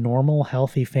have a normal,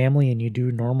 healthy family and you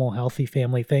do normal, healthy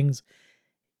family things,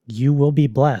 you will be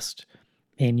blessed,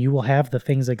 and you will have the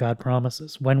things that God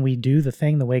promises. When we do the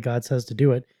thing the way God says to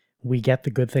do it, we get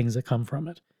the good things that come from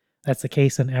it. That's the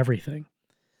case in everything.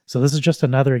 So this is just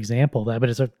another example of that, but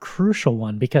it's a crucial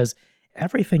one because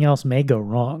everything else may go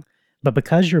wrong. But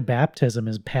because your baptism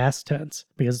is past tense,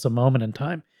 because it's a moment in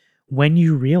time, when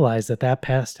you realize that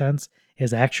past tense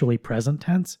is actually present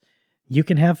tense, you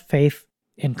can have faith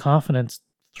and confidence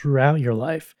throughout your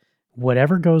life.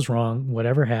 Whatever goes wrong,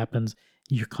 whatever happens,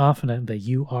 you're confident that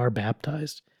you are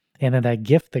baptized, and that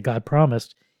gift that God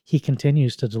promised, he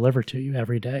continues to deliver to you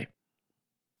every day.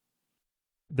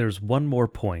 There's one more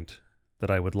point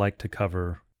that I would like to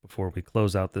cover before we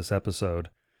close out this episode,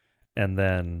 and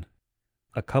then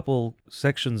a couple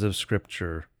sections of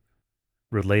scripture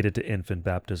related to infant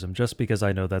baptism, just because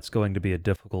I know that's going to be a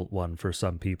difficult one for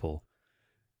some people.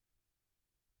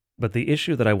 But the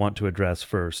issue that I want to address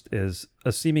first is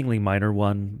a seemingly minor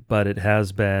one, but it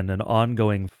has been an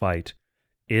ongoing fight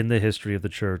in the history of the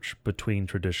church between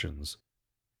traditions.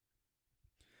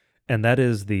 And that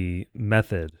is the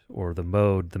method or the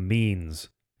mode, the means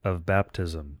of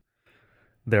baptism.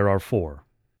 There are four.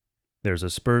 There's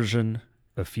aspersion,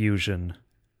 effusion,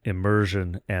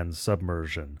 immersion, and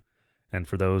submersion. And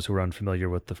for those who are unfamiliar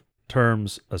with the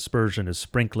terms, aspersion is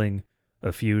sprinkling,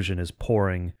 effusion is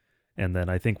pouring, and then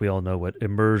I think we all know what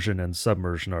immersion and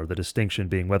submersion are, the distinction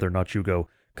being whether or not you go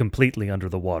completely under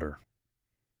the water.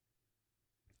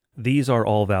 These are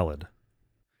all valid.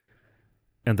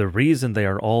 And the reason they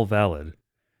are all valid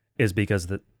is because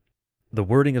the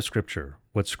wording of Scripture,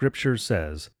 what Scripture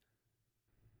says,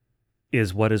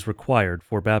 is what is required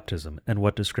for baptism. And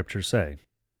what does Scripture say?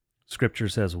 Scripture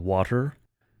says water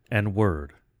and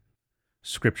word.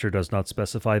 Scripture does not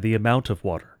specify the amount of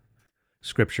water.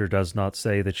 Scripture does not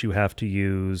say that you have to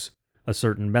use a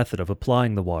certain method of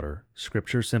applying the water.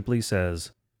 Scripture simply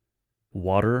says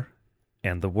water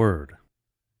and the word.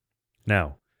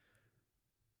 Now,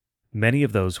 many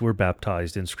of those who were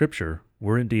baptized in Scripture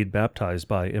were indeed baptized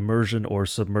by immersion or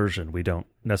submersion. We don't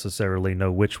necessarily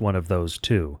know which one of those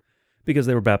two, because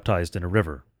they were baptized in a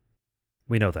river.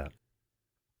 We know that.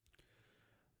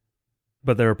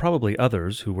 But there are probably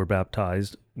others who were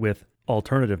baptized with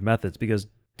alternative methods, because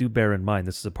do bear in mind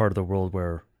this is a part of the world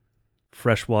where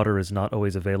fresh water is not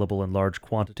always available in large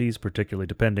quantities, particularly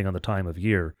depending on the time of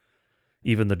year.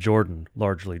 Even the Jordan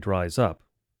largely dries up.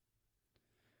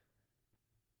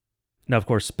 Now, of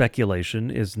course, speculation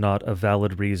is not a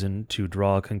valid reason to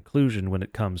draw a conclusion when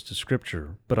it comes to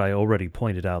Scripture, but I already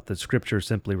pointed out that Scripture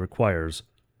simply requires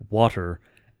water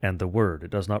and the Word.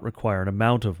 It does not require an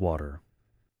amount of water.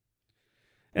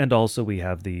 And also we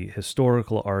have the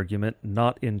historical argument,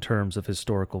 not in terms of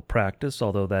historical practice,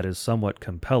 although that is somewhat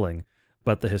compelling,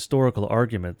 but the historical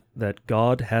argument that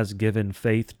God has given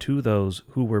faith to those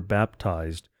who were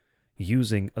baptized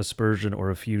using aspersion or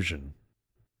effusion.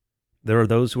 There are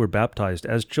those who were baptized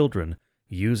as children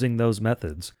using those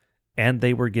methods, and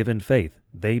they were given faith.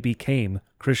 They became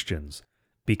Christians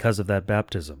because of that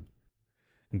baptism.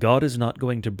 God is not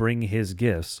going to bring his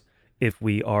gifts if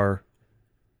we are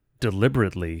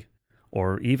deliberately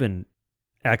or even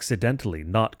accidentally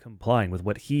not complying with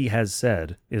what he has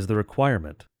said is the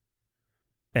requirement.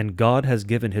 And God has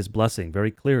given his blessing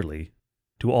very clearly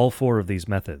to all four of these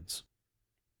methods.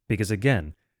 Because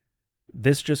again,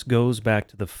 this just goes back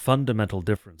to the fundamental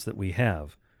difference that we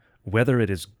have, whether it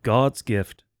is God's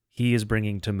gift he is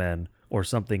bringing to men or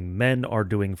something men are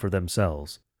doing for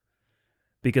themselves.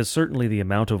 Because certainly the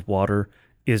amount of water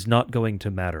is not going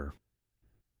to matter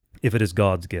if it is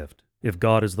God's gift, if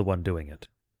God is the one doing it,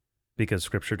 because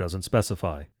Scripture doesn't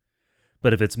specify.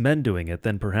 But if it's men doing it,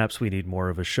 then perhaps we need more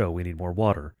of a show, we need more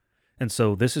water. And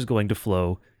so this is going to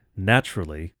flow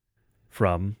naturally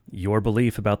from your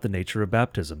belief about the nature of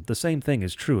baptism. The same thing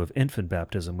is true of infant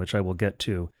baptism, which I will get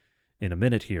to in a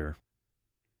minute here.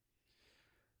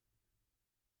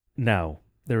 Now,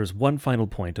 there is one final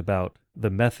point about the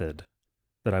method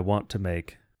that I want to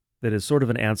make that is sort of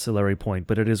an ancillary point,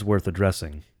 but it is worth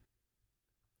addressing.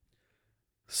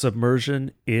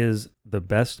 Submersion is the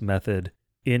best method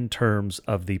in terms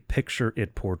of the picture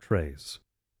it portrays.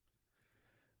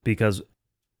 Because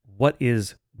what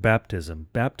is baptism?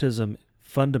 Baptism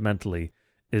fundamentally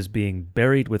is being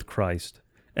buried with Christ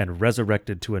and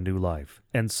resurrected to a new life.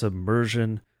 And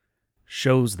submersion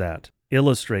shows that,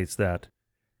 illustrates that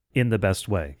in the best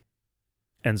way.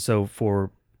 And so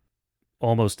for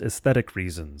almost aesthetic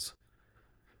reasons,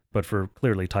 but for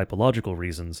clearly typological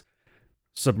reasons,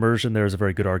 submersion, there is a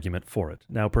very good argument for it.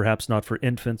 Now, perhaps not for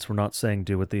infants. We're not saying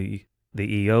do what the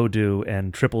EO do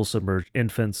and triple submerge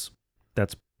infants.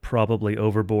 That's probably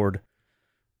overboard.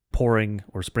 Pouring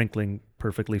or sprinkling,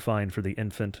 perfectly fine for the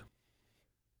infant.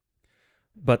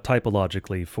 But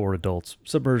typologically, for adults,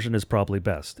 submersion is probably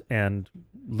best. And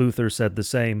Luther said the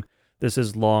same. This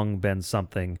has long been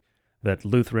something that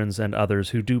Lutherans and others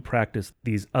who do practice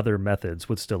these other methods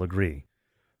would still agree.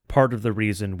 Part of the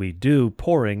reason we do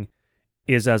pouring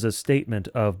is as a statement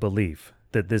of belief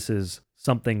that this is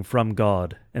something from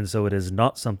God, and so it is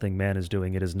not something man is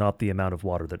doing. It is not the amount of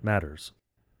water that matters.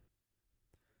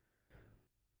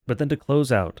 But then to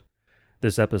close out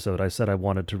this episode, I said I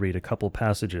wanted to read a couple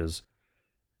passages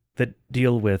that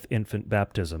deal with infant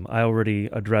baptism. I already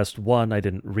addressed one, I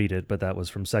didn't read it, but that was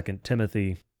from 2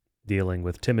 Timothy, dealing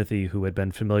with Timothy, who had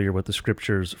been familiar with the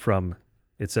scriptures from,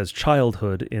 it says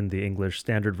childhood in the English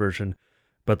Standard Version,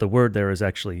 but the word there is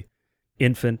actually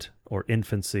infant or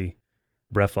infancy,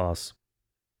 brephos.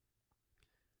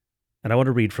 And I want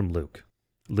to read from Luke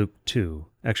 2.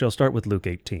 Actually, I'll start with Luke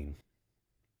 18.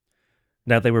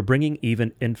 Now they were bringing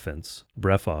even infants,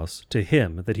 brephos, to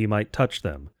him that he might touch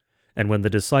them. And when the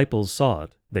disciples saw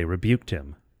it, they rebuked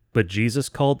him. But Jesus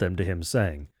called them to him,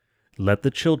 saying, Let the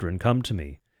children come to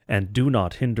me, and do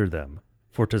not hinder them,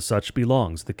 for to such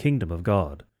belongs the kingdom of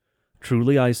God.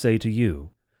 Truly I say to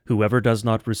you, whoever does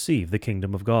not receive the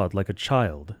kingdom of God like a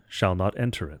child shall not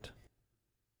enter it.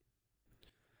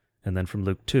 And then from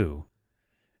Luke 2,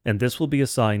 And this will be a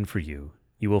sign for you.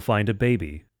 You will find a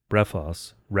baby,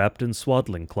 brephos, wrapped in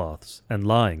swaddling cloths, and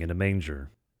lying in a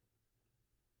manger.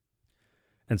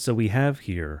 And so we have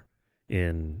here,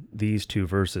 in these two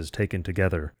verses taken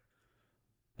together,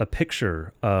 a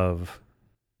picture of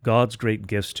God's great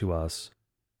gifts to us,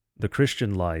 the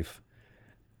Christian life,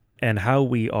 and how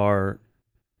we are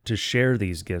to share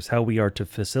these gifts, how we are to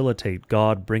facilitate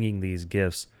God bringing these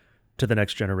gifts to the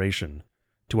next generation,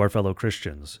 to our fellow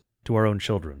Christians, to our own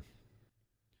children.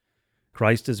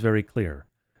 Christ is very clear.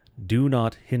 Do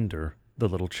not hinder the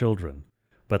little children,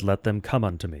 but let them come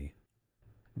unto me.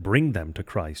 Bring them to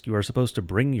Christ. You are supposed to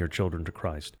bring your children to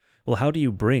Christ. Well, how do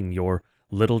you bring your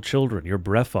little children, your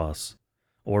brephos,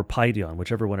 or paidion,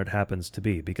 whichever one it happens to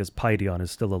be, because paidion is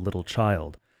still a little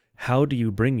child? How do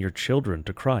you bring your children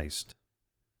to Christ?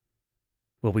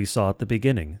 Well, we saw at the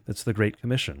beginning, that's the Great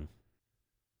Commission.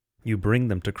 You bring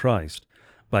them to Christ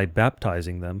by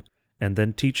baptizing them and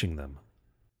then teaching them.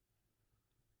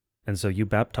 And so you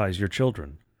baptize your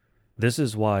children. This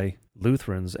is why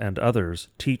Lutherans and others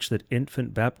teach that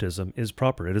infant baptism is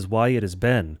proper. It is why it has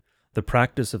been the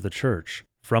practice of the Church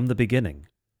from the beginning.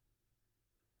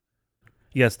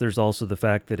 Yes, there's also the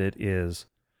fact that it is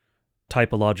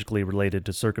typologically related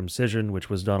to circumcision, which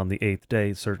was done on the 8th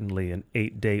day. Certainly an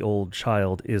 8-day-old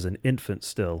child is an infant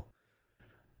still.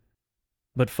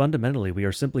 But fundamentally, we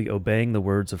are simply obeying the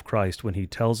words of Christ when he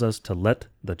tells us to let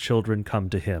the children come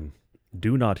to him.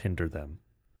 Do not hinder them,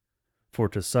 for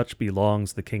to such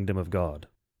belongs the kingdom of God.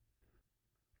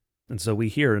 And so we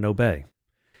hear and obey.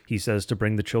 He says to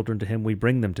bring the children to him, we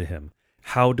bring them to him.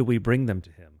 How do we bring them to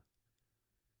him?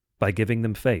 By giving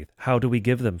them faith. How do we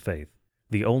give them faith?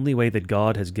 The only way that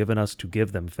God has given us to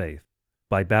give them faith,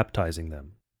 by baptizing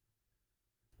them.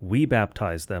 We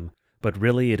baptize them, but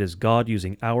really it is God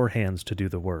using our hands to do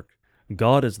the work.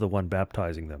 God is the one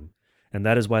baptizing them, and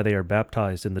that is why they are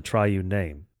baptized in the triune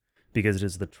name, because it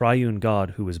is the triune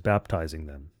God who is baptizing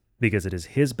them, because it is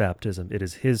his baptism, it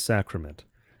is his sacrament.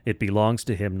 It belongs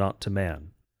to him, not to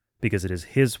man, because it is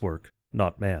his work,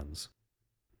 not man's.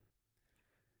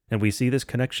 And we see this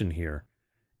connection here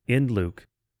in Luke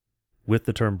with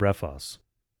the term brephos.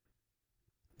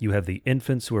 You have the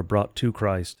infants who are brought to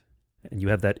Christ, and you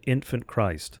have that infant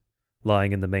Christ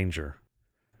lying in the manger.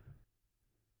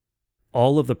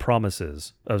 All of the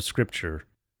promises of Scripture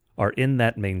are in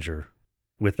that manger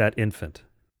with that infant.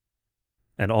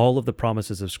 And all of the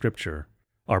promises of Scripture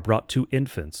are brought to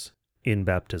infants in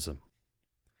baptism.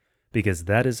 Because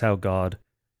that is how God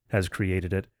has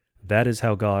created it. That is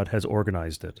how God has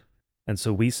organized it. And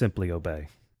so we simply obey.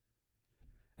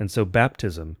 And so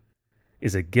baptism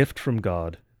is a gift from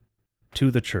God to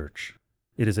the church.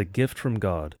 It is a gift from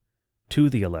God to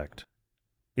the elect.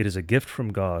 It is a gift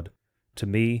from God to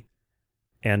me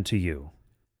and to you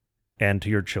and to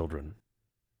your children.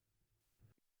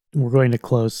 We're going to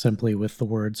close simply with the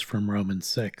words from Romans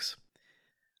 6.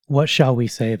 What shall we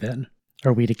say then?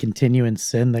 Are we to continue in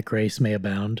sin that grace may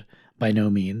abound? By no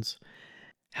means.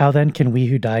 How then can we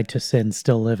who died to sin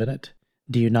still live in it?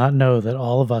 Do you not know that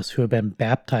all of us who have been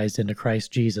baptized into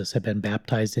Christ Jesus have been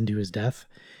baptized into his death?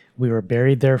 We were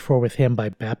buried therefore with him by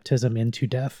baptism into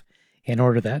death, in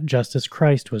order that, just as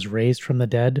Christ was raised from the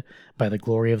dead by the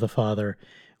glory of the Father,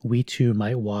 we too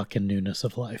might walk in newness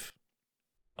of life.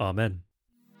 Amen.